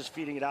Vi just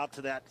feeding it out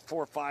to that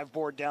 4-5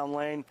 board down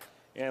lane.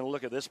 And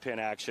look at this pin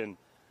action.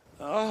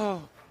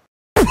 Oh.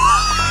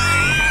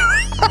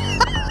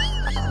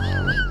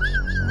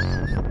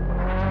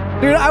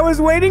 Dude, I was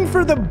waiting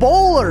for the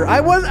bowler.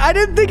 I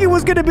didn't think it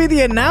was gonna be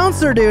the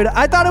announcer, dude.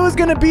 I thought it was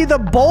gonna be the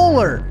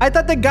bowler. I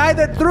thought the guy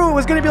that threw it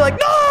was gonna be like,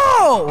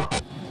 no!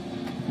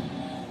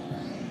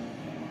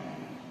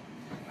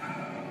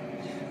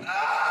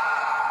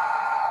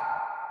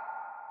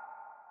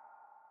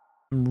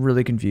 I'm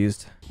really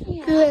confused.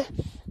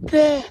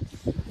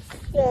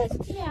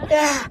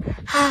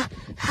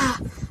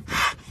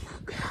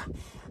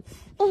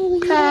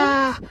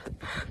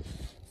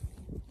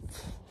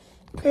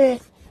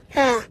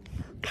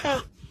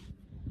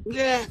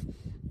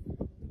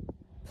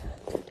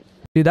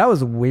 Dude, that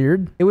was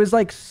weird. It was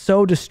like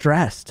so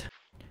distressed.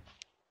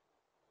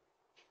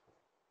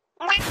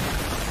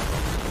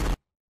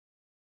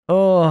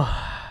 Oh.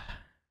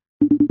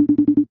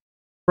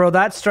 Bro,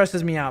 that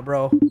stresses me out,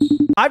 bro.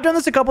 I've done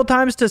this a couple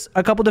times to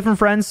a couple different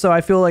friends, so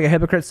I feel like a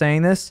hypocrite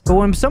saying this. But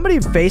when somebody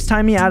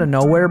FaceTime me out of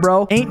nowhere,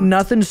 bro, ain't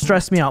nothing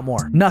stress me out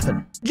more.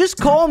 Nothing. Just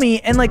call me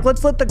and like,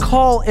 let's let the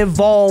call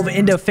evolve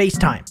into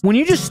FaceTime. When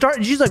you just start,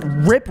 you just like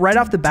rip right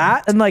off the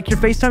bat and like you're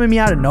FaceTiming me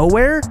out of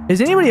nowhere.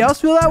 Does anybody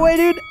else feel that way,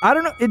 dude? I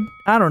don't know.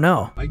 I don't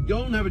know. I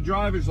don't have a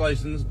driver's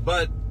license,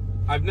 but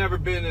I've never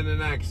been in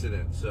an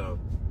accident, so.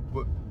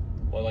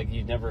 Well, like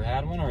you've never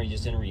had one, or you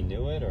just didn't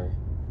renew it, or?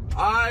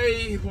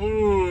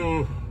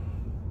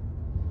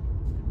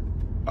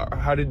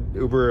 How did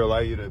Uber allow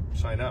you to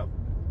sign up?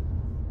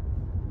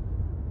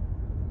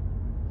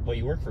 Well,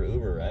 you work for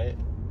Uber, right?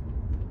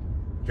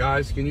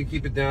 Guys, can you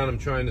keep it down? I'm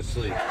trying to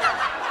sleep.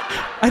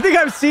 I think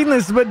I've seen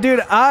this, but dude,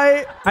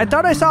 I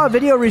thought I saw a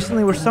video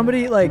recently where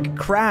somebody like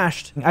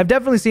crashed. I've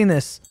definitely seen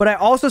this, but I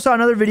also saw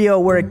another video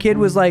where a kid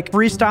was like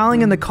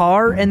freestyling in the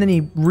car and then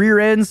he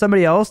rear-ended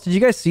somebody else. Did you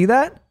guys see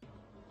that?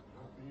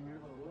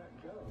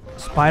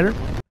 Spider?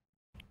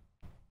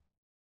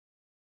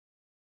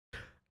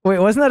 Wait,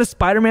 wasn't that a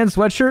Spider-Man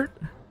sweatshirt?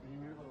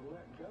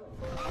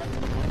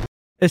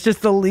 It's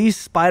just the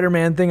least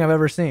Spider-Man thing I've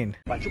ever seen.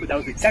 That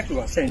was exactly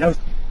what I was saying. That was...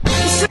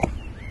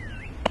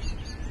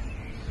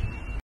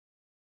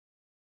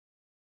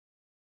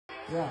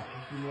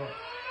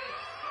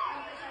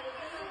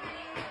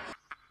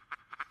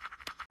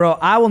 Bro,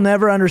 I will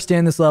never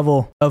understand this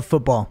level of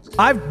football.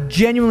 I've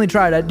genuinely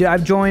tried.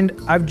 I've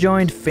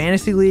joined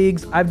fantasy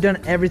leagues. I've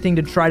done everything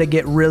to try to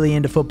get really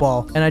into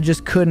football, and I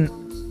just couldn't.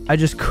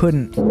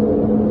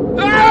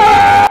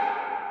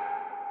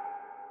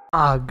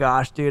 Oh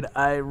gosh, dude,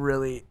 I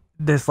really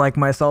dislike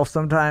myself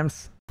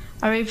sometimes.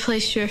 I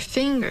replaced your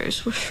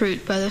fingers with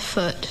fruit by the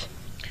foot.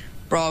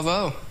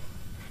 Bravo.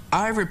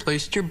 I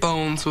replaced your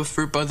bones with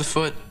fruit by the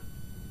foot.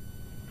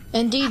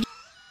 Indeed.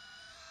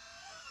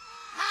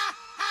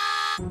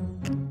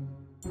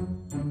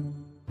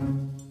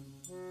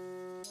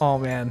 Oh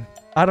man,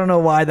 I don't know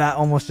why that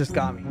almost just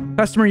got me.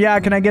 Customer, yeah,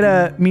 can I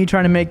get me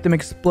trying to make them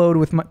explode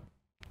with my...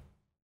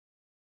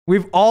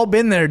 We've all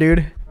been there,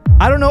 dude.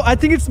 I don't know. I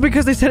think it's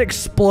because they said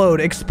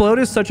explode. Explode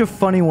is such a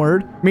funny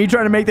word. Me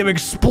trying to make them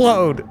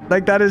explode.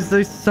 Like, that is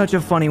such a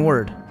funny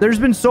word. There's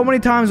been so many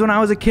times when I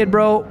was a kid,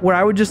 bro, where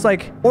I would just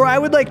like, or I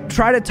would like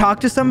try to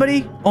talk to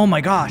somebody. Oh my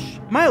gosh.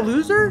 Am I a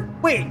loser?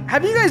 Wait,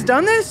 have you guys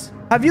done this?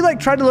 Have you like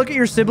tried to look at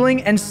your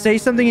sibling and say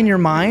something in your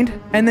mind,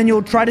 and then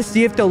you'll try to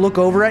see if they'll look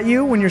over at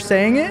you when you're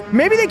saying it?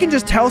 Maybe they can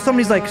just tell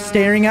somebody's like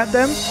staring at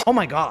them. Oh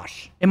my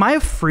gosh. Am I a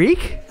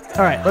freak?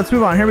 All right, let's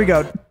move on. Here we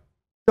go.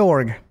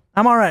 Dorg.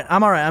 I'm all right.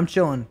 I'm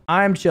chilling.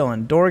 I'm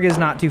chilling. Dorg is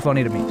not too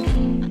funny to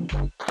me.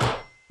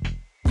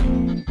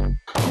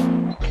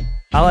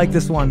 I like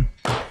this one.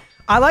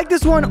 I like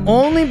this one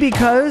only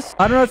because,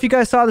 I don't know if you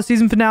guys saw the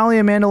season finale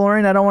of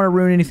Mandalorian. I don't want to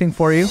ruin anything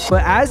for you.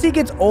 But as he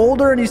gets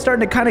older and he's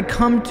starting to kind of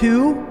come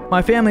to,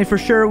 my family for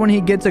sure, when he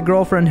gets a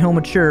girlfriend, he'll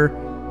mature.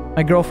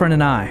 My girlfriend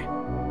and I.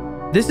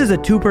 This is a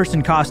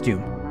two-person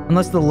costume.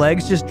 Unless the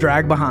legs just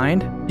drag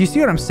behind. Do you see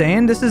what I'm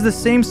saying? This is the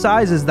same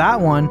size as that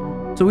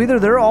one. So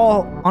either they're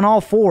all on all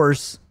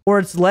fours or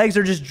its legs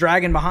are just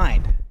dragging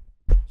behind.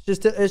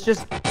 It's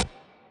just...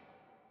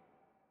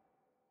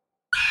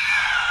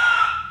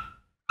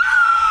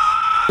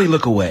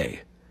 Look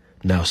away.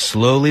 Now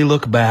slowly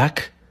look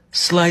back.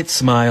 Slight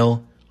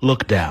smile.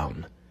 Look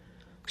down.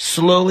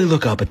 Slowly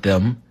look up at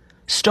them.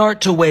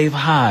 Start to wave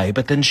high,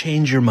 but then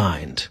change your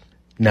mind.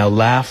 Now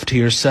laugh to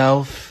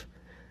yourself.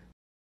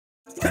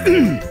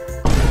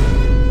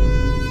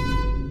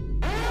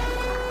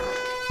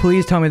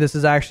 Please tell me this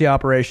is actually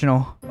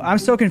operational. I'm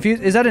so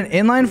confused. Is that an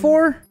inline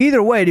 4?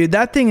 Either way, dude,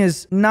 that thing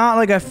is not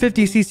like a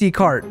 50cc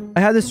cart. I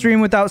had the stream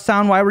without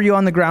sound. Why were you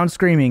on the ground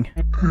screaming?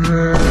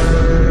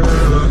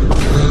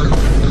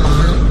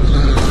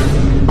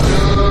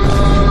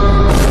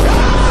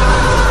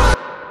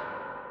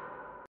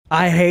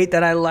 I hate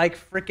that I like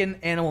freaking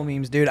animal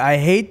memes, dude. I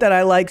hate that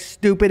I like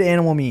stupid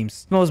animal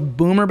memes. The most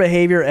boomer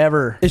behavior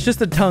ever. It's just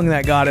the tongue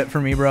that got it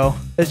for me, bro.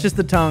 It's just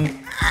the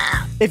tongue.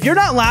 If you're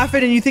not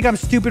laughing and you think I'm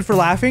stupid for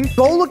laughing,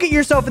 go look at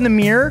yourself in the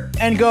mirror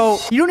and go,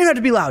 you don't even have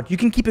to be loud. You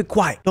can keep it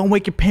quiet. Don't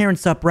wake your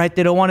parents up, right?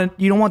 You don't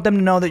want them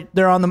to know that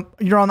you're on the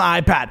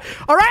iPad.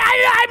 All right?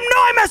 I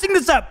know I'm messing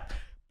this up.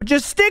 But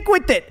just stick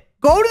with it.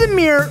 Go to the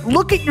mirror,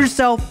 look at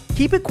yourself,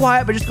 keep it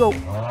quiet, but just go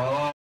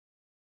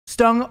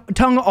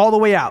tongue all the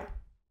way out.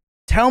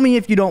 Tell me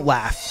if you don't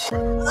laugh.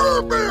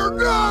 Root beer,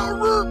 no!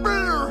 Root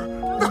beer!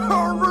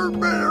 No! Root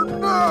beer,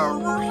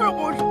 no!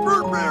 Someone's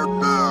root beer,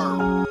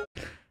 no!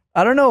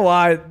 I don't know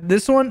why.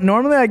 This one,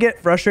 normally I get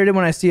frustrated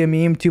when I see a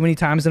meme too many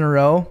times in a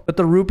row. But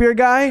the root beer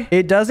guy,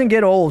 it doesn't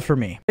get old for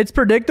me. It's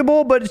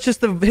predictable, but it's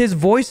just his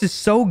voice is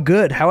so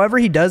good. However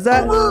he does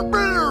that. Root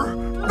beer!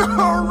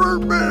 No!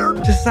 Root beer!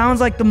 Just sounds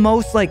like the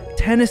most like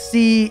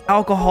Tennessee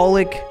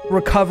alcoholic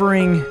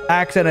recovering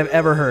accent I've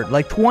ever heard.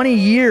 Like 20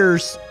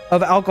 years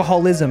of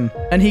alcoholism,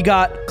 and he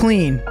got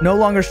clean, no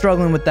longer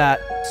struggling with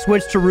that,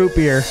 switched to root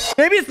beer.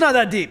 Maybe it's not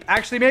that deep.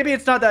 Actually, maybe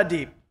it's not that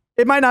deep.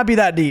 It might not be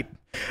that deep.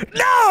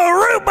 No,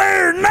 root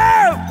beer,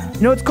 no!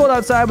 You know it's cold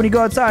outside when you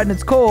go outside and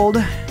it's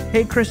cold.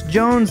 Hey, Chris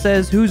Jones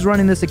says, who's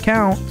running this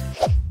account?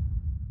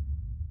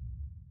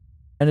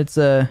 And it's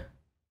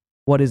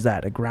what is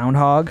that? A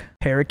groundhog?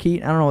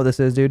 Parakeet? I don't know what this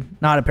is, dude.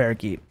 Not a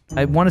parakeet.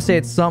 I want to say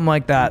it's something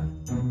like that.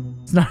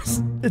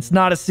 It's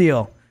not a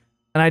seal.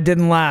 And I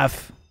didn't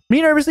laugh.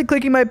 Me nervously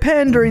clicking my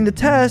pen during the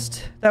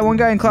test. That one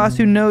guy in class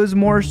who knows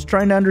Morse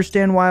trying to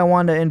understand why I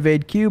wanted to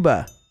invade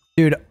Cuba.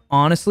 Dude,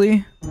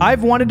 honestly,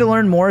 I've wanted to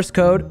learn Morse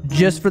code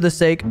just for the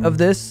sake of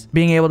this,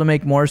 being able to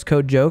make Morse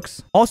code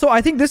jokes. Also,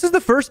 I think this is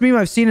the first meme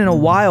I've seen in a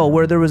while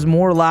where there was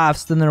more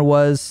laughs than there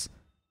was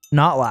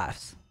not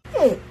laughs.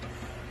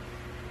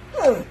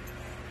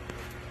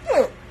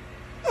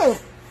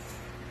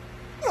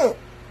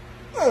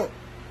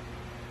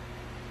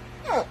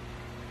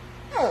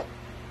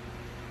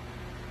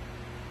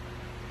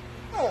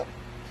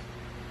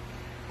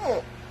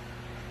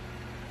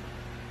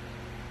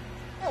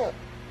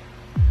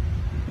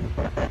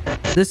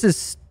 This is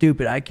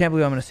stupid. I can't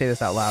believe I'm going to say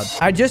this out loud.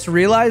 I just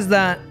realized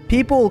that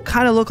people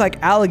kind of look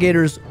like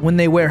alligators when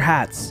they wear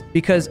hats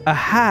because a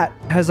hat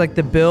has like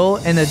the bill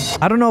and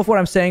I don't know if what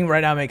I'm saying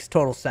right now makes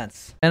total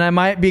sense. And I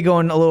might be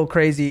going a little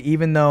crazy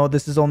even though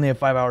this is only a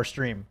 5-hour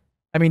stream.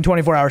 I mean,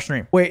 24-hour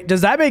stream. Wait,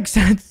 does that make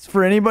sense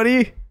for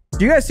anybody?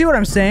 Do you guys see what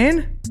I'm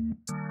saying?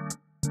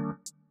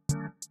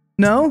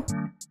 No?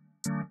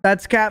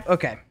 That's cap?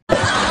 Okay.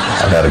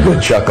 I've had a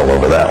good chuckle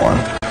over that one.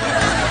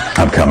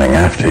 I'm coming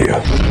after you.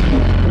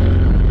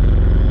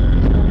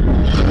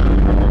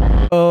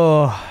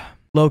 Oh,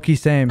 low-key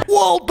same.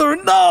 Walter,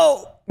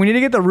 no! We need to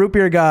get the root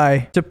beer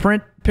guy to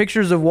print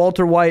pictures of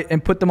Walter White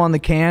and put them on the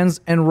cans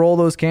and roll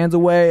those cans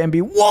away and be,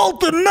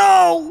 Walter,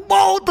 no!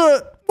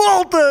 Walter!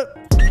 Walter!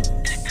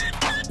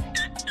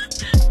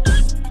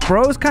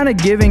 Bro's kind of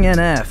giving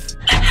NF.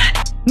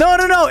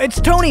 No,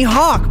 it's Tony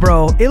Hawk,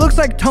 bro. It looks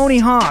like Tony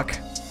Hawk.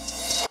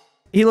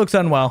 He looks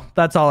unwell.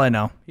 That's all I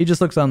know. He just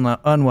looks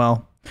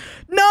unwell.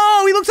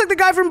 No, he looks like the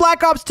guy from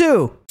Black Ops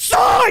 2.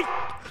 Sight!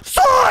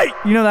 Sight!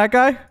 You know that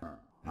guy?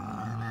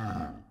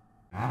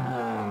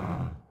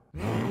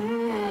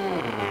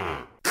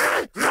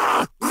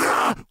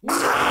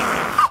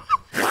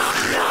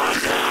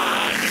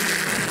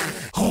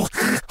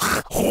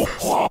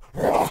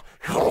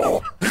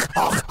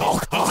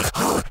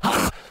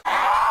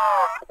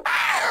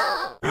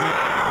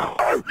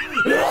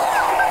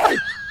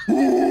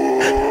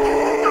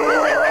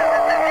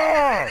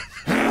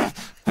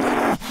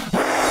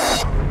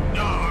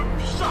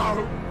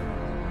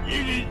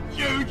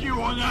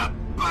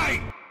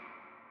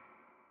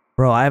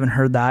 Bro, I haven't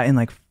heard that in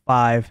like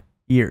 5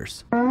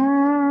 years.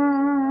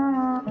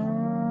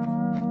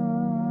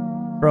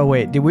 Bro,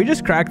 wait, did we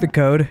just crack the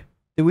code?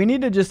 Do we need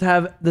to just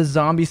have the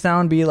zombie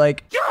sound be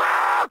like...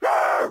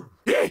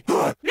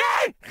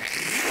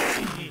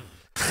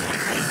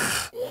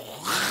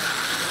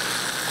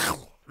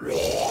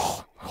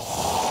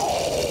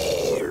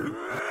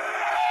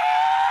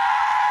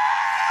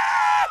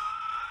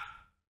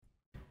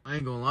 I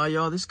ain't gonna lie,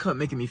 y'all. This cut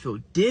making me feel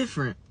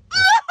different.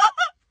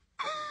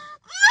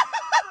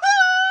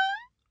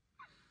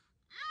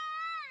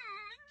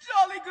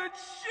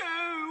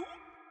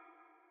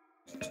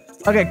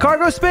 Okay,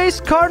 cargo space.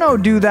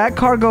 Carno do that.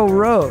 Cargo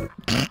road.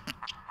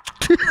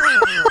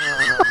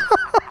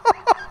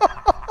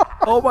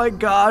 Oh my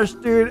gosh,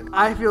 dude.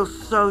 I feel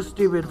so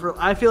stupid.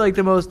 I feel like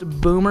the most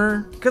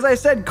boomer. Because I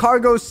said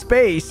cargo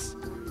space,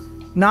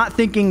 not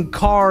thinking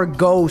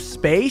cargo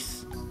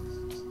space.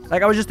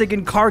 Like I was just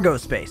thinking cargo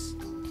space.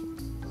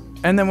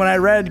 And then when I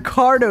read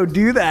Cardo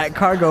do that,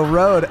 cargo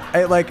road,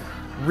 it like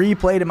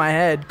replayed in my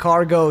head,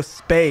 cargo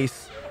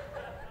space.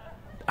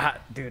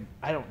 Dude,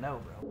 I don't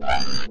know, bro.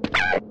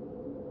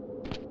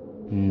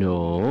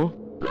 No.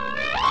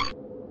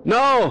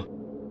 No!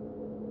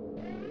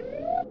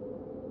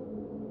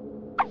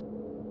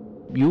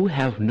 You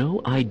have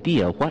no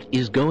idea what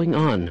is going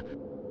on.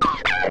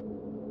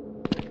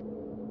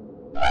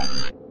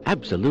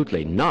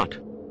 Absolutely not.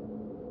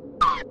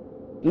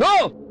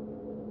 No!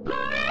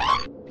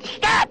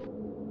 Stop!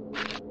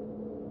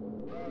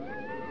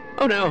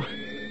 Oh no.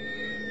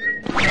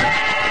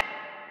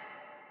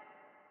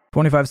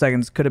 25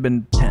 seconds, could have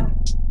been 10.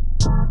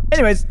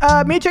 Anyways,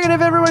 me checking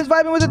if everyone's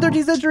vibing with the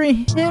 13th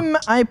century hymn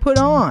I put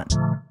on.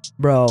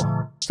 Bro,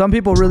 some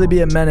people really be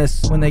a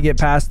menace when they get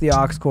past the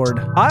aux cord.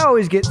 I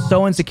always get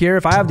so insecure.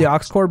 If I have the aux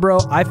cord, bro,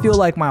 I feel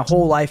like my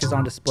whole life is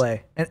on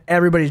display and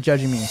everybody's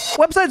judging me.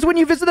 Websites when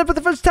you visit them for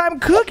the first time.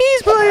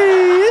 Cookies,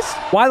 please.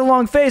 Why the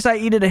long face? I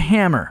eat it a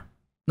hammer.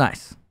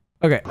 Nice.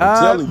 Okay.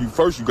 I'm telling you,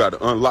 first you got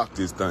to unlock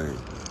this thing.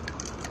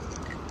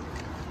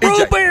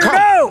 Root beer,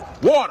 go!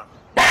 Water.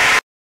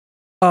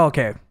 Oh,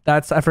 okay.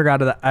 I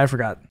forgot. I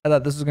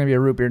thought this was going to be a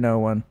root beer no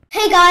one.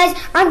 Hey guys,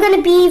 I'm going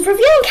to be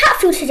reviewing cat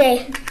food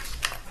today.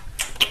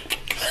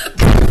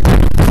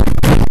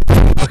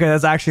 Okay,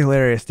 that's actually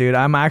hilarious, dude.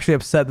 I'm actually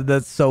upset that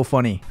that's so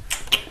funny.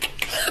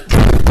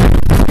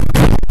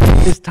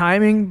 His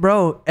timing,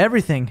 bro,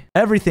 everything,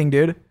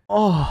 dude.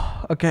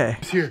 Oh, okay.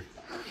 It's here.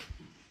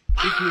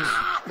 It's here.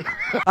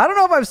 I don't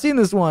know if I've seen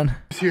this one.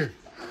 It's here.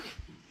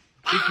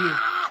 It's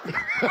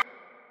here.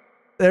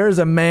 There is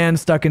a man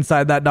stuck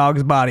inside that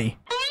dog's body.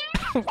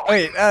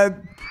 Wait, like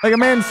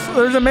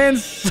there's a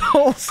man's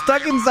soul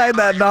stuck inside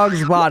that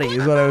dog's body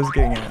is what I was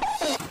getting at.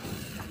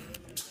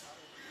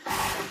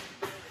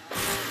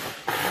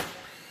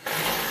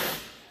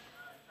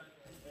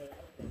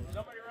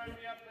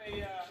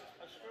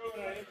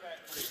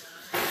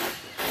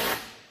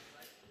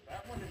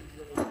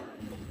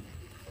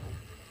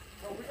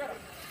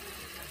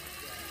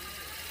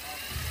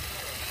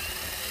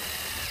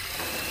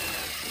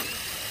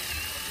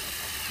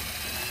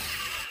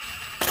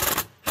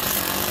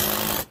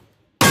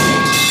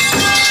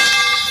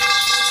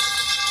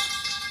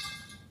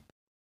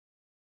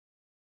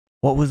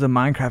 What was the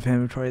Minecraft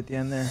inventory at the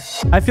end there?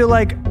 I feel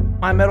like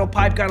my metal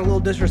pipe got a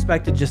little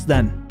disrespected just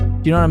then.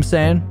 Do you know what I'm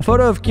saying? A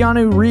photo of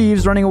Keanu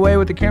Reeves running away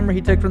with the camera he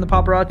took from the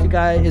paparazzi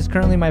guy is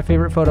currently my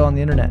favorite photo on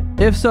the internet.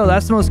 If so,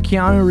 that's the most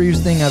Keanu Reeves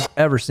thing I've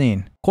ever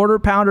seen. Quarter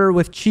pounder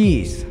with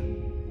cheese.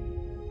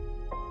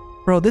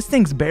 Bro, this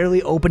thing's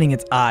barely opening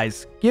its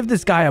eyes. Give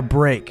this guy a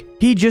break.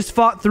 He just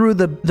fought through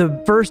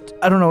the first,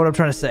 I don't know what I'm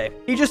trying to say.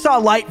 He just saw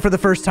light for the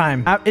first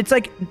time. It's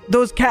like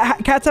those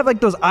cats have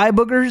like those eye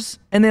boogers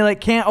and they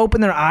like can't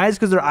open their eyes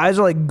because their eyes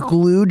are like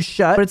glued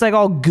shut, but it's like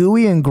all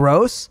gooey and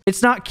gross.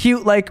 It's not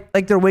cute like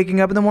they're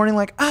waking up in the morning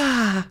like,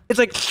 ah. It's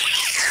like,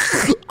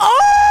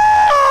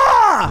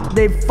 ah!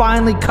 They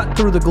finally cut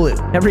through the glue.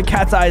 Every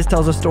cat's eyes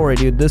tells a story,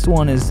 dude. This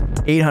one is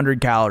 800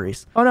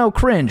 calories. Oh no,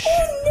 cringe.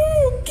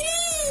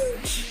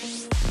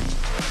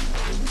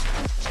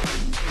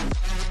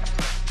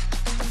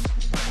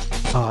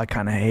 Oh, I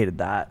kind of hated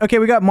that. Okay,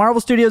 we got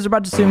Marvel Studios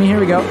about to sue me. Here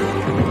we go.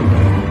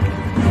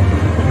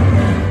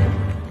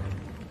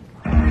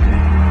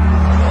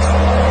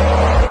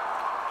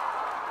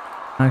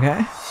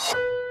 Okay.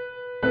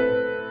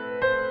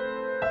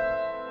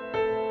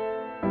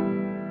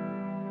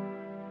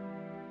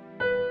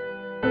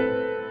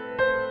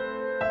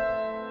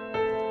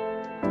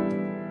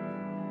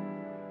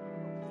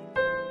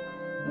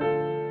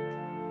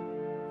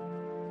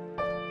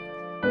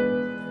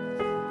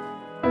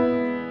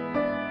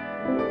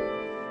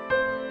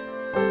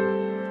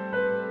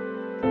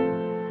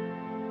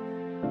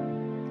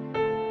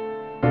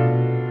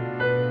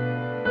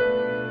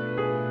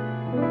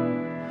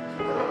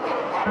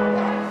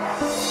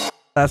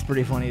 That's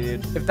pretty funny,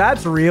 dude. If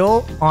that's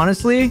real,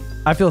 honestly,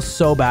 I feel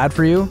so bad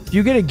for you. If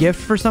you get a gift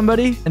for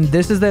somebody and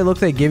this is the look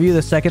they give you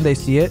the second they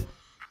see it.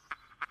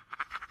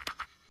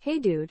 Hey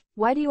dude,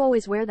 why do you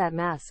always wear that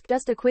mask?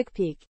 Just a quick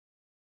peek.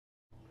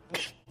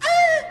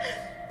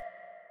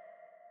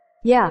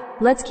 Yeah,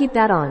 let's keep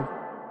that on.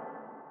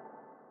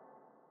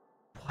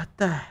 What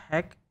the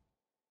heck?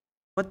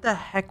 What the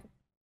heck?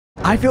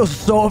 I feel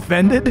so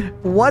offended.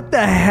 What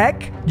the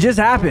heck just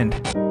happened?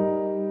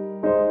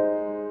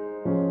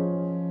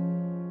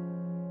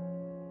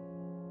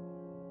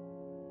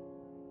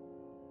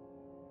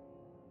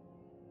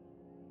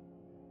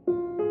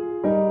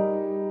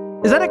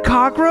 Is that a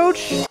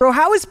cockroach? Bro,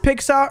 how is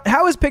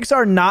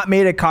Pixar not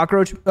made a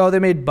cockroach? Oh, they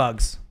made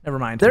bugs. Never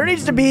mind. There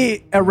needs to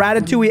be a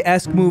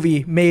Ratatouille-esque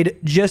movie made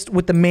just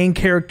with the main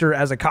character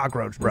as a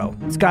cockroach, bro.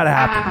 It's gotta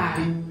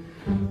happen.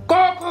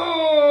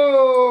 Cuckoo!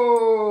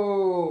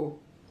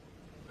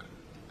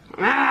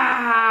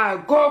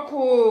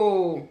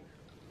 Goku!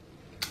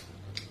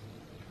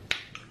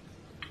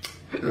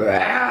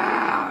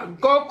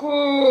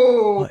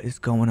 Goku! What is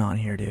going on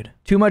here, dude?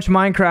 Too much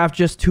Minecraft,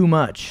 just too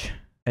much.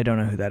 I don't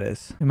know who that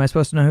is. Am I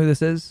supposed to know who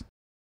this is?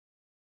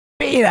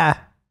 Peter!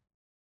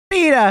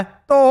 Peter!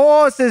 The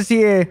horse is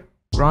here!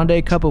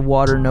 Grande cup of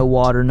water,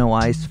 no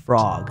ice,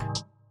 frog.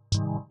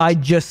 I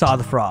just saw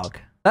the frog.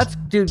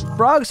 Dude,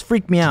 frogs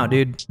freak me out,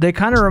 dude. They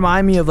kind of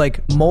remind me of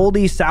like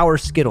moldy, sour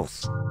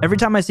Skittles. Every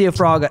time I see a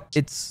frog,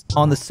 it's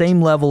on the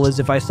same level as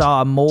if I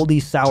saw a moldy,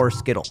 sour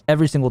Skittle.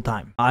 Every single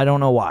time. I don't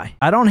know why.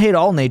 I don't hate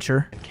all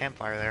nature.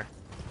 Campfire there.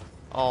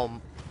 Oh,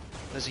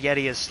 this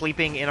Yeti is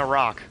sleeping in a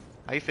rock.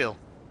 How you feel?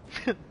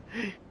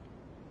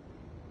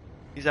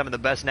 He's having the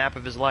best nap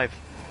of his life.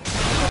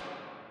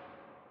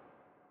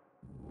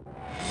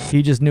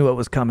 He just knew what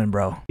was coming,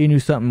 bro. He knew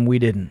something we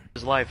didn't.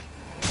 His life.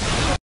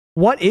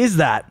 What is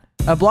that?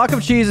 A block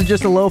of cheese is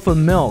just a loaf of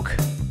milk.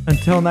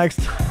 Until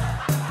next time.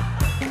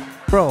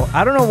 Bro,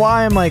 I don't know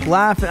why I'm like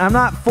laughing. I'm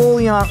not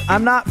fully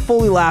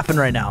laughing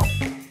right now.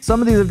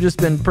 Some of these have just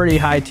been pretty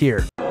high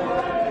tier. Carlos,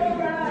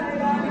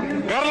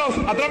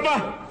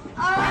 atrapa!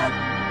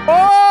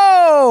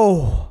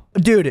 Oh!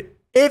 Dude,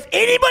 if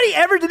anybody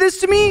ever did this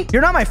to me,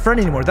 you're not my friend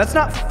anymore. That's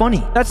not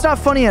funny. That's not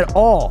funny at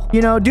all.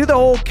 You know, do the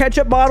whole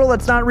ketchup bottle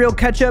that's not real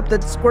ketchup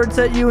that squirts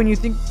at you and you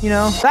think, you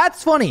know,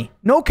 that's funny.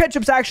 No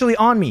ketchup's actually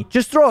on me.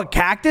 Just throw a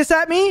cactus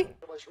at me?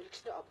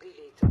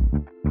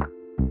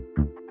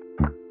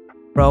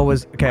 Bro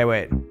was... Okay,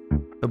 wait.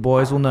 The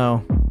boys will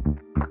know.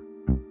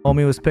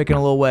 Homie was picking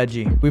a little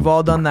wedgie. We've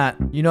all done that.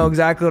 You know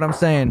exactly what I'm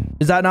saying.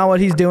 Is that not what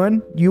he's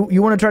doing? You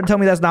want to try to tell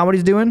me that's not what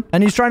he's doing?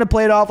 And he's trying to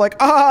play it off like,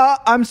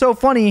 I'm so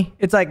funny.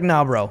 It's like,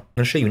 nah, bro. I'm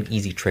gonna show you an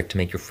easy trick to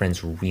make your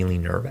friends really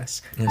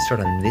nervous. You're gonna start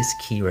on this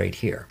key right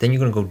here. Then you're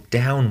gonna go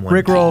down one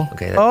key. Rickroll.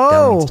 Okay, that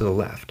down means to the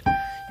left.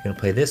 You're gonna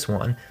play this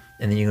one,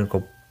 and then you're gonna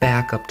go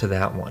back up to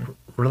that one.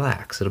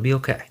 Relax, it'll be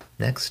okay.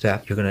 Next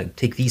step, you're gonna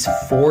take these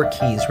 4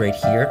 keys right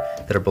here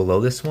that are below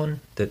this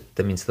one, that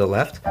means to the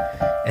left,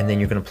 and then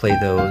you're gonna play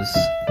those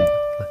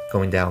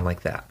going down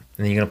like that.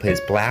 And then you're gonna play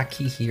this black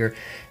key here,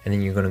 and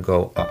then you're gonna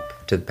go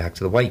up to back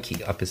to the white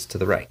key. Up is to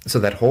the right. So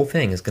that whole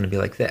thing is gonna be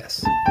like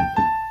this.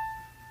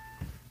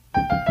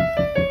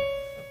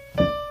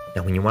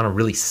 Now when you wanna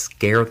really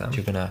scare them,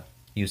 you're gonna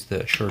use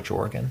the church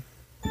organ.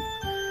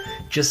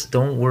 Just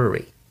don't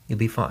worry, you'll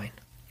be fine.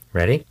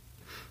 Ready?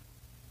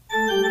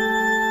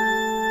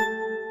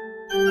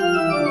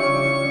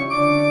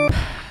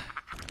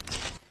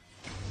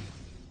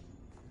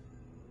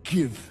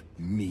 Give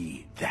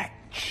me that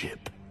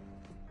chip.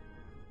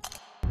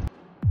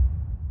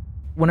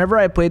 Whenever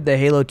I played the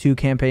Halo 2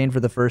 campaign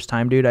for the first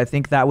time, dude, I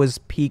think that was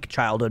peak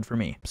childhood for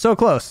me. So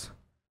close.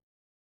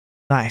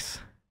 Nice.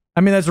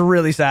 I mean, that's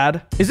really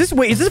sad. Is this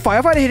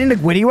Firefighter hitting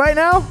Nigwitty right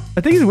now?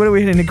 I think he's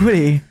literally hitting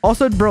Nigwitty.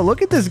 Also, bro,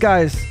 look at this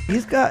guy's.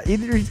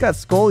 Either he's got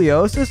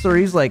scoliosis or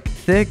he's like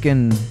thick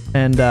and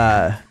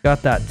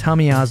got that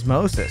tummy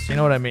osmosis. You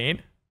know what I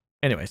mean?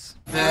 Anyways.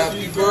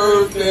 Happy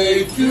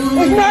birthday to you.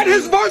 It's not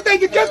his birthday.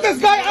 You get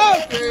this guy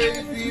out.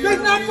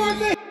 It's not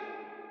birthday.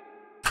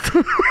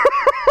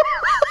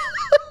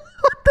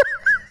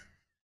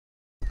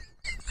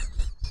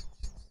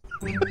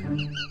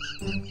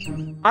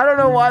 I don't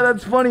know why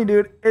that's funny,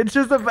 dude. It's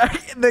just the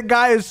fact the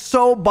guy is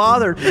so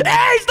bothered. Hey,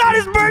 it's not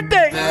his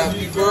birthday!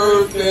 Happy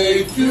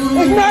birthday to you.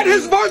 It's not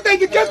his birthday.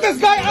 You get this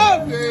guy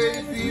out.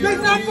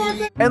 It's not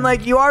birthday. And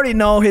like, you already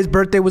know his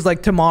birthday was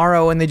like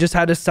tomorrow and they just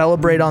had to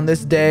celebrate on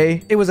this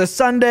day. It was a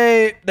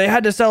Sunday. They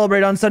had to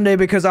celebrate on Sunday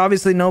because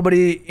obviously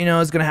nobody, you know,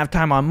 is going to have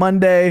time on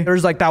Monday.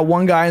 There's like that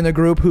one guy in the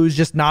group who's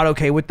just not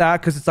okay with that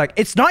because it's like,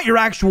 it's not your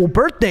actual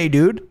birthday,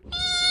 dude.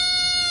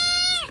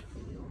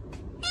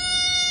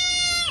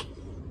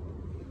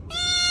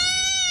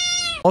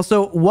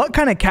 Also, what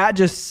kind of cat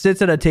just sits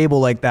at a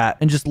table like that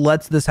and just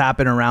lets this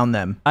happen around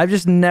them? I've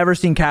just never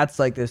seen cats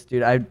like this,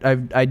 dude. I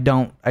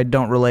don't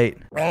relate.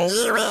 When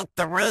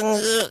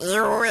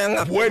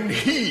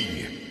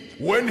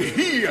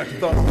he at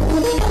the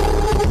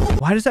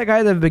Why does that guy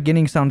at the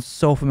beginning sound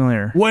so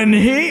familiar? When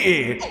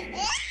he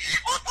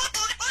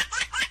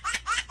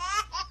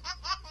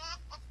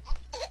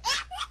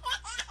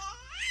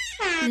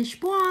Les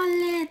poils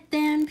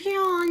étaient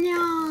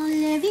pions,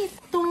 les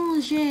vitons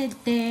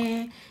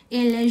j'étais,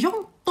 et les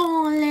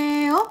jantons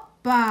les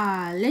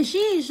opas, les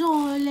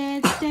gisons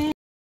l'étaient.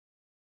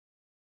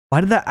 Why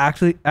did that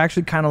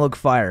actually kind of look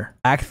fire?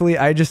 Actually,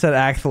 I just said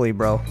actually,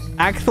 bro.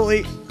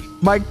 Actually,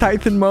 Mike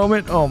Tyson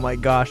moment. Oh my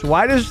gosh.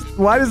 Why does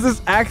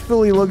this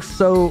actually look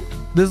so...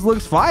 This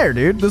looks fire,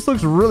 dude. This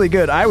looks really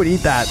good. I would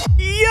eat that.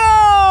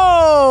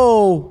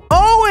 Yo!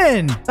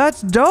 Owen!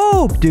 That's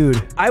dope,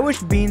 dude. I wish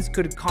Beans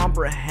could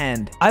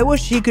comprehend. I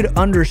wish he could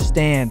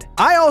understand.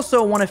 I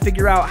also want to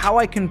figure out how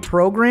I can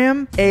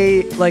program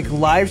a like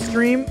live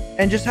stream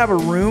and just have a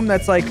room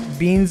that's like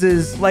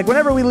Beans's, like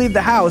whenever we leave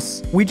the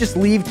house, we just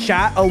leave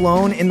chat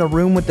alone in the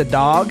room with the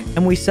dog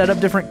and we set up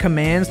different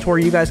commands to where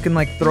you guys can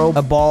like throw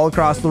a ball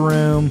across the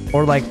room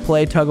or like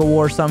play tug of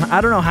war or something. I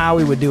don't know how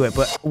we would do it,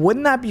 but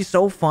wouldn't that be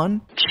so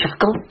fun?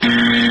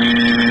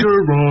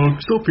 You're wrong.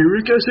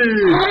 Sulfuric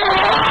acid.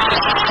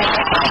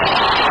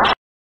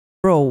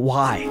 Bro,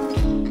 why?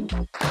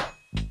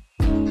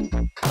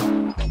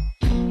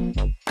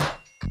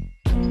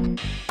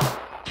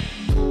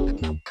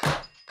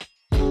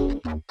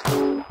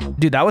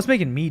 Dude, that was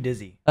making me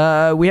dizzy.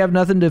 We have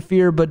nothing to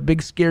fear but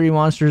big scary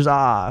monsters.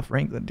 Ah,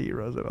 Franklin D.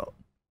 Roosevelt.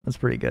 That's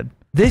pretty good.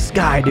 This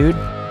guy, dude.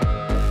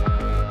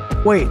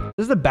 Wait,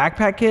 this is the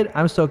backpack kid?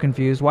 I'm so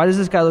confused. Why does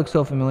this guy look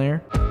so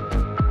familiar?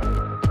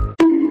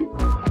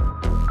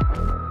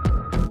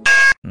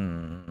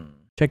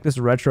 Check this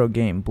retro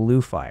game, Blue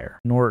Fire,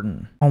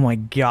 Norton. Oh my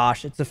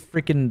gosh, it's a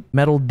freaking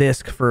metal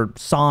disc for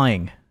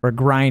sawing or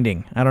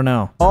grinding. I don't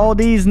know. All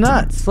these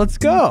nuts. Let's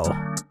go.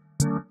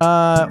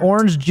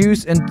 Orange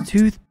juice and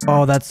tooth.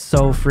 Oh, that's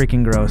so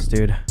freaking gross,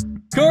 dude.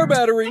 Car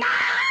battery.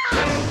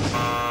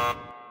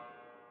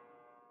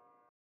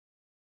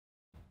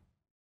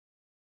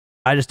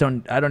 I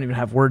don't even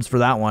have words for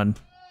that one.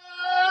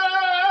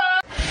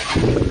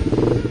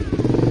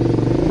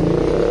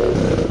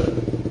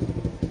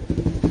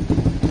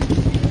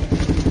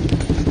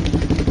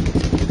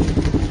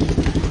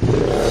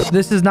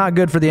 This is not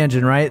good for the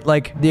engine, right?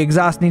 Like, the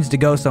exhaust needs to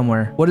go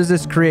somewhere. What does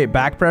this create?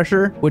 Back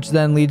pressure, which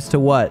then leads to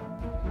what?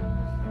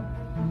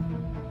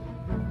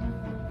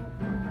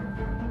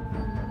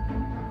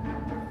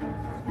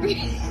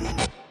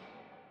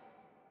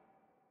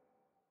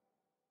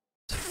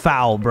 It's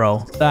foul,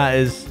 bro. That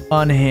is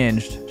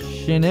unhinged.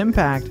 Shin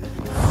impact.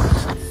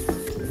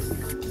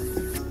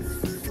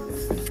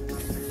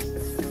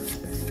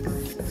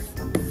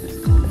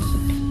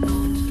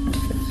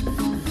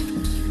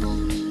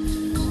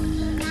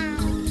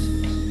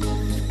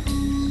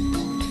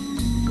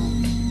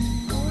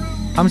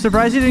 I'm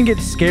surprised you didn't get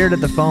scared at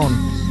the phone.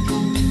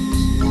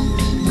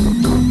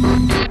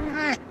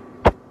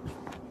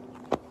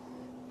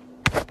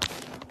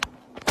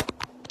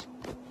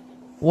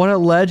 What a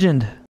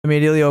legend.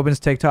 Immediately opens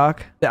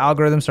TikTok. The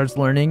algorithm starts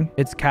learning.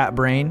 Its cat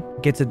brain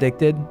gets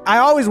addicted. I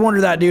always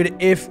wonder that, dude.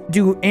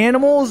 Do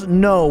animals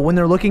know when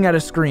they're looking at a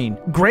screen?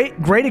 Great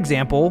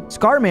example.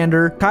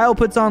 Scarmander. Kyle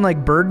puts on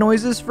like bird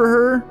noises for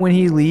her when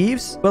he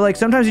leaves, but like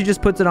sometimes he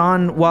just puts it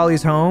on while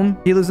he's home.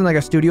 He lives in like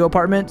a studio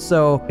apartment,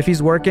 so if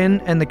he's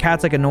working and the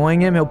cat's like annoying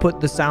him, he'll put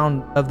the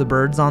sound of the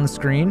birds on the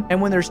screen. And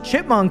when there's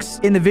chipmunks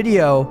in the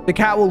video, the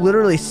cat will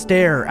literally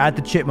stare at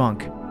the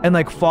chipmunk and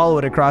like follow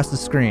it across the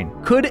screen.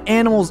 Could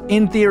animals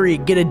in theory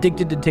get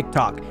addicted to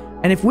TikTok?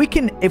 And if we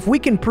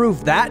can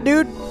prove that,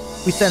 dude,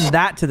 we send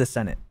that to the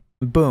Senate.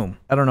 Boom.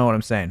 I don't know what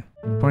I'm saying.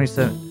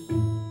 27.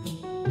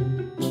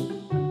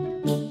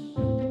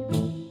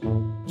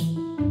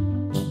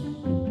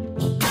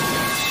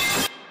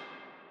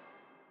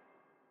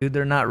 Dude,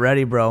 they're not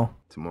ready, bro.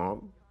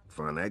 Tomorrow,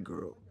 find that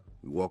girl.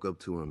 We walk up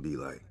to her and be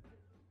like,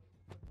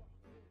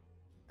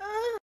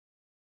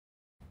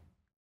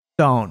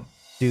 don't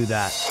do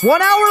that.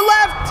 1 hour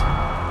left.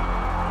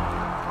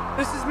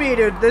 This is me,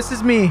 dude. This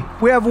is me.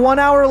 We have 1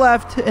 hour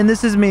left, and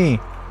this is me.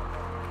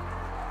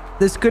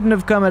 This couldn't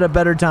have come at a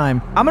better time.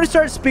 I'm gonna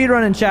start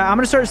speedrunning, chat. I'm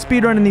gonna start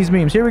speedrunning these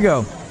memes. Here we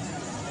go.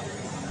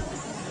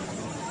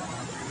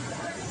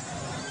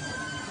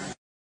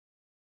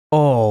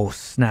 Oh,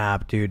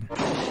 snap, dude.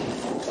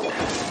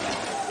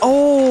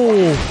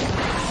 Oh.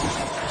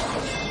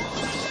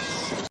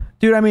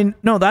 Dude, I mean,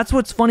 no, that's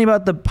what's funny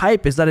about the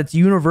pipe is that it's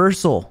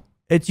universal.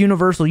 It's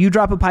universal. You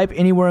drop a pipe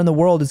anywhere in the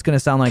world, it's gonna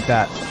sound like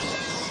that.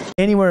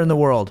 Anywhere in the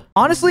world.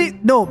 Honestly,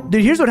 no,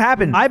 dude, here's what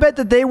happened. I bet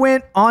that they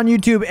went on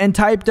YouTube and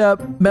typed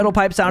up metal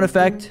pipe sound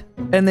effect,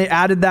 and they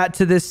added that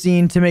to this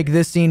scene to make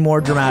this scene more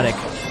dramatic.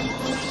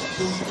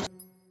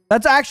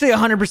 That's actually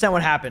 100%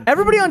 what happened.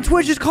 Everybody on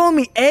Twitch is calling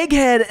me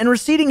egghead and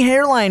receding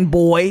hairline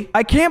boy.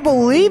 I can't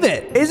believe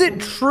it. Is it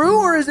true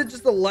or is it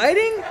just the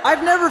lighting?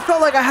 I've never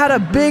felt like I had a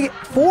big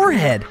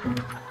forehead.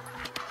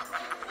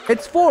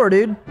 It's 4,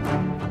 dude.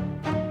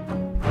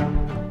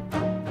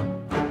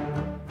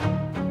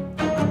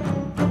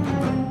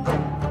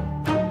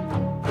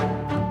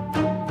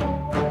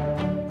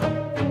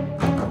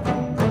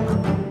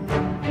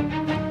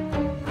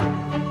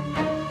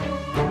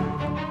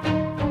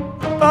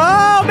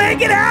 Oh,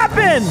 make it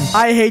happen!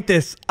 I hate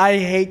this. I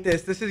hate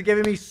this. This is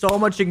giving me so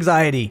much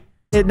anxiety.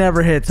 It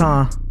never hits,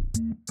 huh?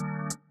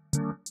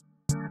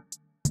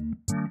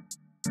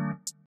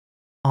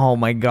 Oh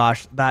my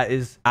gosh, that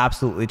is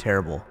absolutely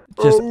terrible.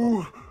 Just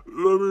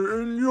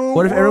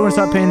what if everyone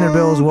stopped paying their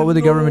bills? What would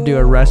the government do?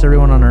 Arrest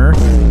everyone on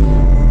Earth?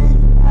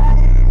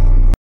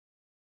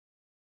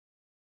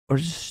 Or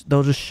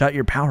they'll just shut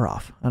your power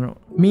off. I don't.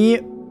 Me,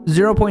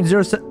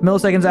 0.0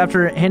 milliseconds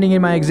after handing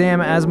in my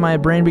exam, as my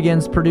brain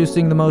begins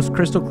producing the most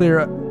crystal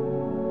clear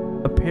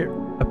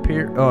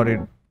oh,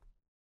 dude.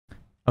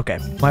 Okay,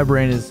 my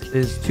brain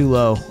is too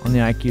low on the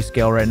IQ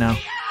scale right now.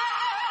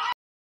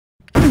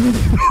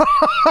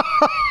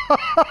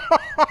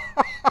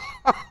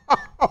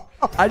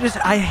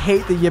 I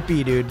hate the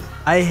yippee, dude.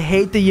 I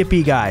hate the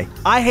yippee guy.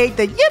 I hate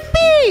the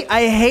yippee.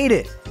 I hate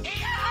it.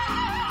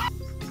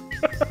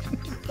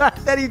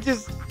 That he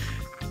just...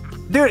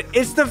 Dude,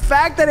 it's the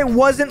fact that it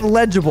wasn't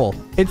legible.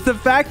 It's the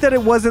fact that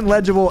it wasn't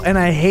legible, and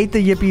I hate the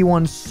yippee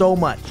one so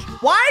much.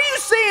 Why are you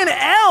saying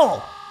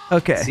L?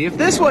 Okay. See if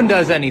this one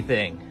does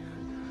anything.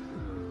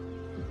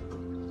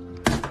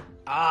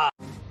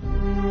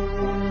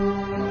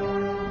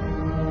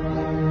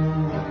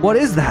 What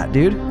is that,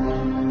 dude?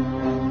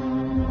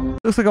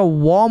 Looks like a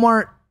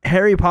Walmart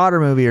Harry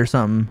Potter movie or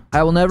something.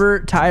 I will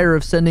never tire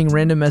of sending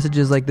random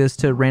messages like this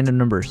to random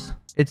numbers.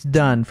 It's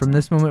done. From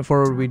this moment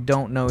forward, we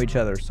don't know each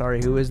other. Sorry,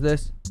 who is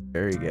this?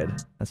 Very good.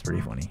 That's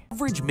pretty funny.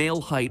 Average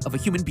male height of a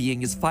human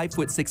being is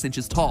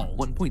 5'6" tall,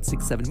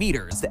 1.67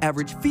 meters. The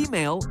average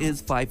female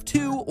is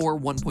 5'2" or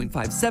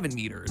 1.57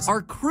 meters.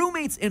 Our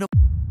crewmates in a...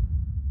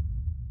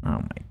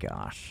 Oh my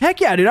gosh. Heck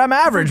yeah, dude. I'm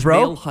average, bro.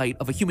 Male height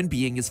of a human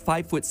being is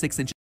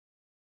 5'6".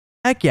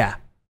 Heck yeah.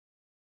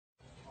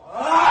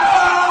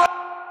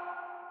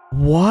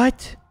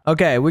 What?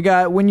 Okay, we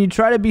got when you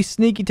try to be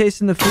sneaky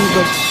tasting the food,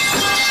 but...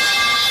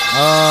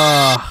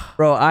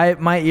 bro,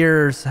 my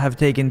ears have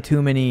taken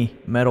too many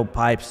metal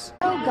pipes.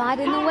 Oh, got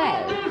in the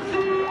way.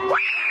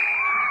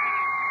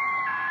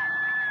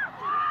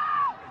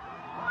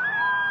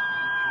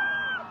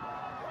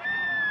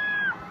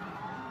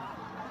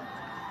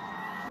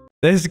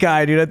 This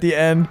guy, dude, at the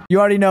end. You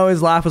already know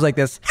his laugh was like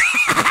this.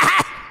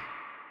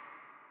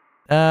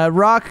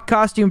 Rock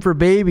costume for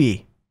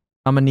baby.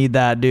 I'm gonna need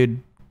that,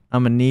 dude.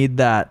 I'm gonna need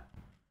that.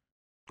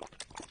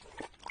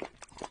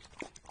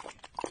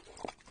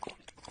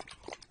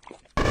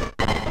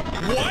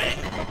 What?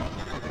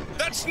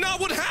 That's not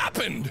what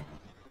happened.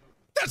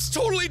 That's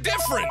totally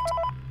different.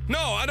 No,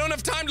 I don't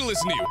have time to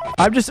listen to you.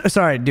 I'm just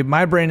sorry, dude.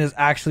 My brain is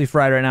actually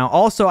fried right now.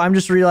 Also, I'm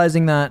just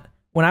realizing that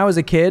when I was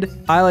a kid,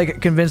 I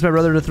like convinced my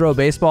brother to throw a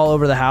baseball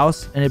over the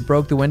house and it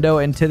broke the window.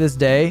 And to this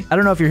day, I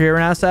don't know if you're here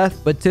now,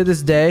 Seth, but to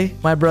this day,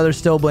 my brother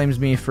still blames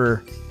me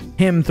for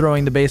him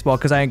throwing the baseball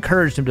because I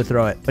encouraged him to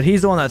throw it. But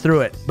he's the one that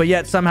threw it. But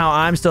yet somehow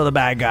I'm still the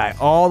bad guy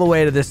all the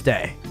way to this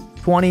day.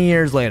 20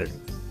 years later.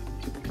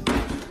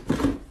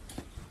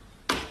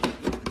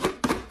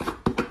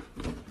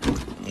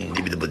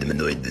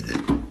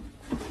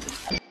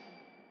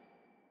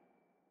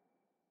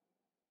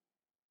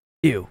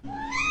 Ew.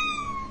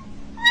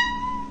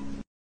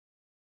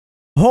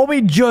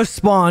 Homie just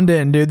spawned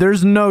in, dude.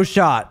 There's no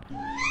shot.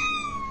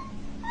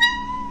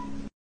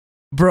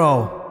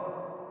 Bro.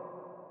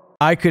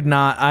 I did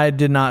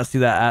not see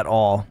that at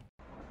all.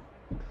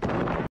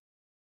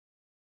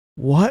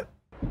 What?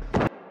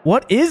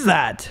 What is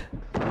that?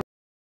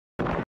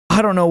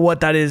 I don't know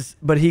what that is,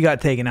 but he got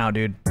taken out,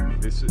 dude.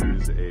 This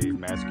is a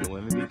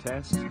masculinity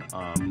test.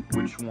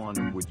 Which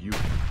one would you...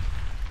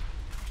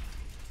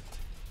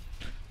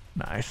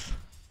 Nice.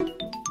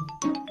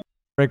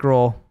 Break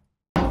roll.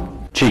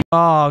 Cheese.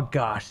 Oh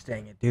gosh,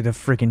 dang it, dude. The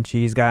freaking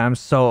cheese guy. I'm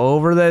so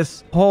over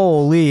this.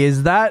 Holy,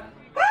 is that...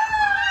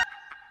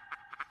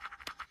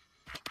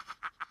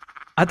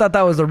 I thought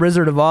that was the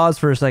Wizard of Oz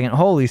for a second.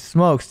 Holy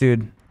smokes,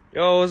 dude.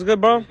 Yo, what's good,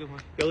 bro?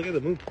 Yo, look at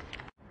the moon.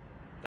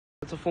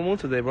 It's a full moon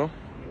today, bro.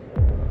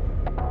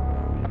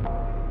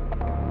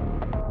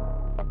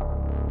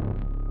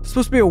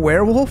 Supposed to be a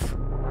werewolf?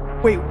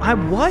 Wait,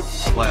 what?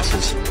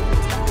 Classes.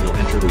 You'll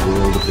enter the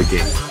world of the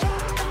game.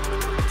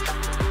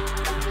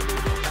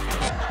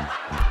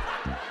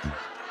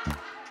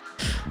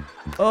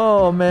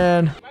 Oh,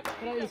 man.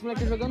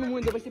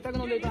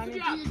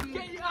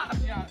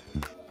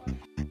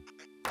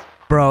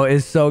 Bro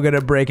is so good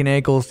at breaking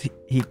ankles,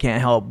 he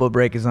can't help but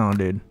break his own,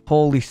 dude.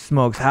 Holy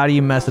smokes, how do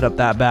you mess it up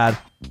that bad?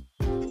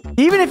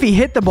 Even if he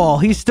hit the ball,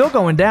 he's still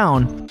going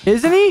down,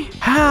 isn't he?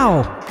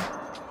 How?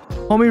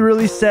 Homie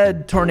really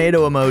said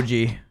tornado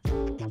emoji.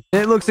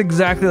 It looks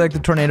exactly like the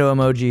tornado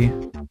emoji.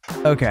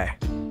 Okay.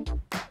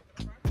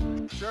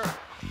 Sure.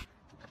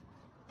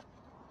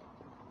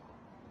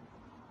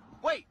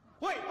 Wait.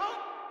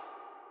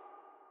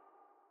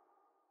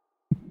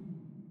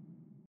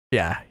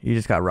 Yeah, you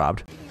just got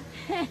robbed.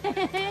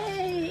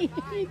 Hey,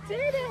 you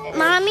did it.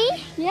 Mommy?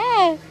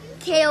 Yeah.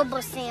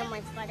 Terrible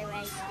sandwich, by the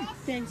way.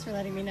 Thanks for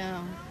letting me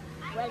know.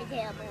 Really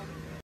terrible.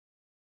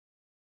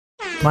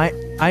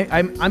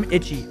 I'm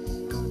itchy.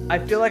 I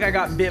feel like I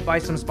got bit by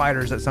some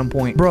spiders at some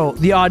point. Bro,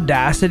 the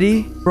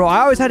audacity. Bro, I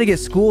always had to get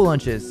school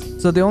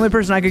lunches. So the only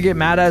person I could get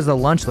mad at is the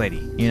lunch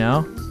lady, you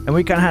know? And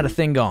we kind of had a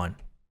thing going.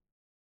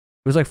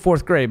 It was like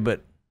 4th grade,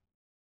 but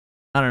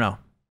I don't know.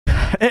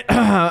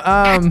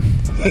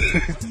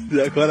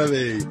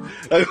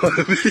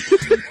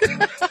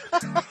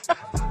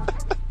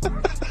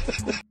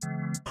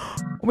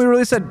 We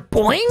really said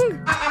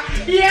boing?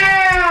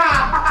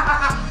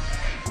 Yeah!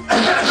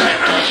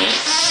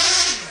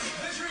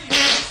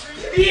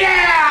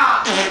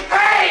 Yeah!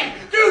 Hey!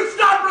 Dude,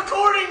 stop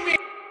recording me!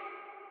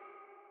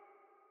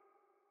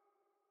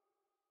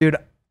 Dude,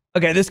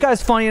 okay, this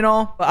guy's funny and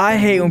all, but I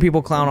hate when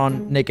people clown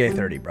on Nick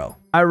A30, bro.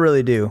 I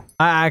really do.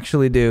 I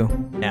actually do.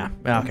 Yeah,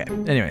 okay.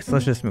 Anyways,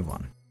 let's just move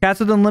on. Cats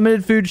with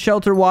unlimited food,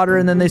 shelter, water,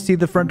 and then they see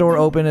the front door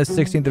open a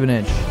 1/16 of an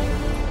inch.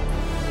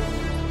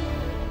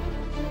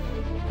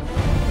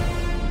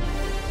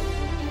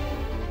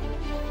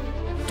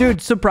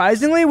 Dude,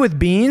 surprisingly with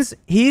Beans,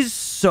 he's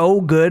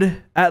so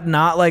good at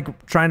not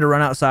like trying to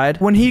run outside.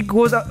 When he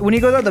goes out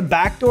the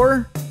back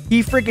door,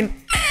 he freaking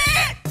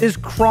is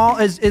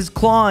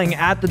clawing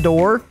at the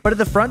door, but at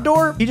the front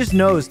door, he just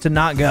knows to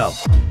not go.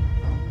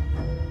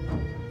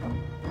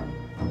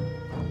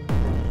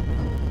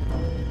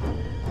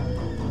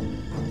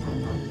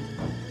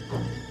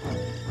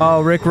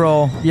 Oh,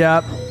 Rickroll.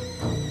 Yep.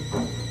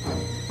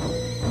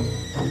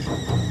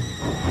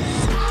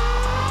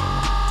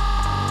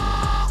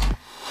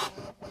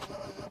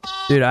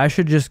 Dude, I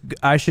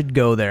should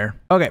go there.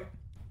 Okay.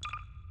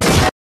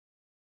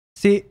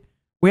 See,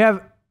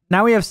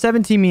 now we have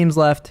 17 memes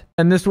left,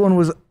 and this one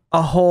was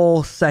a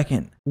whole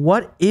second.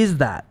 What is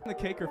that? The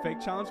cake or fake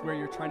challenge where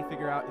you're trying to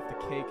figure out if the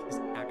cake is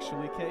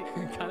actually cake.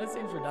 It kind of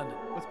seems redundant.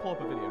 Let's pull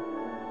up a video.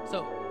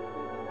 So,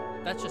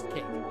 that's just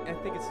cake. I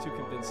think it's too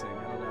convincing.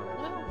 I don't know.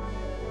 Well,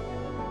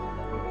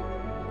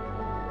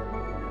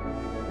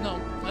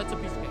 no, that's a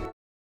piece of cake.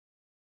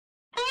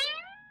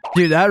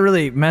 Dude, that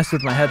really messed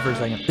with my head for a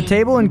second. The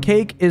table and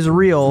cake is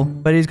real,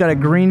 but he's got a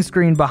green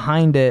screen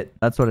behind it.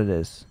 That's what it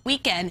is.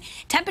 Weekend,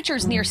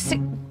 temperatures near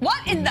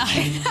what in the...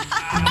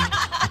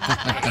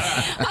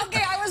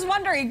 Okay, I was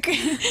wondering.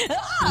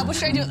 What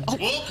should I do? Oh.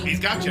 Whoop, he's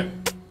got you.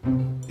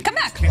 Come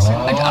back.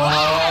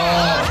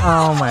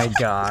 Oh my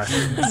gosh.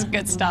 This is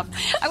good stuff.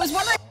 I was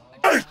wondering...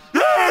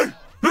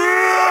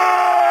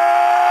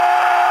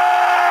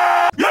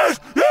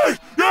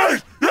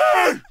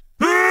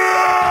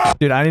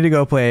 Dude, I need to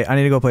go play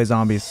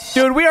zombies.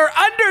 Dude, we are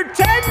under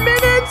 10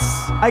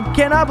 minutes. I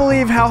cannot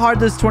believe how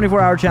hard this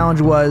 24-hour challenge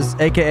was,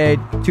 aka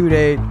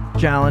 2-day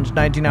challenge,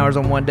 19 hours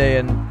on one day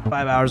and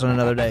 5 hours on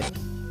another day.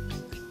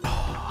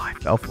 Oh, I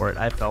fell for it.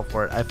 I fell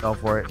for it. I fell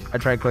for it. I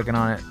tried clicking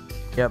on it.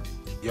 Yep.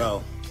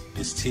 Yo,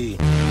 it's T.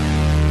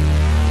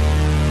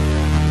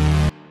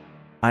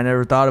 I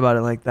never thought about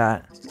it like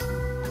that.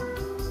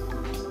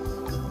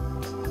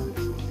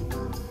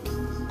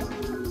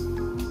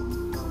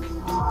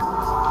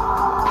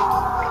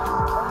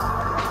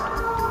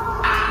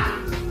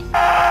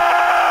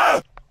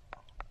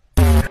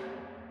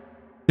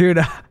 Dude,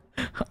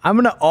 I'm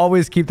gonna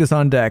always keep this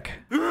on deck.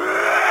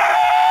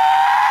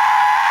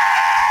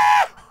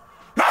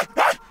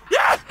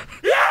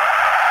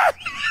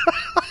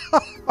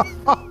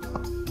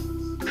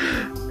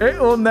 It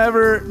will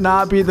never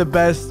not be the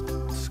best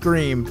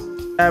scream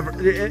ever.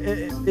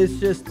 It's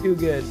just too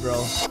good,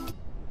 bro.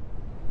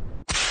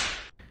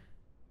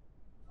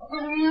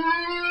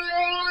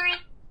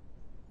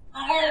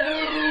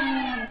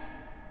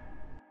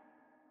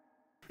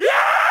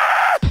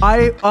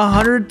 I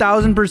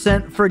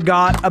 100,000%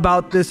 forgot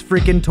about this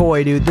freaking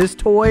toy, dude. This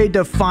toy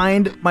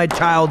defined my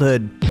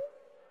childhood.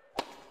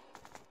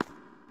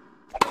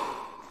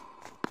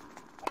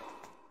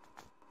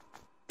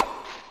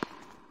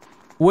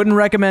 Wouldn't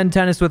recommend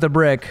tennis with a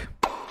brick.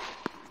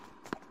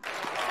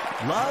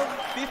 Love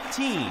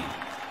 15.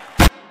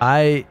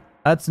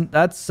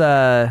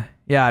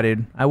 Yeah,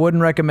 dude. I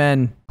wouldn't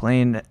recommend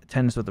playing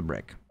tennis with a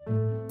brick.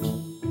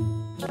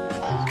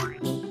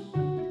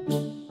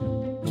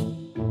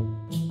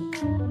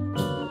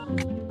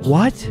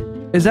 What?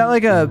 Is that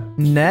like a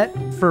net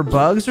for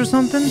bugs or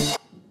something?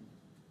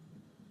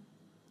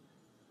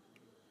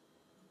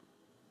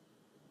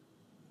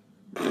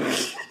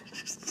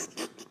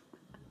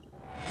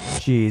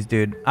 Jeez,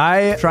 dude.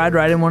 I tried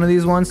riding one of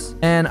these once,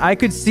 and I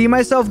could see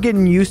myself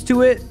getting used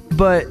to it,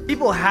 but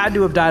people had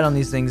to have died on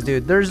these things,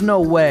 dude. There's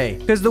no way.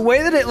 Because the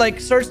way that it, like,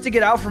 starts to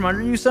get out from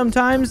under you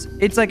sometimes,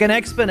 it's like an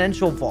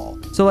exponential fall.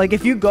 So, like,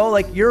 if you go,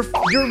 like, your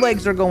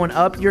legs are going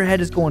up, your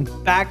head is going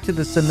back to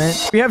the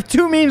cement. We have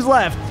 2 memes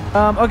left.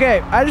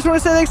 Okay, I just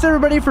want to say thanks to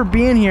everybody for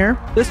being here.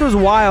 This was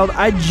wild.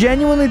 I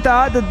genuinely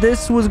thought that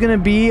this was going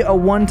to be a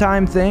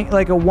one-time thing,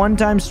 like a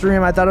one-time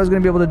stream. I thought I was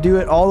going to be able to do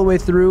it all the way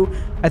through.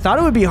 I thought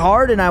it would be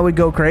hard and I would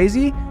go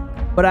crazy,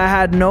 but I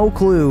had no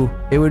clue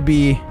it would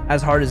be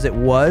as hard as it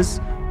was.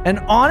 And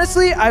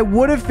honestly, I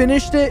would have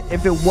finished it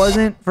if it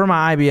wasn't for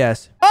my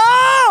IBS.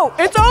 Oh,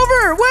 it's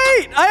over.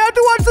 Wait, I have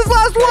to watch this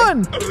last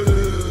one.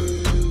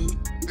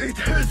 It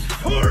has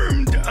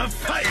formed a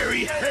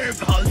fiery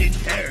hairball in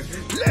there.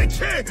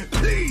 Leche,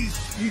 please.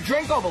 You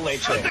drank all the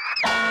leche.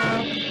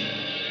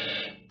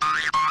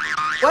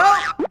 Well,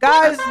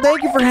 guys,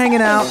 thank you for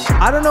hanging out.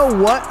 I don't know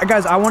what,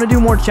 guys, I want to do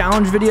more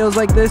challenge videos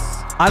like this.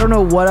 I don't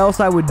know what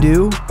else I would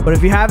do, but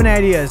if you have any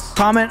ideas,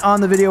 comment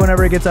on the video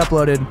whenever it gets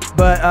uploaded.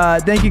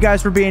 But thank you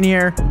guys for being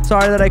here.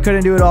 Sorry that I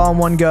couldn't do it all in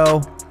one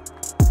go.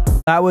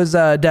 That was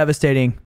devastating.